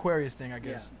and It's her. an Aquarius thing, I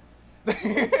guess.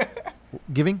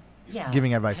 Giving. Yeah.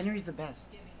 Giving advice. Henry's the best.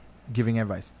 Giving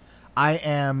advice. I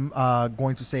am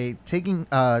going to say taking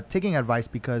advice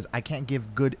because I can't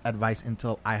give good advice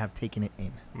until I have taken it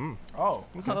in. Oh.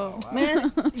 Oh.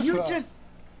 Man, you just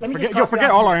let me just Forget copy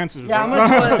all off- our answers. Yeah, bro. I'm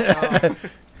gonna do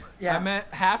it. I meant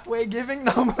halfway giving?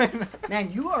 No, man.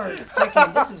 Man, you are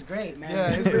freaking. This is great, man. Yeah,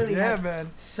 You this is, really yeah, have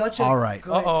man. Such a All right.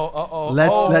 good. Uh-oh.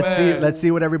 Let's see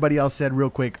what everybody else said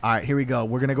real quick. All right, here we go.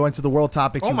 We're gonna go into the world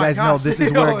topics. Oh You my guys know gosh. this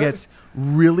is where Yo. it gets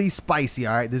really spicy.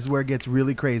 All right, this is where it gets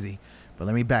really crazy. But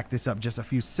let me back this up just a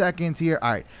few seconds here.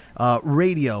 All right,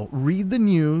 radio. Read the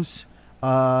news.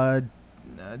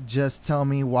 Just tell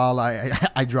me while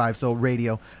I drive. So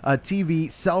radio, TV,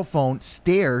 cell phone,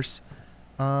 stairs,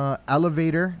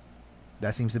 elevator.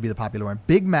 That seems to be the popular one.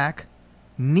 Big Mac.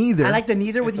 Neither. I like the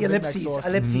neither with It's the the Big Mac ellipses. sauce.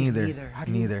 Ellipses. neither. Neither.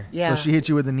 Neither. Yeah. So she hit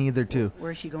you with a neither too.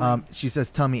 Where is she going? She says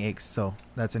tummy aches, so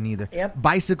that's a neither. Yep.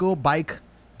 Bicycle, bike.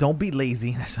 Don't be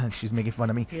lazy. She's making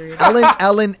fun of me. Period.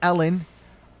 Ellen.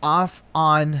 Off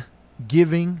on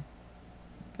giving.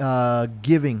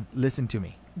 Giving. Listen to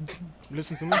me.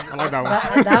 Listen to me. I like that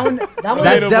one. that one. That one.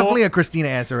 That's Relatable. definitely a Christina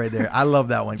answer right there. I love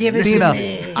that one. Give it to Christina,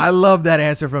 me. I love that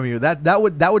answer from you. That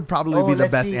would probably Oh, be the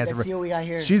let's best see, answer. Let's see what we got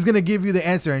here. She's gonna give you the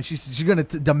answer, and she's gonna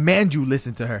demand you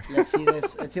listen to her. Let's see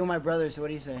this. Let's see what my brother. So what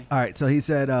do you say? All right. So he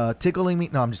said, tickling me.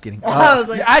 No, I'm just kidding. I was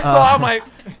like, Yeah, I saw. I'm like,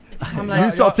 I'm you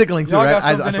like, saw tickling too, y'all right? got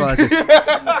I something saw in-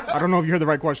 that too. I don't know if you heard the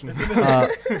right question.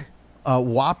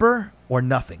 Whopper or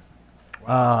nothing.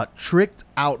 Tricked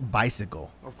out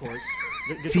bicycle. Of course.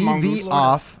 Get your TV mongoose.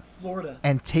 off Florida.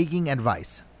 and taking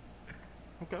advice.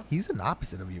 Okay. He's an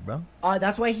opposite of you, bro.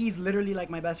 That's why he's literally like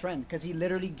my best friend, because he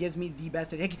literally gives me the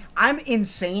best. Like, I'm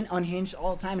insane, unhinged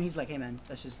all the time, and he's like, "Hey man,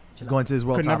 let's just chill Let's go into his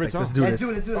world Could never topics. tell. Let's do Let's this. do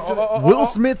it. Let's do it. Let's do it. Will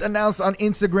Smith announced on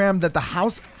Instagram that the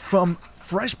house from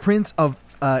Fresh Prince of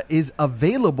is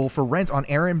available for rent on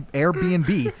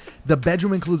Airbnb. The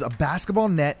bedroom includes a basketball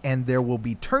net, and there will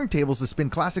be turntables to spin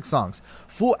classic songs.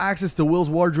 Full access to Will's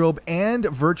wardrobe and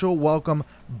virtual welcome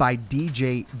by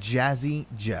DJ Jazzy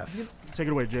Jeff. Take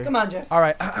it away, Jay. Come on, Jeff. All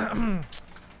right.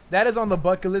 That is on the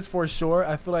bucket list for sure.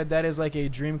 I feel like that is like a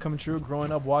dream come true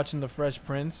growing up watching The Fresh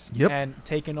Prince Yep. and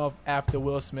taking off after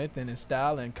Will Smith and his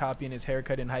style and copying his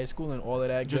haircut in high school and all of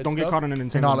that Just good don't get stuff. caught in an And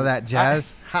entanglement. all of that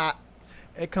jazz. Ha.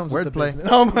 It comes with the Wordplay. business.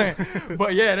 Oh my.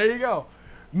 But yeah, there you go.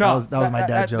 No, That was my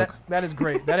dad joke. That is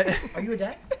great. That is, Are you a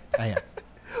dad? I am.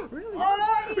 Really?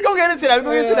 we're gonna get into that. We're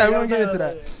gonna get into that. We're Yeah, gonna get yeah, into yeah,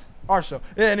 that. yeah. Our show.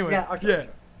 Yeah. Anyway. Yeah, our show, Yeah. our show.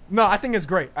 No, I think it's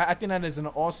great. I think that is an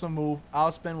awesome move.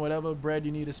 I'll spend whatever bread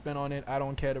you need to spend on it. I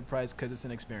don't care the price because it's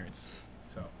an experience.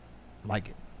 So. Like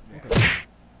it.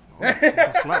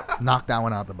 That's slap. Knock that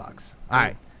one out the box. All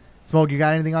right. Smoke, you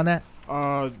got anything on that?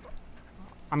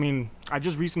 I mean, I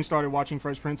just recently started watching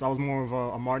Fresh Prince. I was more of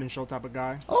a Martin Show type of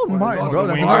guy. Oh, Martin, awesome. bro.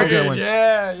 That's Wayne another Martin. good one.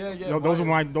 Yeah. Yo, those are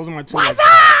my two. What's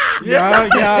up?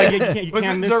 Yeah. You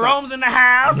can't miss that. Jerome's in the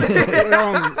house.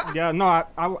 Yeah, no,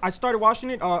 I started watching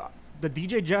it. The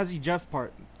DJ Jazzy Jeff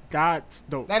part, that's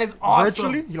dope. That is awesome.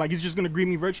 Virtually, he's just gonna greet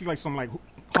me virtually like some like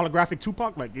holographic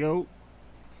Tupac. Like, yo,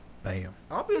 Bam.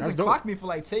 I hope he doesn't That's dope. clock me for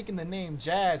like taking the name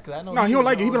Jazz because I know. no, he'll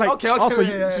like it. He'll be like, okay, also,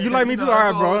 yeah, so yeah, you like me no, too? All right,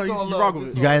 it's bro. it's You love. rock with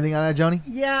It's it. You got anything on that, Joni?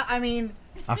 Yeah, I mean,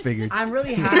 I figured. I'm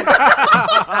really happy.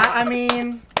 I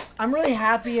mean, I'm really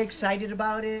happy, excited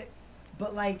about it,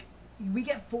 but like, we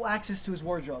get full access to his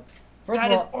wardrobe.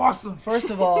 That is awesome. First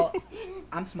of all,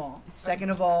 I'm small. Second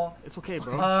of all, It's okay,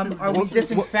 bro. are we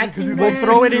disinfecting We'll them?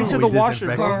 throw it into We the washer,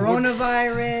 disinfect bro.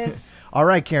 Coronavirus. All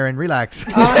right, Karen, relax.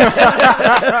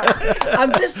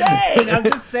 I'm just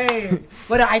saying.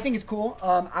 But I think it's cool.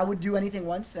 I would do anything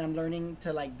once, and I'm learning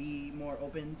to like be more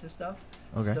open to stuff.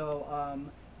 Okay. So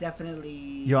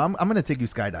definitely. Yo, I'm going to take you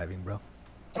skydiving, bro.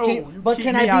 Okay, you but keep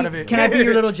can me out I of be? it. Can I be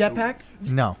your little jetpack?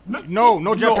 No. No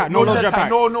jetpack. No jetpack.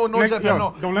 No Next- jetpack. yo,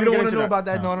 No. Don't let We me get wanna into know that. about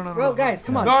that. No. No. Bro, guys,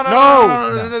 come on. No.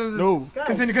 No. Guys.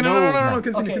 Continue. No. No.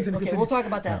 Continue. Okay, we'll talk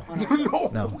about that.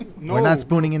 No. No. We're not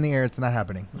spooning in the air. It's not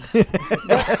happening.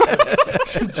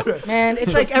 Man,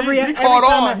 it's like every he caught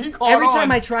time on. He caught every on.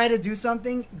 time I try to do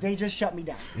something, they just shut me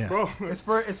down. Yeah. Bro, It's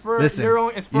for Listen, your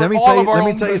own. It's for let me all tell you. of our Let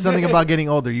me own tell you something business. about getting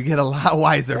older. You get a lot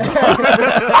wiser, bro.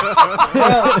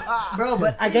 Bro,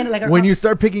 but again, like When you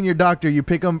start picking your doctor, you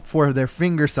pick them for their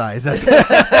finger size. That's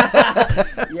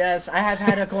yes, I have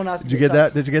had a colonoscopy. Did you get It that?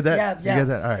 sucks. Did you get that? Yeah, Did you get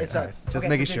that? All right. It all right. sucks. Just Okay,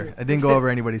 making continue. sure. It didn't go over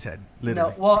anybody's head.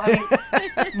 Literally. No, well, I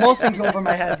mean, most things go over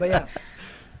my head, but yeah.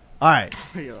 All right.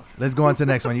 yeah. Let's go on to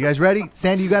the next one. You guys ready?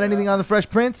 Sandy, you got anything on the Fresh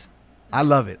Prince? I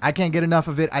love it. I can't get enough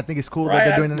of it. I think it's cool that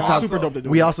they're doing it in the That's South. super dope. They're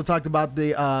doing We it. also talked about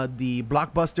the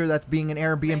Blockbuster that's being an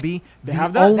Airbnb. They the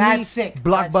have that? only That's sick. That's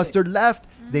Blockbuster left.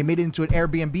 They made it into an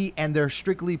Airbnb, and they're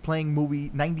strictly playing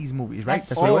 90s movies, right?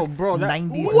 That's what it was? sick. Bro, that-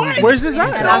 90s What? movies. Where's this at?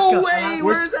 Alaska. No way, Alaska.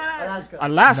 where is that at? Alaska.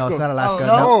 Alaska. No, it's not Alaska. Oh,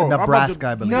 No, no. Nebraska,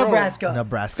 I believe. Nebraska.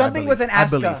 Nebraska. I Something believe. with an I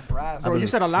Aska. believe. Bro, Bro, you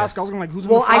said Alaska. I was gonna like, who's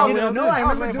Well, gonna I fly didn't out know. there? I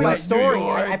remember doing New a story.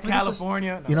 York, I produced a-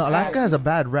 California. You know, No, Alaska sorry. has a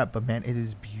bad rep, but man, it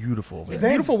is beautiful. over It's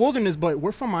there. beautiful wilderness, but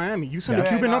we're from Miami. You send Yeah. a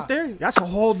Cuban Yeah, up there, that's a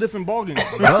whole different ballgame.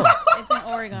 Bro, It's in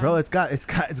Oregon. bro, it's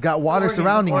got water Oregon,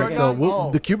 surrounding it, so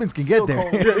Oregon. the Cubans can Still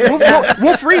get there. cold.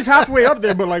 we'll freeze halfway up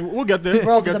there, but like we'll get there.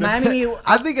 Bro, We'll the get there. Miami.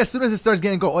 I think as soon as it starts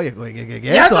getting cold, oye, esto,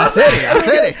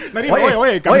 hacer. Not even,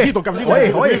 oye, cabecito.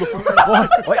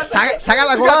 Oye, saca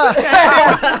la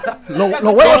colada. Los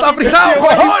huevos están frisados,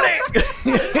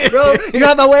 cojones. Bro, you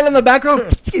have Abuela in the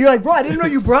background. You're like, bro, I didn't know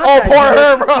you brought Oh, that. poor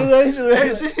her, bro.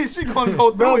 bro. she gonna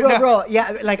go Bro, through it now. bro.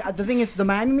 Yeah, like the thing is, the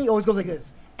Miami always goes like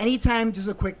this. Anytime, just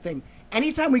a quick thing.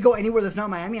 Anytime we go anywhere that's not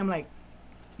Miami, I'm like,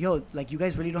 yo, like you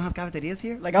guys really don't have cafeterias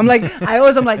here? Like I'm like,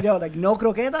 I'm like, yo, like no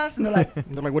croquetas, and they're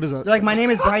They're like, what is that? like, my name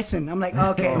is Bryson. I'm like,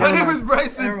 okay, My never name mind. is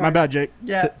Bryson. Never My mind. bad, Jake.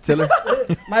 Yeah, Tiller.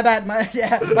 my bad, my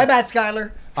bad,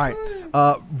 Skylar. All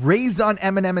right. Raised on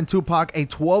Eminem and Tupac, a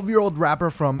 12-year-old rapper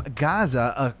from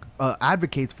Gaza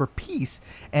advocates for peace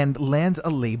and lands a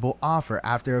label offer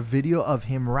after a video of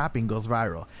him rapping goes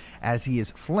viral. As he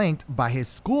is flanked by his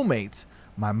schoolmates,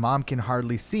 my mom can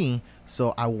hardly see,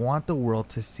 so I want the world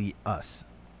to see us.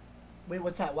 Wait,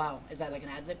 what's that? Wow, is that like an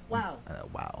ad lib? Wow.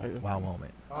 Wow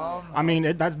moment. I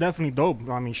mean, that's definitely dope.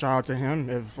 I mean, shout out to him.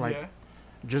 If like, Yeah.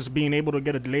 just being able to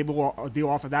get a label a deal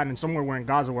off of that, and somewhere we're in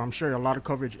Gaza, where I'm sure a lot of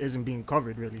coverage isn't being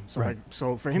covered really. So Right. like,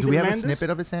 so for him Do to we have a land this, snippet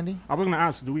of it, Sandy? I was gonna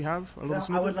ask, do we have a little So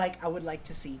snippet? I would like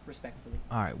to see respectfully.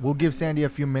 All right, we'll give Sandy a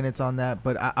few minutes on that,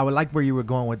 but I would like where you were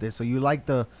going with this. So you like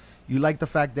the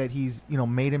fact that he's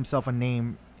made himself a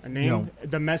name. A name.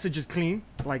 The message is clean.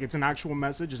 Like, it's an actual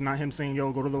message. It's not him saying,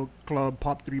 "Yo, go to the club,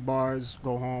 pop 3 bars,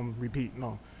 go home, repeat."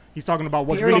 No, he's talking about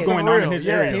what's Period. really going on in his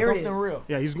area. Period. Something real.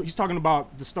 Yeah, he's talking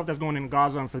about the stuff that's going on in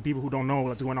Gaza, and for the people who don't know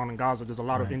what's going on in Gaza, there's a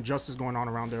lot of Right. injustice going on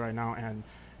around there right now, and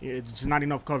it's just not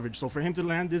enough coverage. So for him to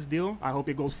land this deal, I hope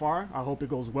it goes far. I hope it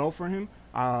goes well for him.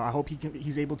 I hope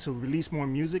he's able to release more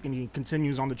music, and he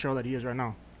continues on the trail that he is right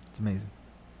now. It's amazing.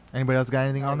 Anybody else got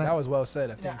anything on That that? was well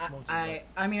said. I Yeah, think. Smokes was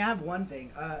I mean, I have one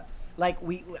thing.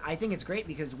 I think it's great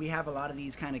because we have a lot of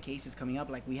these kind of cases coming up.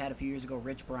 Like we had a few years ago,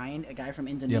 Rich Brian, a guy from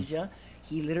Indonesia.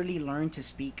 He literally learned to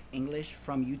speak English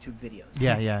from YouTube videos.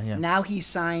 Yeah. Now he's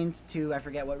signed to, I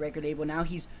forget what record label. Now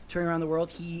he's touring around the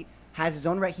world. He has his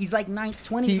own right. He's like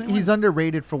 20. He's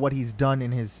underrated for what he's done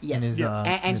in his Yes, in his,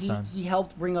 and his time. he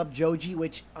helped bring up Joji,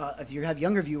 which if you have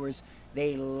younger viewers,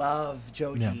 they love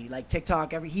Joji. Yeah. Like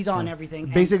TikTok, he's on everything.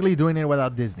 And- Basically doing it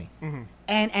without Disney,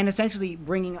 and essentially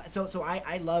bringing. So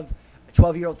I love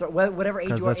 12-year-old, whatever age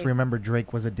because you are. let's remember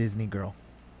Drake was a Disney girl.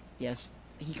 Yes,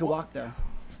 he could walk though.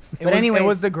 It But was, anyways- it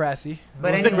was Degrassi.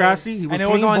 But It was anyways- Degrassi. He was And it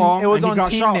was playing ball, on. It was and he on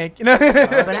got Team shot. Nick.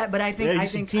 but I think Yeah, I you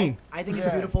think should team. I think it's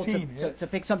Yeah, beautiful team, yeah. to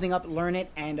pick something up, learn it,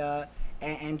 and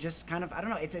just kind of I don't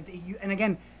know. And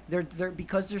again, they're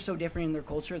because they're so different in their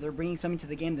culture. They're bringing something to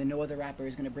the game that no other rapper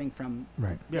is going to bring from.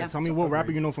 Right. Yeah, Yeah, tell me so what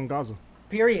rapper you know from Gaza.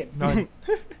 Period. None.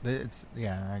 It's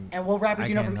And what rapper I do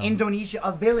you know can't from know. Indonesia?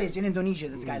 A village in Indonesia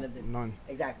this guy lived in. None.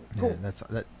 Exactly. Yeah, Cool.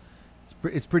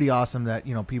 it's pretty awesome that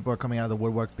people are coming out of the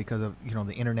woodworks because of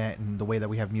the internet and the way that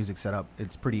we have music set up.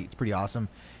 It's pretty awesome,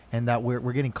 and that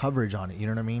we're getting coverage on it. You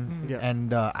know what I mean? Yeah.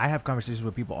 And I have conversations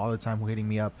with people all the time who hitting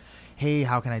me up, hey,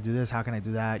 how can I do this? How can I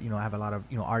do that? I have a lot of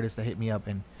artists that hit me up,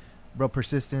 and bro,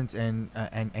 persistence and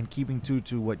keeping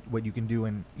to what you can do.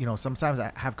 And sometimes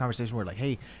I have conversations where like,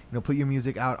 hey, put your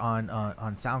music out on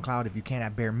SoundCloud if you can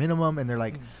at bare minimum, and they're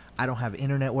like, I don't have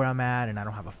internet where I'm at, and I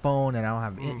don't have a phone, and I don't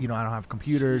have I don't have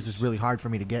computers. It's really hard for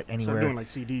me to get So anywhere, they're doing like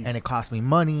CDs. and it costs me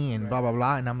money and blah blah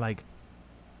blah. And I'm like,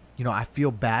 I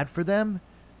feel bad for them,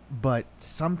 but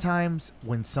sometimes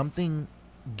when something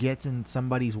gets in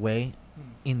somebody's way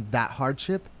in that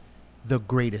hardship, the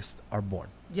greatest are born.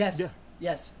 Yes. Yeah.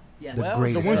 Yes. Yes. The Well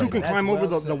greatest the ones who are can born. That's climb over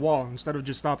well the said. wall instead of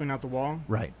just stopping at the wall,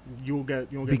 Right. you'll get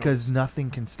Because noticed.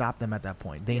 nothing can stop them at that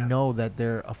point. They Yeah. know that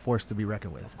they're a force to be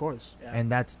reckoned with. Of course. Yeah.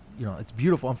 And that's it's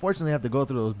beautiful. Unfortunately, they have to go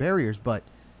through those barriers, but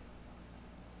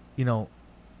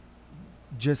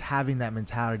just having that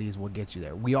mentality is what gets you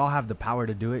there. We all have the power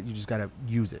to do it. You just got to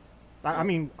use it. I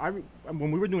mean, when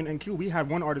we were doing NQ, we had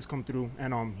one artist come through,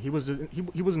 and he was in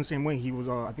the same way. He was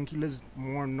I think he lives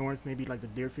more north, maybe like the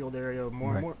Deerfield area,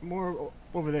 more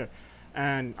over there.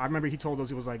 And I remember he told us,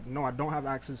 he was like, no, I don't have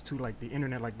access to like the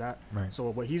internet like that. Right. So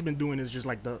what he's been doing is just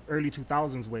like the early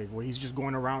 2000s wave, where he's just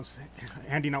going around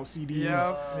handing out CDs,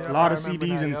 a lot of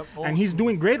CDs, and he's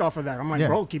doing great off of that. I'm like, Yeah.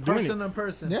 bro, keep doing Person it. to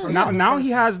person. Yeah. person Now to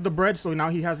he person. has the bread, so now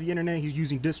he has the internet. He's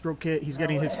using DistroKit. He's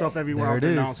getting his stuff everywhere There out it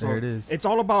there is, now. So there it is. it's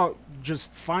all about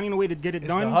just finding a way to get it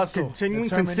It's the done. hustle, Continuing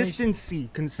determination.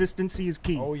 consistency is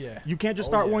key. Oh, yeah. You can't just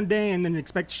Oh, start yeah. one day and then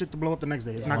expect shit to blow up the next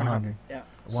day. It's not gonna 100. happen. Yeah.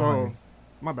 So 100.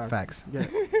 my bad. Facts. Yeah.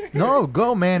 No,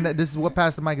 go, man. This is what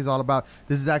Pass the Mic is all about.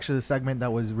 This is actually the segment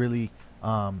that was really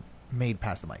made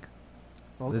Pass the Mic.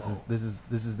 This is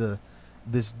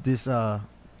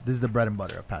the bread and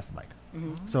butter of Pass the Mic.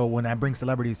 Mhm. So when I bring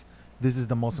celebrities, this is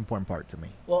the most important part to me.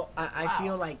 Well, I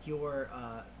feel like your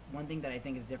one thing that I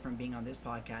think is different being on this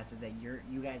podcast is that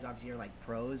you guys obviously are like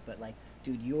pros, but like,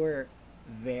 dude, you're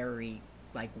very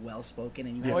like well spoken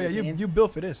and you. have Oh yeah, opinions. you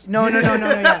built for this. No.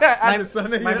 Yeah. I'm my the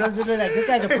son of my you. brothers are like, this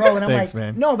guy's a pro, and I'm Thanks, like,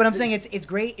 man. no, but I'm saying it's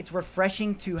great. It's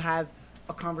refreshing to have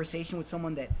a conversation with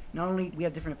someone that not only we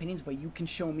have different opinions, but you can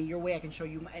show me your way, I can show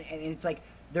you, and it's like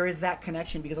there is that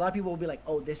connection because a lot of people will be like,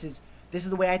 oh, this is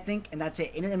the way I think, and that's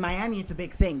it. In Miami, it's a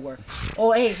big thing where,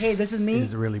 oh, hey, this is me.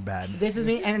 It's really bad. This is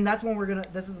me, and that's when we're gonna.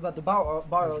 This is about the bar.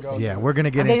 Let's go. Yeah, we're gonna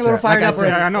get I'm getting into a little fired like I up said,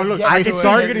 already. Yeah, I know. Look, Let's I get to it.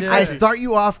 start Yeah. I start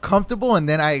you off comfortable and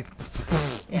then I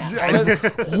Yeah.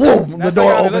 whoa, the That's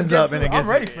door like, let's opens get up to and it. it gets I'm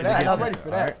ready into for it. that. It gets I'm into ready it. for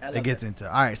that. I love It gets into it.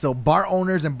 All right, so bar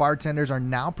owners and bartenders are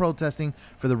now protesting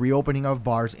for the reopening of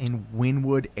bars in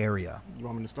Wynwood area. You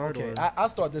want me to start? Okay, Or? I'll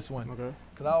start this one Okay.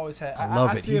 because I always had. I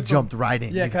love it. see He from- jumped right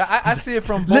in. Yeah, He's- 'cause I see it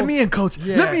from. Let both- me in, coach.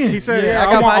 Yeah. Let me in. He said, Yeah, I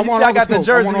I got, want you see, all I the got the smoke. I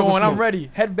jersey want all the on. I'm smoke.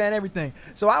 ready. Headband, everything.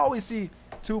 So I always see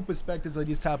two perspectives of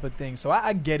these type of things. So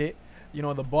I get it. you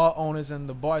know, the bar owners and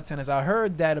the bartenders. I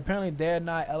heard that apparently they're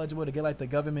not eligible to get like the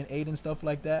government aid and stuff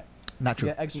like that. Not true.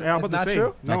 Yeah, extra. Yeah, I'm It's about to not say,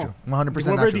 true. no. Not true. 100%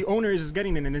 Whoever not the true. owner is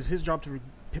getting it, and it's his job to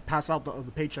pass out the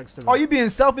paychecks to them. Are you being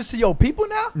selfish to your people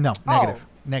now? No, Oh. negative.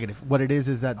 Negative. What it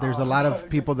is that there's a lot of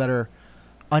people that are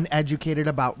uneducated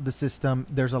about the system.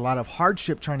 There's a lot of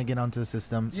hardship trying to get onto the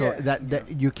system. So Yeah.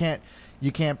 that you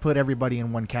can't put everybody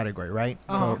in one category, right?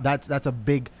 Uh-huh. So that's a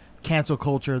big cancel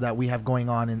culture that we have going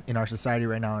on in our society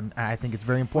right now, and I think it's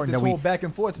very important This that whole we back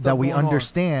and forth stuff that we going on.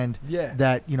 understand Yeah.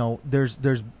 that, you know, there's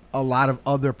a lot of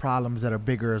other problems that are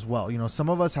bigger as well. You know, some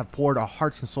of us have poured our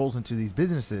hearts and souls into these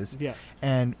businesses, Yeah.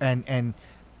 and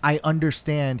I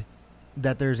understand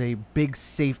that there's a big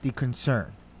safety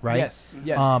concern, right? Yes.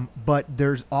 Yes. But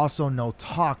there's also no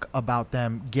talk about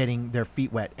them getting their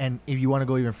feet wet. And if you want to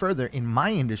go even further, in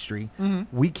my industry, Mhm.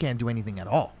 we can't do anything at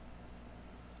all.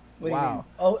 What do you mean? Wow.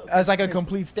 Oh, It's like a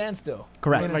complete standstill.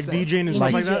 Correct. in a Like sense. DJing and In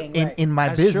stuff like DJing. that. In Right. in my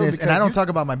That's true, business, and I because don't you- talk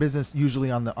about my business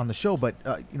usually on the show, but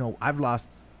you know, I've lost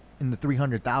in the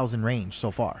 300,000 range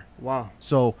so far. Wow.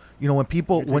 So, you know, when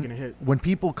people You're taking a hit. when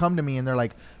people come to me and they're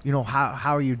like, you know,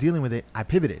 how are you dealing with it? I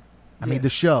pivoted. I Yeah. made the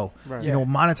show. Right. You know,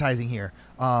 monetizing here.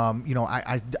 You know,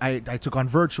 I took on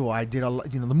virtual. I did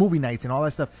you know, the movie nights and all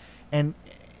that stuff. And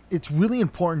it's really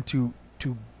important to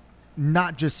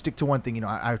not just stick to one thing. You know,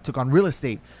 I took on real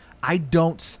estate. I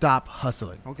don't stop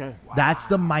hustling. Okay. That's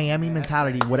the Miami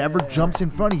mentality. Whatever jumps in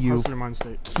front of you, Hustler mind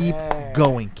state. keep Yeah.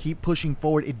 going, keep pushing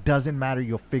forward. It doesn't matter.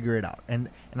 You'll figure it out. And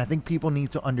I think people need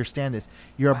to understand this.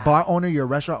 You're a bar owner, you're a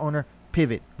restaurant owner,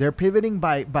 pivot. They're pivoting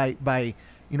by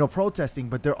you know, protesting,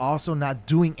 but they're also not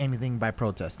doing anything by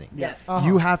protesting. Yeah. Uh-huh.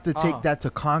 You have to take Uh-huh. that to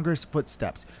Congress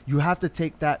footsteps. You have to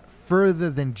take that further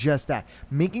than just that.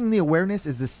 Making the awareness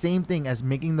is the same thing as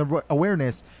making the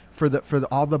awareness for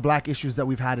all the black issues that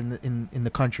we've had in the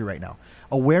country right now.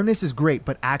 Awareness is great,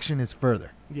 but action is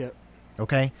further. Yeah.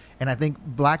 Okay? And I think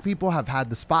black people have had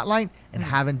the spotlight and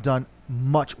haven't done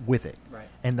much with it. Right.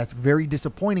 And that's very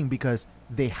disappointing because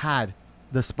they had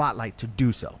the spotlight to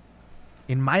do so.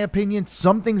 In my opinion,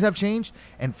 some things have changed,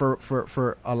 and for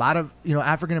a lot of, you know,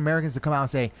 African Americans to come out and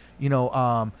say, you know,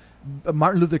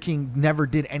 Martin Luther King never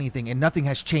did anything and nothing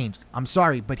has changed. I'm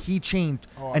sorry, but he changed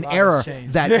Oh, a an lot era has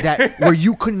changed. that where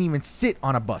you couldn't even sit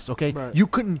on a bus. Okay, Right. you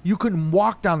couldn't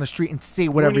walk down the street and say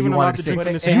whatever even you allowed wanted to to say. drink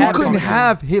from the You same had couldn't company.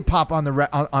 have hip hop on the none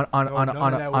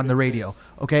of that would the radio. exist.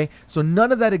 Okay, so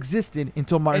none of that existed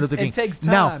until Martin It- Luther King. it takes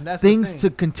Now time, that's the things thing. to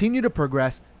continue to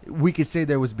progress. We could say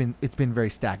it's been very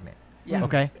stagnant. Yeah.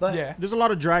 Okay. But Yeah. There's a lot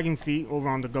of dragging feet over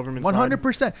on the government side.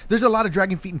 100%. There's a lot of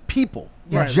dragging feet in people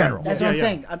in Right, general. That's Yeah, what I'm yeah.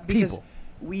 saying. Because People.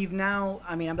 we've now,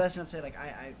 I mean, I'm blessed enough to say, like,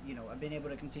 I you know, I've been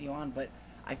able to continue on, but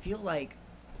I feel like,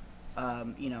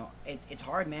 you know, it's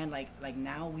hard, man. Like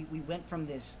now we went from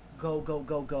this go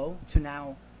to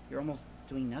now you're almost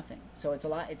doing nothing. So it's a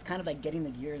lot. It's kind of like getting the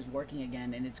gears working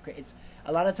again, and it's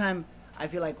a lot of time. I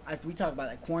feel like after we talk about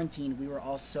like quarantine, we were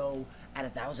all so at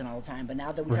 1,000 all the time, but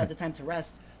now that we've Right. had the time to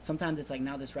rest, sometimes it's like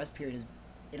now this rest period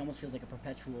it almost feels like a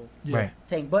perpetual Yeah. Right.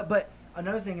 thing. But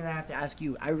another thing that I have to ask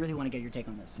you, I really want to get your take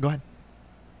on this. Go ahead.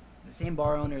 The same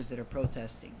bar owners that are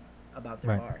protesting about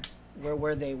their Right. bar, where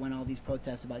were they when all these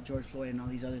protests about George Floyd and all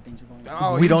these other things were going on?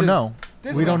 Oh, We you don't just- know.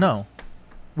 this We don't one's- know.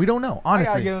 We don't know. I gotta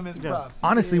Honestly. give him his Yeah. props.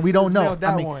 Honestly, He we don't just know. nailed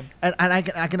that I mean, one. and I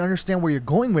can understand where you're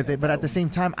going with it, but at the same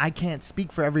time, I can't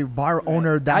speak for every bar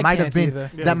owner that I might have can't been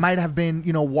either. Yes. that might have been,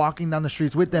 you know, walking down the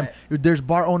streets with them. There's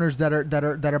bar owners that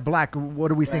are black. What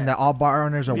are we saying? Right. That all bar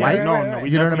owners are Yeah, white? no, Right, no. right. We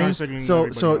You know what I definitely mean? are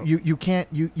signaling So everybody out. you can't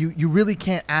you really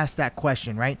can't ask that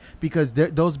question, right? Because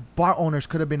those bar owners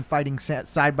could have been fighting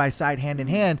side by side, hand in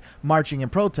hand, marching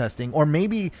and protesting, or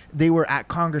maybe they were at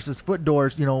Congress's foot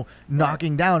doors, you know,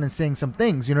 knocking down and saying some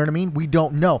things. You know what I mean? We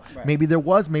don't know. Right. Maybe there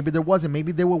was, maybe there wasn't.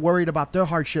 Maybe they were worried about their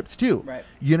hardships too. Right.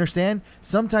 You understand?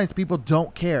 Sometimes people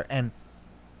don't care, and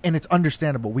it's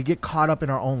understandable. We get caught up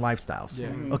in our own lifestyles. Yeah.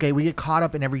 Mhm. Okay, we get caught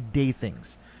up in everyday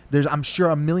things. There's, I'm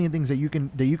sure, a million things that you can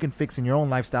fix in your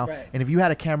own lifestyle. Right. And if you had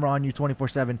a camera on you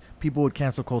 24/7, people would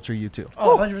cancel culture you too.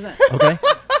 Oh, 100%. Okay,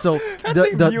 so think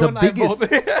you and I both-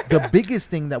 the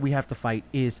biggest thing that we have to fight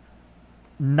is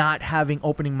not having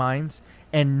opening minds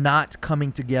and not coming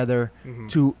together Mhm.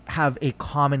 to have a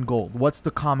common goal. What's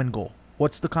the common goal?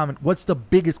 What's the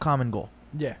biggest common goal?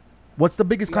 Yeah. What's the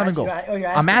biggest You're common asking- goal? you're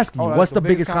I'm asking Oh, you. that's What's the the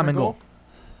biggest biggest common common goal?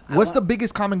 I What's want- the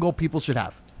biggest common goal people should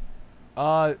have?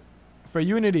 For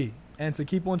unity and to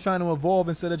keep on trying to evolve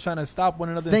instead of trying to stop one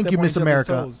another. and Thank step you, on Miss each other's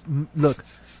America. toes. Look,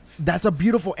 that's a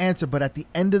beautiful answer, but at the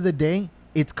end of the day,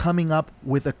 it's coming up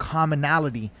with a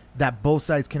commonality that both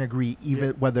sides can agree, even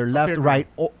Yeah. whether A left, fair right,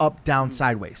 or up, down,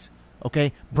 sideways.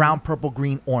 Okay, brown, purple,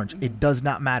 green, orange. It does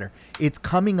not matter. It's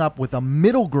coming up with a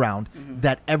middle ground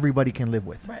that everybody can live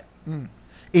with. Right.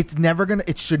 It's never gonna.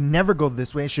 It should never go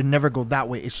this way. It should never go that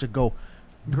way. It should go.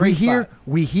 Great spot.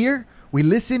 We hear. We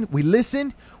listen.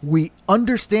 We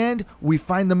understand. We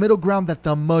find the middle ground that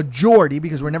the majority,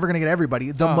 because we're never gonna get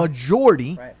everybody. The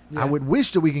majority. Right. I would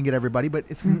wish that we can get everybody, but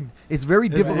it's very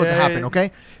difficult to yeah, happen. yeah.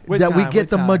 Okay, With that we time, get with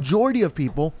the time. majority of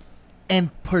people and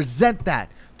present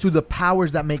that to the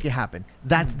powers that make it happen.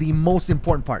 That's the most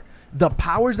important part. The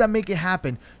powers that make it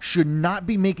happen should not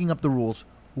be making up the rules.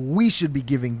 We should be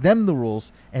giving them the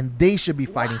rules, and they should be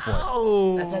fighting for it.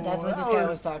 Oh, That's what this guy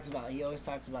always talks about. He always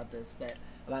talks about this,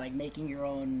 about like making your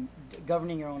own,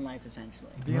 governing your own life essentially.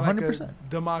 Being like 100%. a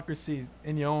democracy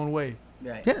in your own way.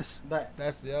 Right. Yes. But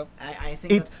That's I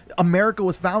think It America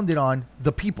was founded on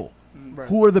the people. Right.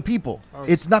 Who are the people?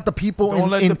 It's not the people Don't in,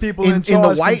 let in, the people in, in in the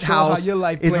charge White control how House. your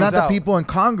life It's plays not the out. people in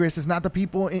Congress. It's not the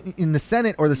people in the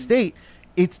Senate or the state.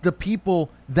 It's the people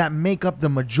that make up the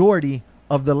majority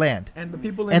of the land. And the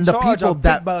people in And the charge people are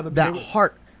that picked by the that people.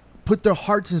 heart put their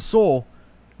hearts and soul,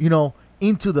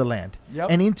 into the land Yep.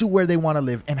 and into where they want to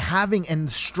live and having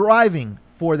and striving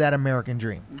for that American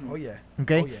dream. Oh yeah.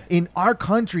 Okay? Oh, yeah. In our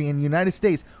country, in the United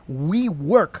States, we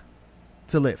work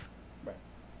to live.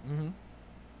 Mm-hmm.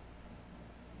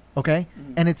 Okay?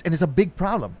 And it's a big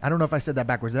problem. I don't know if I said that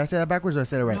backwards. Did I say that backwards or I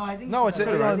said it right? No, I think No, you it's said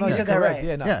that right. I think you you're said that correct. right.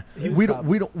 Yeah, no. Yeah, Huge we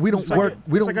problem. don't It's like work. a-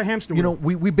 We it's don't like a hamster You know,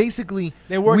 wheel. we basically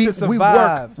They work we, to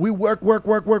survive. We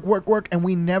work, and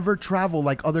we never travel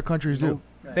like other countries do,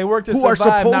 They work to who are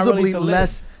survive, not supposedly really to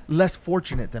live. less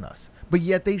fortunate than us. But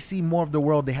yet they see more of the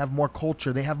world. They have more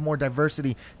culture. They have more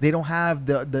diversity. They don't have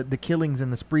the killings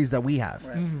and the sprees that we have.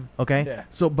 Right. Mhm. Okay, Yeah.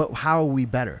 so but how are we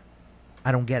better?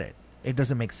 I don't get it. It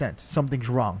doesn't make sense. Something's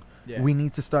wrong. Yeah. We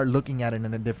need to start looking at it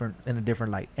in a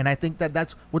different light. And I think that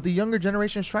that's what the younger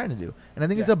generation is trying to do. And I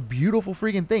think it's Yeah. a beautiful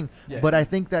freaking thing. Yeah. But I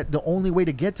think that the only way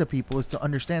to get to people is to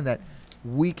understand that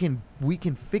we can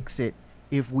fix it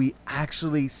if we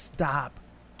actually stop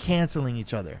canceling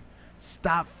each other,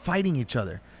 stop fighting each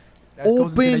other. That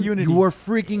goes into the Open unity. your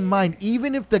freaking mind.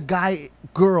 Even if the guy,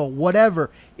 girl,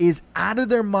 whatever, is out of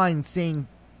their mind saying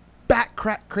back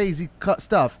crack crazy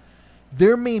stuff,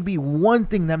 there may be one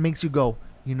thing that makes you go,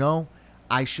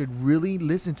 I should really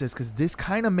listen to this because this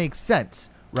kind of makes sense,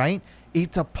 right?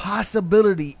 It's a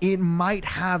possibility. It might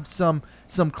have some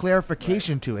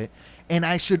clarification to it, and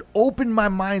I should open my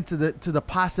mind to the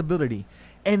possibility.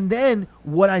 And then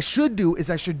what I should do is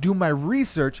I should do my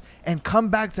research and come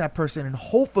back to that person, and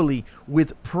hopefully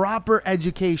with proper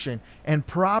education and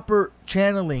proper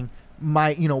channeling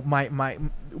my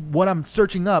what I'm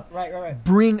searching up, Right.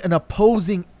 bring an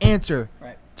opposing answer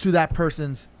Right. to that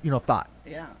person's thought.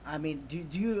 Yeah. I mean, do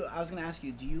you? I was gonna ask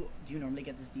you. Do you normally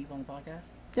get this deep on the podcast?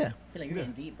 Yeah, I feel like you're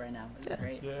getting deep right now. This is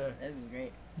great. Yeah. This is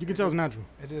great. You can tell it's natural.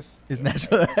 It is. it's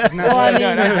natural. It's Well, I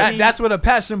natural. mean, That's where the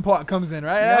passion part comes in,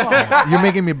 right? No, You're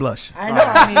making me blush. I know.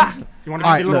 I mean, You want All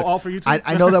to right, get a little look, all for you too?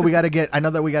 I know that we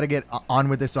gotta get on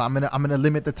with this, so I'm gonna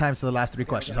limit the times to the last three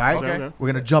questions. All right, Okay. we're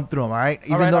gonna jump through them. All right,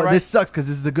 even right, though all right. this sucks because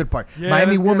this is the good part. Yeah,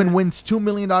 Miami that's good, woman man. wins $2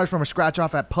 million from a scratch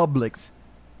off at Publix.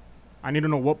 I need to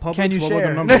know what Publix. Can you what were share?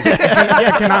 the numbers?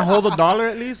 Yeah, can I hold $1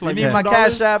 at least? You Like need my $2?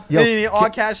 cash app. Yo, You need all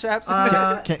cash apps.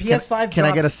 PS5. Can I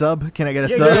get a drops. sub? Can I get a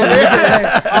Yeah, sub?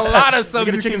 yeah, a lot of subs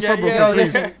Get a you chicken can sub get. real Yeah, Yo,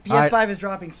 quick, this please. PS5 is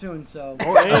dropping soon, so.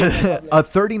 A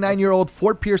 39-year-old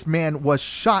Fort Pierce man was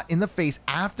shot in the face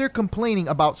after complaining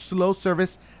about slow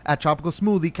service at Tropical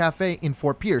Smoothie Cafe in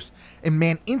Fort Pierce. A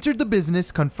man entered the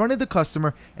business, confronted the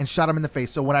customer, and shot him in the face.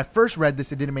 So when I first read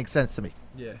this, it didn't make sense to me.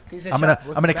 Yeah. He's a I'm gonna shot.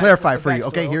 What's I'm gonna the clarify what's for the you.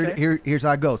 Okay, backstory? here's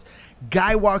how it goes.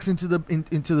 Guy walks into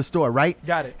the store, right?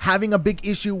 Got it. Having a big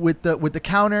issue with the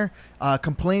counter,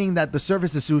 complaining that the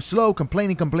service is too slow,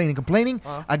 complaining.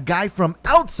 Uh-huh. A guy from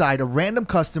outside, a random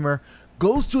customer,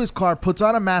 goes to his car, puts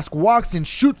on a mask, walks in,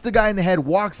 shoots the guy in the head,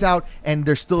 walks out, and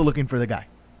they're still looking for the guy.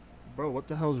 Bro, what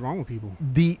the hell is wrong with people?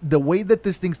 The way that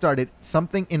this thing started,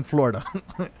 something in Florida.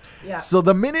 Yeah. So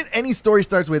the minute any story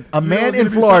starts with a You know man it's in gonna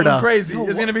be something Florida, crazy. No,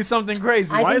 It's gonna be something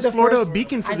crazy. I Why think is the Florida first- a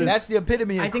beacon for I this? That's the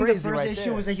epitome of I think crazy the first right issue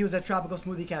there. was that he was at Tropical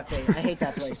Smoothie Cafe. I hate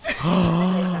that place. I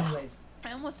hate that place.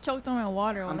 I almost choked on my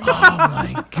water. I'm When oh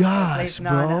my Place- gosh, no,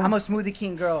 bro. no, I'm a Smoothie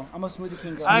King girl. I ain't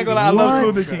gonna lie, I love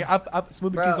What? Smoothie King.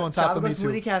 Smoothie Bro, King's on top of Tropical me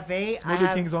too. Smoothie Cafe. I Smoothie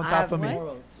have- King's on I top have of me.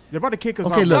 morals. They're about to kick us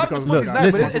Okay, off. look, because look, of that.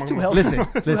 listen. It's too healthy. Listen,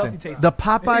 Too listen. healthy tasting. The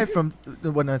Popeye from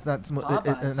well, no, it's not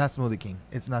Popeyes. not Smoothie King.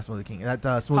 It's not Smoothie King. That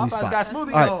Smoothie Popeye's Spot. got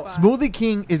Smoothie All right, King. Smoothie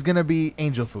King is gonna be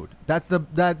angel food.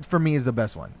 That for me is the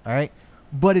best one. All right,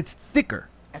 but it's thicker,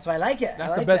 That's why I like it.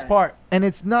 That's I the like best that. part. and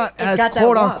it's not It's as got that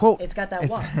quote wop. unquote. It's got that it's,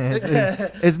 wop.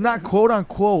 it's not quote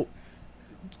unquote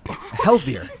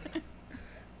healthier.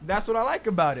 That's what I like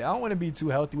about it. I don't want to be too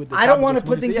healthy with the I don't want to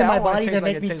tropical put things smoothies. Yeah, in I my wanna body taste that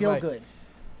like make it me tastes feel like- good.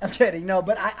 I'm kidding. No,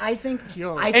 but I think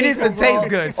Yo. I It think needs to overall- taste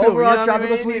good too. Overall, you know what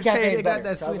Tropical I mean? Smoothie It Cafe tastes- is it got better.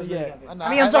 that Tropical sweet, Smoothie yeah. Cafe. I know. I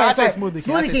mean, I'm I sorry. say sorry. Smoothie King.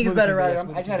 Smoothie I say King is Smoothie better. King, Rather, yeah, I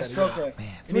Smoothie just had a King stroke better. there. You need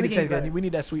to Smoothie King's taste better. good. We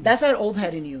need that sweet. That's that old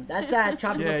head in you. That's that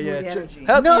Tropical Yeah, Smoothie yeah. energy.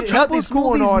 Healthy- No, healthy tropical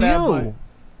cool and all smoothie's that, but- new.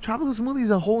 Tropical smoothie is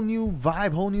a whole new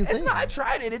vibe, whole new It's thing. not. I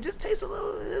tried it. It just tastes a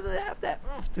little. It doesn't have that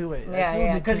oomph to it. Yeah,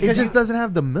 yeah, 'cause It just doesn't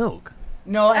have the milk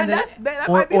No, And and that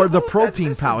or, might be or the oomph that's protein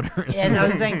missing. powders. Yeah, I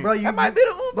was saying, bro, you That might be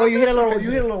the oomph bro, I'm you hit a missing little, right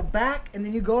you there. hit a little back, and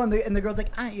then you go, and the girl's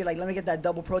like, you're like, let me get that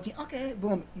double protein. Okay,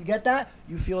 boom, you get that.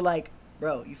 You feel like,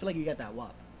 bro, you feel like you get that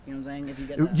wop. You know what I'm saying? If you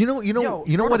get that. You know Yo,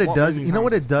 you know what what a it what does. movie You know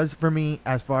what times. it does for me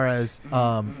as far as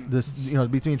this,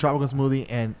 between tropical smoothie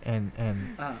and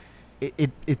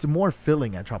it's more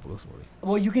filling at tropical smoothie,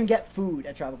 Well, you can get food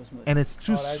at Tropical Smoothie. and it's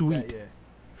too Oh, that- sweet that, yeah.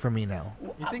 for me now.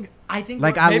 You think? I think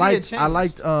Like what- I maybe it liked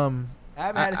changed. I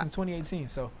haven't had I- it since 2018,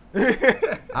 so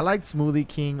I liked Smoothie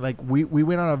King. Like we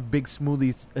went on a big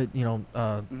smoothies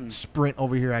sprint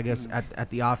over here, I guess, at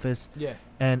the office, yeah.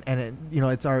 and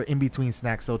it's our in between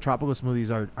snack. So tropical smoothies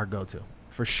are our go to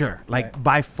for sure. Like Right.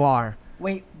 by far.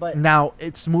 wait, but Now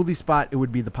it's smoothie spot. It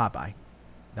would be the Popeye.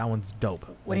 That one's dope.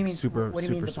 what do you Like, mean? Super. What do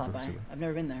you mean super, the Popeye? super, super. I've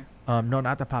never been there. No,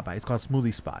 not the Popeye. It's called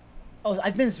Smoothie Spot. Oh,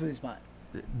 I've been to Smoothie Spot.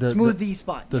 The Smoothie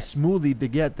Spot. The yes. smoothie to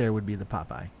get there would be the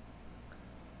Popeye.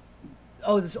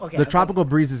 Oh, this okay. The okay. Tropical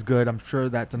Breeze is good. I'm sure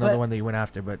that's another But- one that you went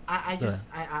after. But I just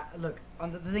I look.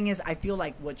 On the thing is, I feel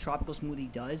like what Tropical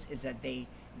Smoothie does is that they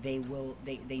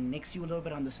nix you a little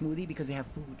bit on the smoothie because they have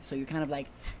food. So you're kind of like,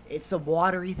 it's a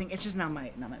watery thing. It's just not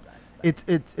my vibe.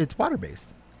 it's water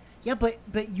based. Yeah, but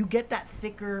you get that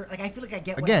thicker. Like I feel like I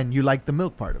get what Again, you like the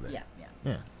milk part of it. Yeah, yeah.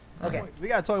 Yeah. Okay. We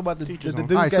gotta talk about the Teachers dude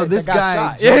on. All right, so that this got guy.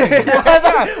 shot. Yeah.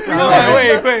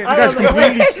 Wait. I don't know,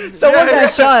 wait, someone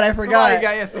got shot. I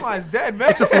forgot. Somebody's dead, man.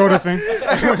 It's a Florida thing.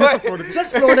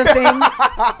 Just Florida things. Just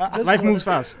Life Florida moves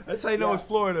fast. That's how you know Yeah. it's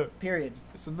Florida. Period.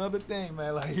 It's another thing,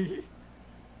 man. Like,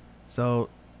 So,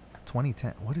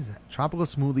 2010. What is that? Tropical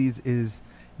Smoothies is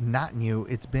not new.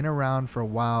 It's been around for a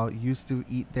while. Used to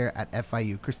eat there at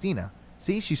FIU. Christina.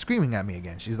 See, she's screaming at me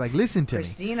again. She's like, listen to me.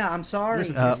 Christina, I'm sorry.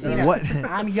 Uh, Christina. what-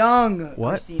 I'm young.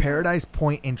 What? Christina. Paradise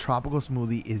Point in Tropical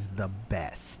Smoothie is the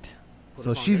best.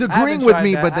 So on she's there. I haven't agreeing with tried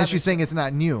me, that. but I then she's haven't saying it's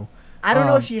not new. I don't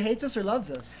know Um, if she hates us or loves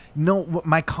us. No,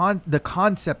 the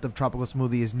concept of tropical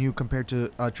smoothie is new compared to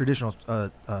traditional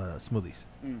smoothies.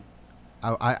 Mm.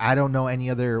 I don't know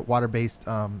any other water-based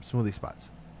smoothie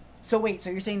spots. So wait, so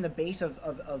you're saying the base of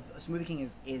Smoothie King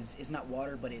is not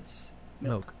water, but it's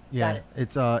milk. Yeah, Got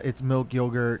it. it's milk,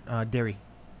 yogurt, dairy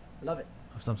Love it.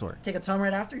 of some sort. Take a ton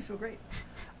right after, you feel great.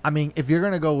 I mean, if you're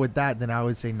gonna go with that, then I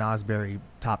would say Nosberry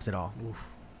tops it all.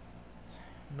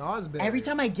 Nosberry. Every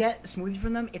time I get a smoothie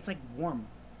from them, it's like warm.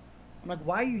 I'm like,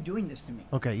 why are you doing this to me?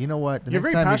 Okay, you know what? The You're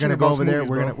next very time you're gonna passionate go about over there, smoothies,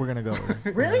 we're bro. gonna go over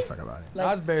there. We're Really? gonna talk about it.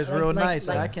 Nosberry's real nice.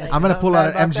 I can't say I'm gonna nothing pull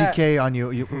out bad an about that. MGK on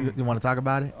you. You want to talk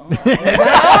about it?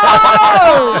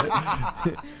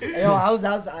 Yo,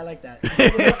 I like that.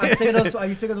 I'm sick of those. Are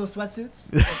you sick of those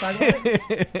sweatsuits? Let's talk about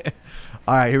it.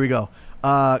 All right, here we go.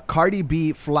 Cardi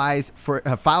B files for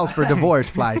divorce.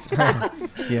 Flies.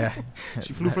 Yeah.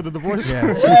 She flew for the divorce.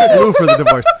 Yeah, she flew for the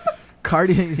divorce.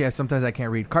 Cardi, yeah, sometimes I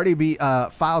can't read. Cardi B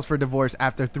files for divorce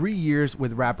after 3 years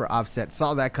with rapper Offset.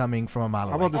 Saw that coming from a mile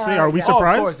I'm away. about to say, are we Yeah. Oh, of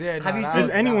surprised? course, yeah. Have you nah, seen- Is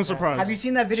nah, anyone nah. surprised? Have you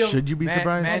seen that video? Should you be Man-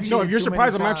 surprised? man, No, if you're too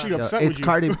surprised, many I'm actually times. upset It's with you.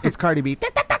 Cardi. It's Cardi B.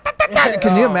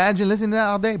 Can you imagine listening to that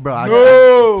all day, bro?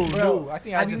 No, Bro, no. I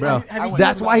think I have just. you- Bro, have you I went- seen-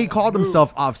 that's why he called No.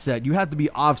 himself Offset. You have to be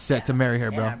Offset to marry her,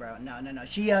 bro. Yeah, bro. No.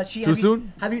 She. Too Have you,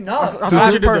 soon? Have you? No. I saw Too what you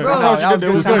soon? did there. Bro, I saw what that you did there.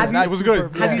 It was was good. good. It was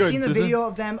good. Have It you was seen good. the Too video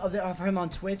of him on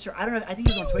Twitch? Or I don't know. I think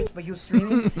he was on Twitch, but he was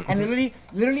streaming, and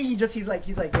literally, he's like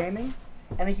gaming,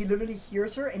 and then he literally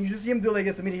hears her, and you just see him do like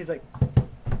this immediately. He's like,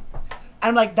 and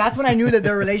I'm like, that's when I knew that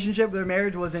their relationship, their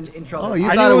marriage was in trouble. Oh, you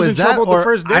I thought knew it it was was in that, trouble the or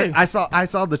first day. I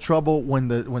saw the trouble when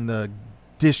the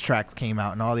diss tracks came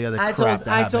out and all the other I crap told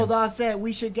that happened. Offset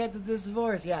we should get to this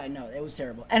divorce. Yeah, I know it was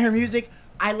terrible. And her music,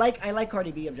 I like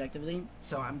Cardi B objectively,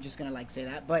 so I'm just gonna say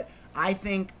that. But I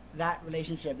think that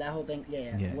relationship, that whole thing,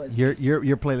 Yeah, was.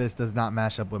 your playlist does not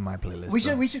mash up with my playlist. we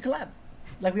bro. should collab,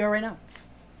 like we are right now.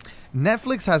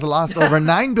 Netflix has lost over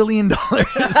 $9 billion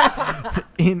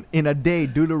in a day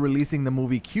due to releasing the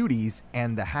movie Cuties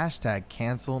and the hashtag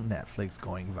cancel Netflix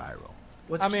going viral.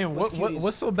 What's I mean, Cuties?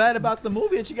 what's so bad about the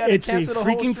movie that you got to It's a cancel the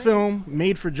whole freaking stream? film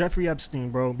made for Jeffrey Epstein,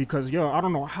 bro. Because I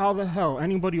don't know how the hell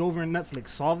anybody over in Netflix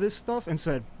saw this stuff and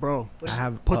said, "Bro, I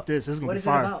have put this. This is What gonna be is it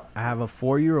fire." about? I have a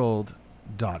 4-year-old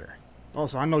daughter. Oh,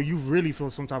 so I know you really feel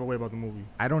some type of way about the movie.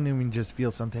 I don't even just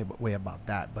feel some type of way about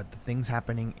that, but the things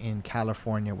happening in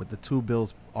California with the 2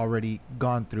 bills already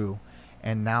gone through,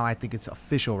 and now I think it's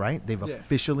official, right? They've Yeah.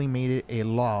 officially made it a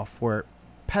law for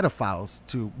pedophiles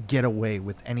to get away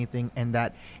with anything, and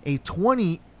that a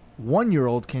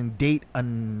 21-year-old can date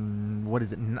an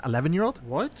 11-year-old,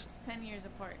 What? It's 10 years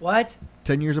apart. What?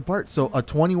 10 years apart. So a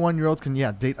 21-year-old can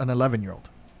date an 11-year-old.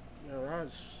 Yeah,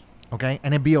 that's, Okay,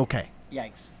 and it'd be okay.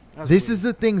 Yikes. that's This weird. is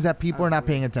the things that people are That's not weird.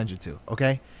 paying attention to.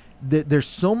 Okay, there's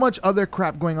so much other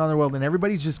crap going on in the world, and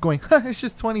everybody's just going, huh, it's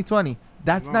just 2020.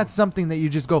 That's No. not something that you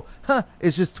just go, huh,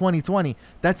 it's just 2020.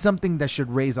 That's something that should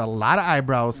raise a lot of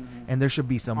eyebrows, and there should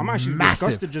be some I'm actually massive.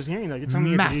 disgusted just hearing that. You're telling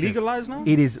me massive. it's legalized now?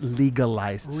 It is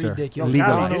legalized, sir. Ridiculous. Yo, I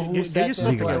don't Get- know Legalized. who get sat your there stuff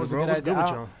and thought together, it was a bro. good What's good idea.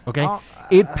 with y'all? Okay, I'll-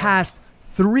 it passed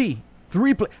three.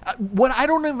 What I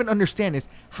don't even understand is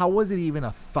how was it even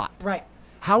a thought? Right.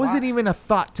 How is Why- it even a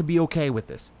thought to be okay with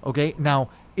this? Okay, now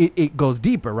it goes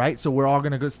deeper, right? So we're all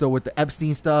gonna go still with the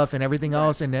Epstein stuff and everything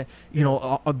else, and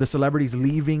all the celebrities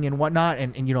leaving and whatnot,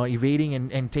 and evading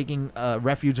and taking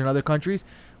refuge in other countries.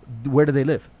 Where do they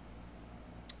live?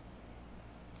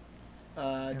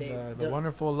 In They, the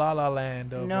wonderful La La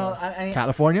Land of no, I mean,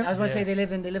 California. I was about to say Yeah. they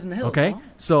live in the hills. Okay, no?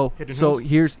 so Hidden so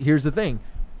Hills. here's the thing: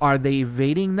 are they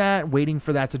evading that, waiting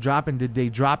for that to drop, and did they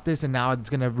drop this and now it's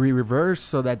gonna reverse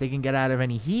so that they can get out of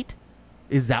any heat?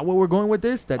 Is that what we're going with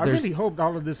this? That I there's really hope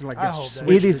all of this is like I gets hope that-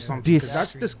 switched It or is something, 'cause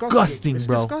that's disgusting, It's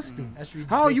bro. disgusting. That's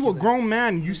How are you a ridiculous. grown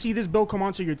man? You see this bill come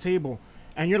onto your table,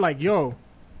 and you're like, "Yo,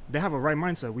 they have a right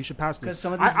mindset. We should pass 'Cause this."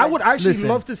 some of these I would actually Listen.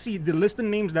 love to see the list of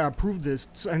names that approve this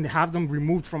and have them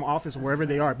removed from office or wherever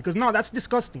they are. Because no, that's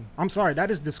disgusting. I'm sorry, that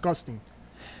is disgusting.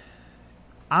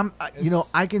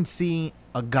 It's- I can see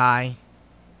a guy,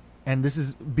 and this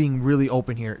is being really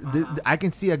open here. I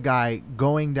can see a guy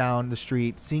going down the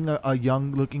street, seeing a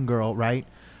young looking girl, right,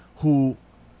 who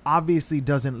obviously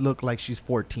doesn't look like she's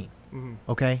 14. Mhm.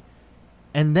 Okay,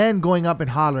 and then going up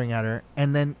and hollering at her,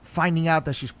 and then finding out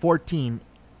that she's 14.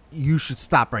 You should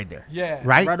stop right there. Yeah.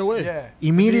 Right? Right away. Yeah.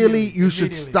 Immediately, you should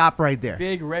Immediately. stop right there.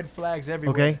 Big red flags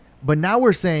everywhere. Okay, but now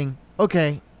we're saying,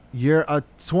 okay, you're a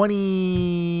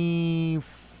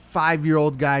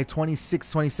 25-year-old guy,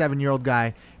 26, 27-year-old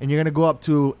guy, and you're gonna go up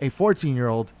to a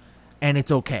 14-year-old, and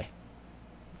it's okay,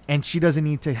 and she doesn't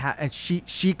need to have, and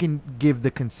she can give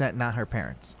the consent, not her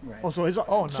parents. Right. Oh, so so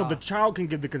nah. the child can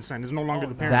give the consent. It's no longer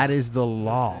the parents. That is the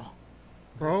law. Listen.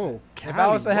 bro. If I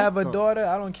was to Cali, have what a the- daughter,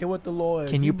 I don't care what the law is.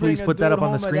 Can you bring please a put that dude up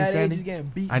on the home at screen, that age, Sandy? he's getting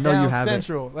beat I know you down have it.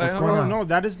 Central. What's Like, going No, on? no,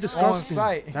 that is disgusting.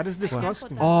 site. That is They can't put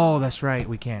disgusting. that. Oh, that's right.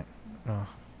 We can't. Oh.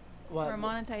 What- We're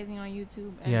monetizing on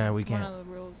YouTube. And Yeah, it's we one can't. of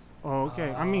the rules. Oh,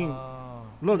 okay. I mean, Oh.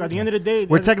 look, at the end of the day,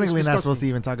 We're it's technically not disgusting. supposed to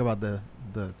even talk about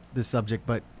this subject,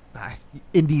 but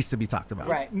it needs to be talked about.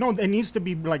 Right. No, it needs to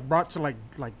be like brought to like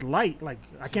light. Like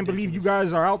I can't believe you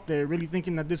guys are out there really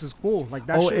thinking that this is cool. Like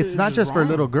that. Oh, shit it's is not just for wrong.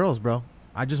 little girls, bro.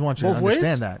 I just want you to Both ways?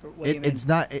 understand that What do you mean? it's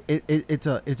not.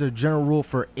 It's a general rule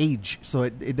for age, so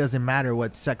it doesn't matter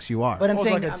what sex you are. But I'm Almost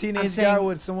saying like a I'm teenage saying, guy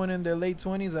with someone in their late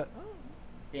 20s.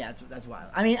 yeah, that's wild.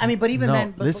 I mean, but even no,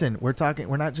 then, but, listen, we're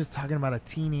not just talking about a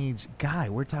teenage guy.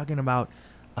 We're talking about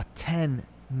a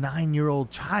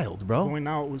 9-year-old child, bro. Going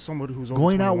out with somebody who's over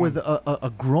Going out 21. with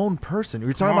a grown person.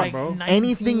 You're Come talking on, about bro.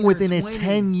 anything within a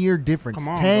 10-year difference. Come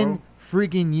on, 10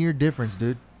 freaking year difference,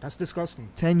 dude. That's disgusting.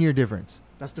 10-year difference.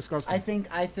 That's disgusting. I think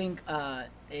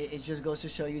it just goes to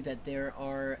show you that there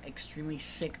are extremely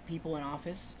sick people in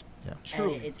office. Yeah.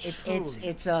 And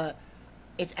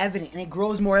it's evident, and it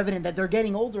grows more evident that they're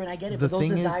getting older. And I get it, The but those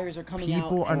thing is, desires are coming out.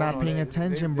 people are and- not no, paying they-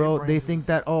 attention, they- bro. their They brains think is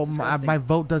that disgusting. my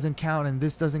vote doesn't count and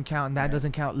this doesn't count and that Right.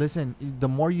 doesn't count. Listen, the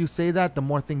more you say that, the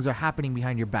more things are happening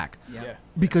behind your back Yeah.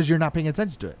 because you're not paying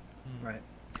attention to it. Right.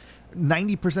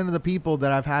 90% of the people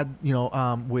that I've had,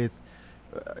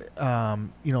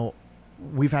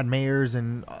 we've had mayors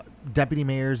and deputy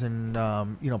mayors and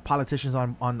politicians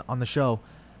on the show.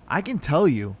 I can tell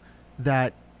you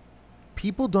that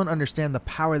people don't understand the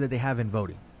power that they have in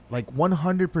voting. Like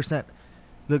 100%.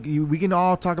 Look, we can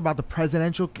all talk about the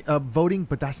presidential voting,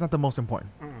 but that's not the most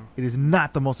important. It is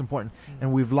not the most important,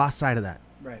 and we've lost sight of that.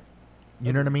 Right.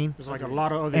 You know what I mean? There's like a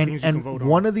lot of other things you can And vote on.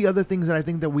 one of the other things that I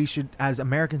think that we should, as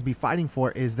Americans, be fighting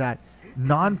for is that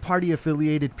non-party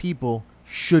affiliated people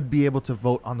should be able to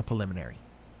vote on the preliminary.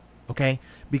 Okay?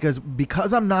 Because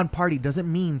I'm non-party doesn't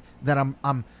mean that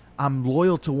I'm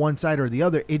loyal to one side or the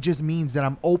other. It just means that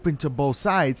I'm open to both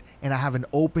sides and I have an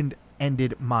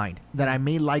open-ended mind. That I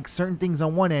may like certain things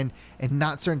on one end and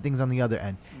not certain things on the other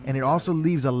end. And it also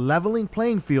leaves a leveling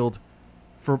playing field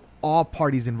for all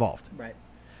parties involved. Right.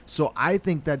 So I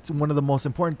think that's one of the most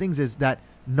important things is that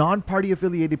non-party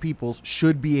affiliated people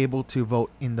should be able to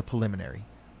vote in the preliminary.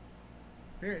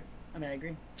 Period. I mean, I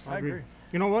agree. I agree.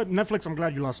 You know what? Netflix, I'm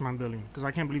glad you lost $9 billion because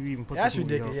I can't believe you even put That's this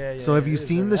movie ridiculous. up. Yeah, So yeah, have you it is.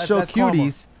 seen the That's show karma.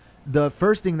 Cuties? the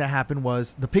first thing that happened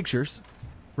was the pictures,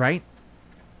 right?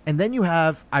 And then you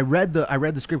have I read the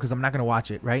script because I'm not gonna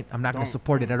watch it, right? I'm not gonna Don't.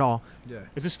 support it at all. Yeah.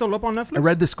 Is it still up on Netflix? I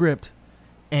read the script,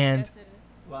 and Yes,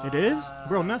 it is. It is,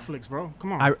 bro. Netflix, bro.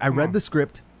 Come on. I come read on. the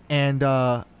script, and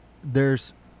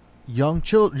there's young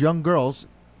girls,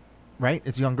 right?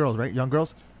 It's young girls, right? Young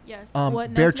girls, Yes. Um,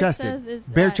 What Netflix bare-chested. says is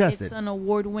Bare-chested. it's an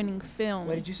award-winning film.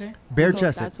 What did you say? bare So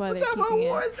chested, That's why they're keeping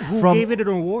it. Who from- gave it an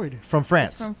award? from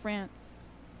France. It's from France.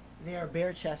 They are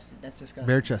bare-chested. That's disgusting.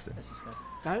 Bare-chested. That's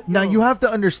disgusting. Now you have to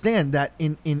understand that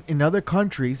in other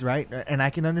countries, right? And I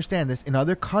can understand this. In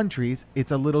other countries,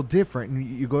 it's a little different.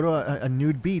 You go to a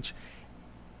nude beach,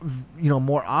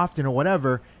 more often or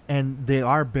whatever, and they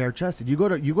are bare chested. You go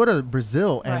to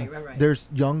Brazil, and Right. there's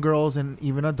young girls and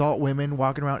even adult women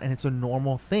walking around, and it's a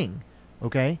normal thing.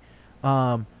 Okay,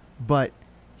 but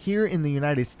here in the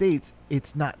United States,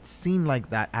 it's not seen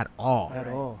like that at all. At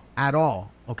all. At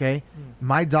all. Okay,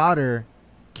 my daughter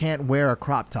can't wear a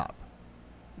crop top.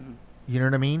 You know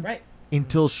what I mean? Right.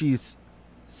 Until she's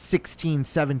 16,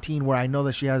 17, where I know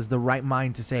that she has the right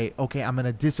mind to say, okay, I'm going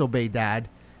to disobey dad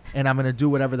and I'm going to do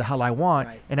whatever the hell I want.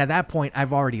 Right. And at that point,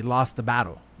 I've already lost the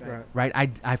battle. Right. Right?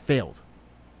 I failed.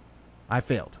 I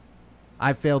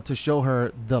failed to show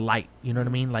her the light. You know what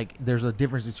I mean? Like, there's a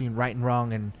difference between right and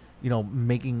wrong and,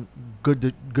 making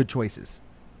good choices.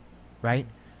 Right?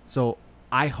 So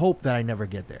I hope that I never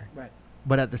get there. Right.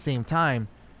 But at the same time,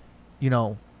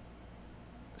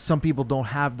 some people don't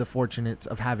have the fortunates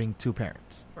of having two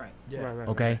parents. Right. Yeah. Right.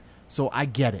 Okay? So I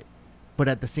get it. But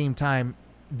at the same time,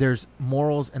 there's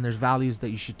morals and there's values that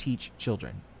you should teach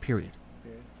children. Period.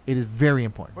 It is very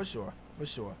important. For sure.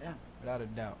 Yeah. Without a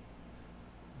doubt.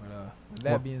 But with that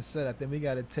Well- being said, I think we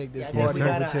gotta take this Yeah, I Yes, party sir.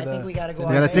 over I to think the. we gotta go. You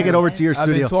gotta out take it there, over man. to your I've been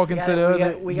studio. talking We to gotta- the we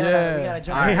other. gotta- we gotta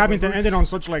jump I hate in. having to end it on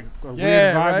such like a Yeah,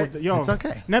 weird vibe. right? With the, yo, It's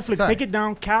okay. Netflix, It's all take right. it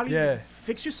down. Cali, Yeah.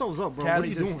 fix yourselves up, bro. what are Cali,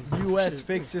 you just doing? U.S. Shit.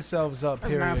 fix yourselves up.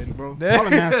 That's Period. nasty, bro. Y'all are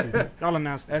nasty. Y'all are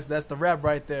nasty. That's the rap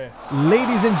right there.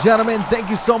 Ladies and gentlemen, thank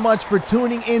you so much for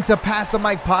tuning in to Pass the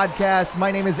Mic podcast.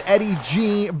 My name is Eddie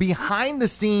G. Behind the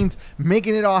scenes,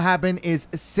 making it all happen is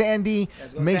Sandy.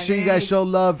 Let's go, Make sure you Sandy. guys show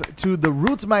love to the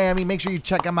Roots Miami. Make sure you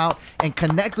check them out and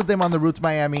connect with them on the Roots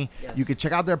Miami. Yes. You can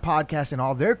check out their podcast and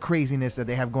all their craziness that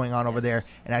they have going on over there.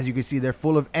 And as you can see, they're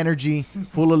full of energy,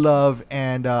 full of love,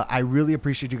 and I really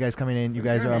appreciate you guys coming in. You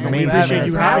guys are man. amazing. We appreciate man.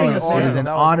 you having us. It is Awesome. an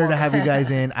That was honor to awesome. have you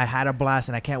guys in. I had a blast,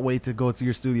 and I can't wait to go to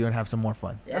your studio and have some more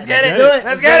fun. Let's get it. Do it.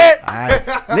 Let's get it. All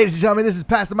right. Ladies and gentlemen, this is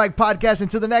Pass the Mic podcast.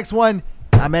 Until the next one,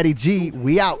 I'm Eddie G.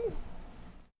 We out.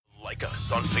 Like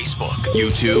us on Facebook,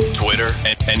 YouTube, Twitter,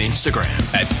 and Instagram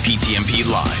at PTMP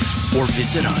Live, or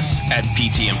visit us at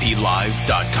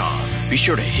ptmplive.com. Be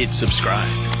sure to hit subscribe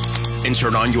and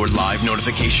turn on your live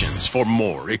notifications for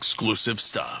more exclusive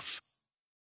stuff.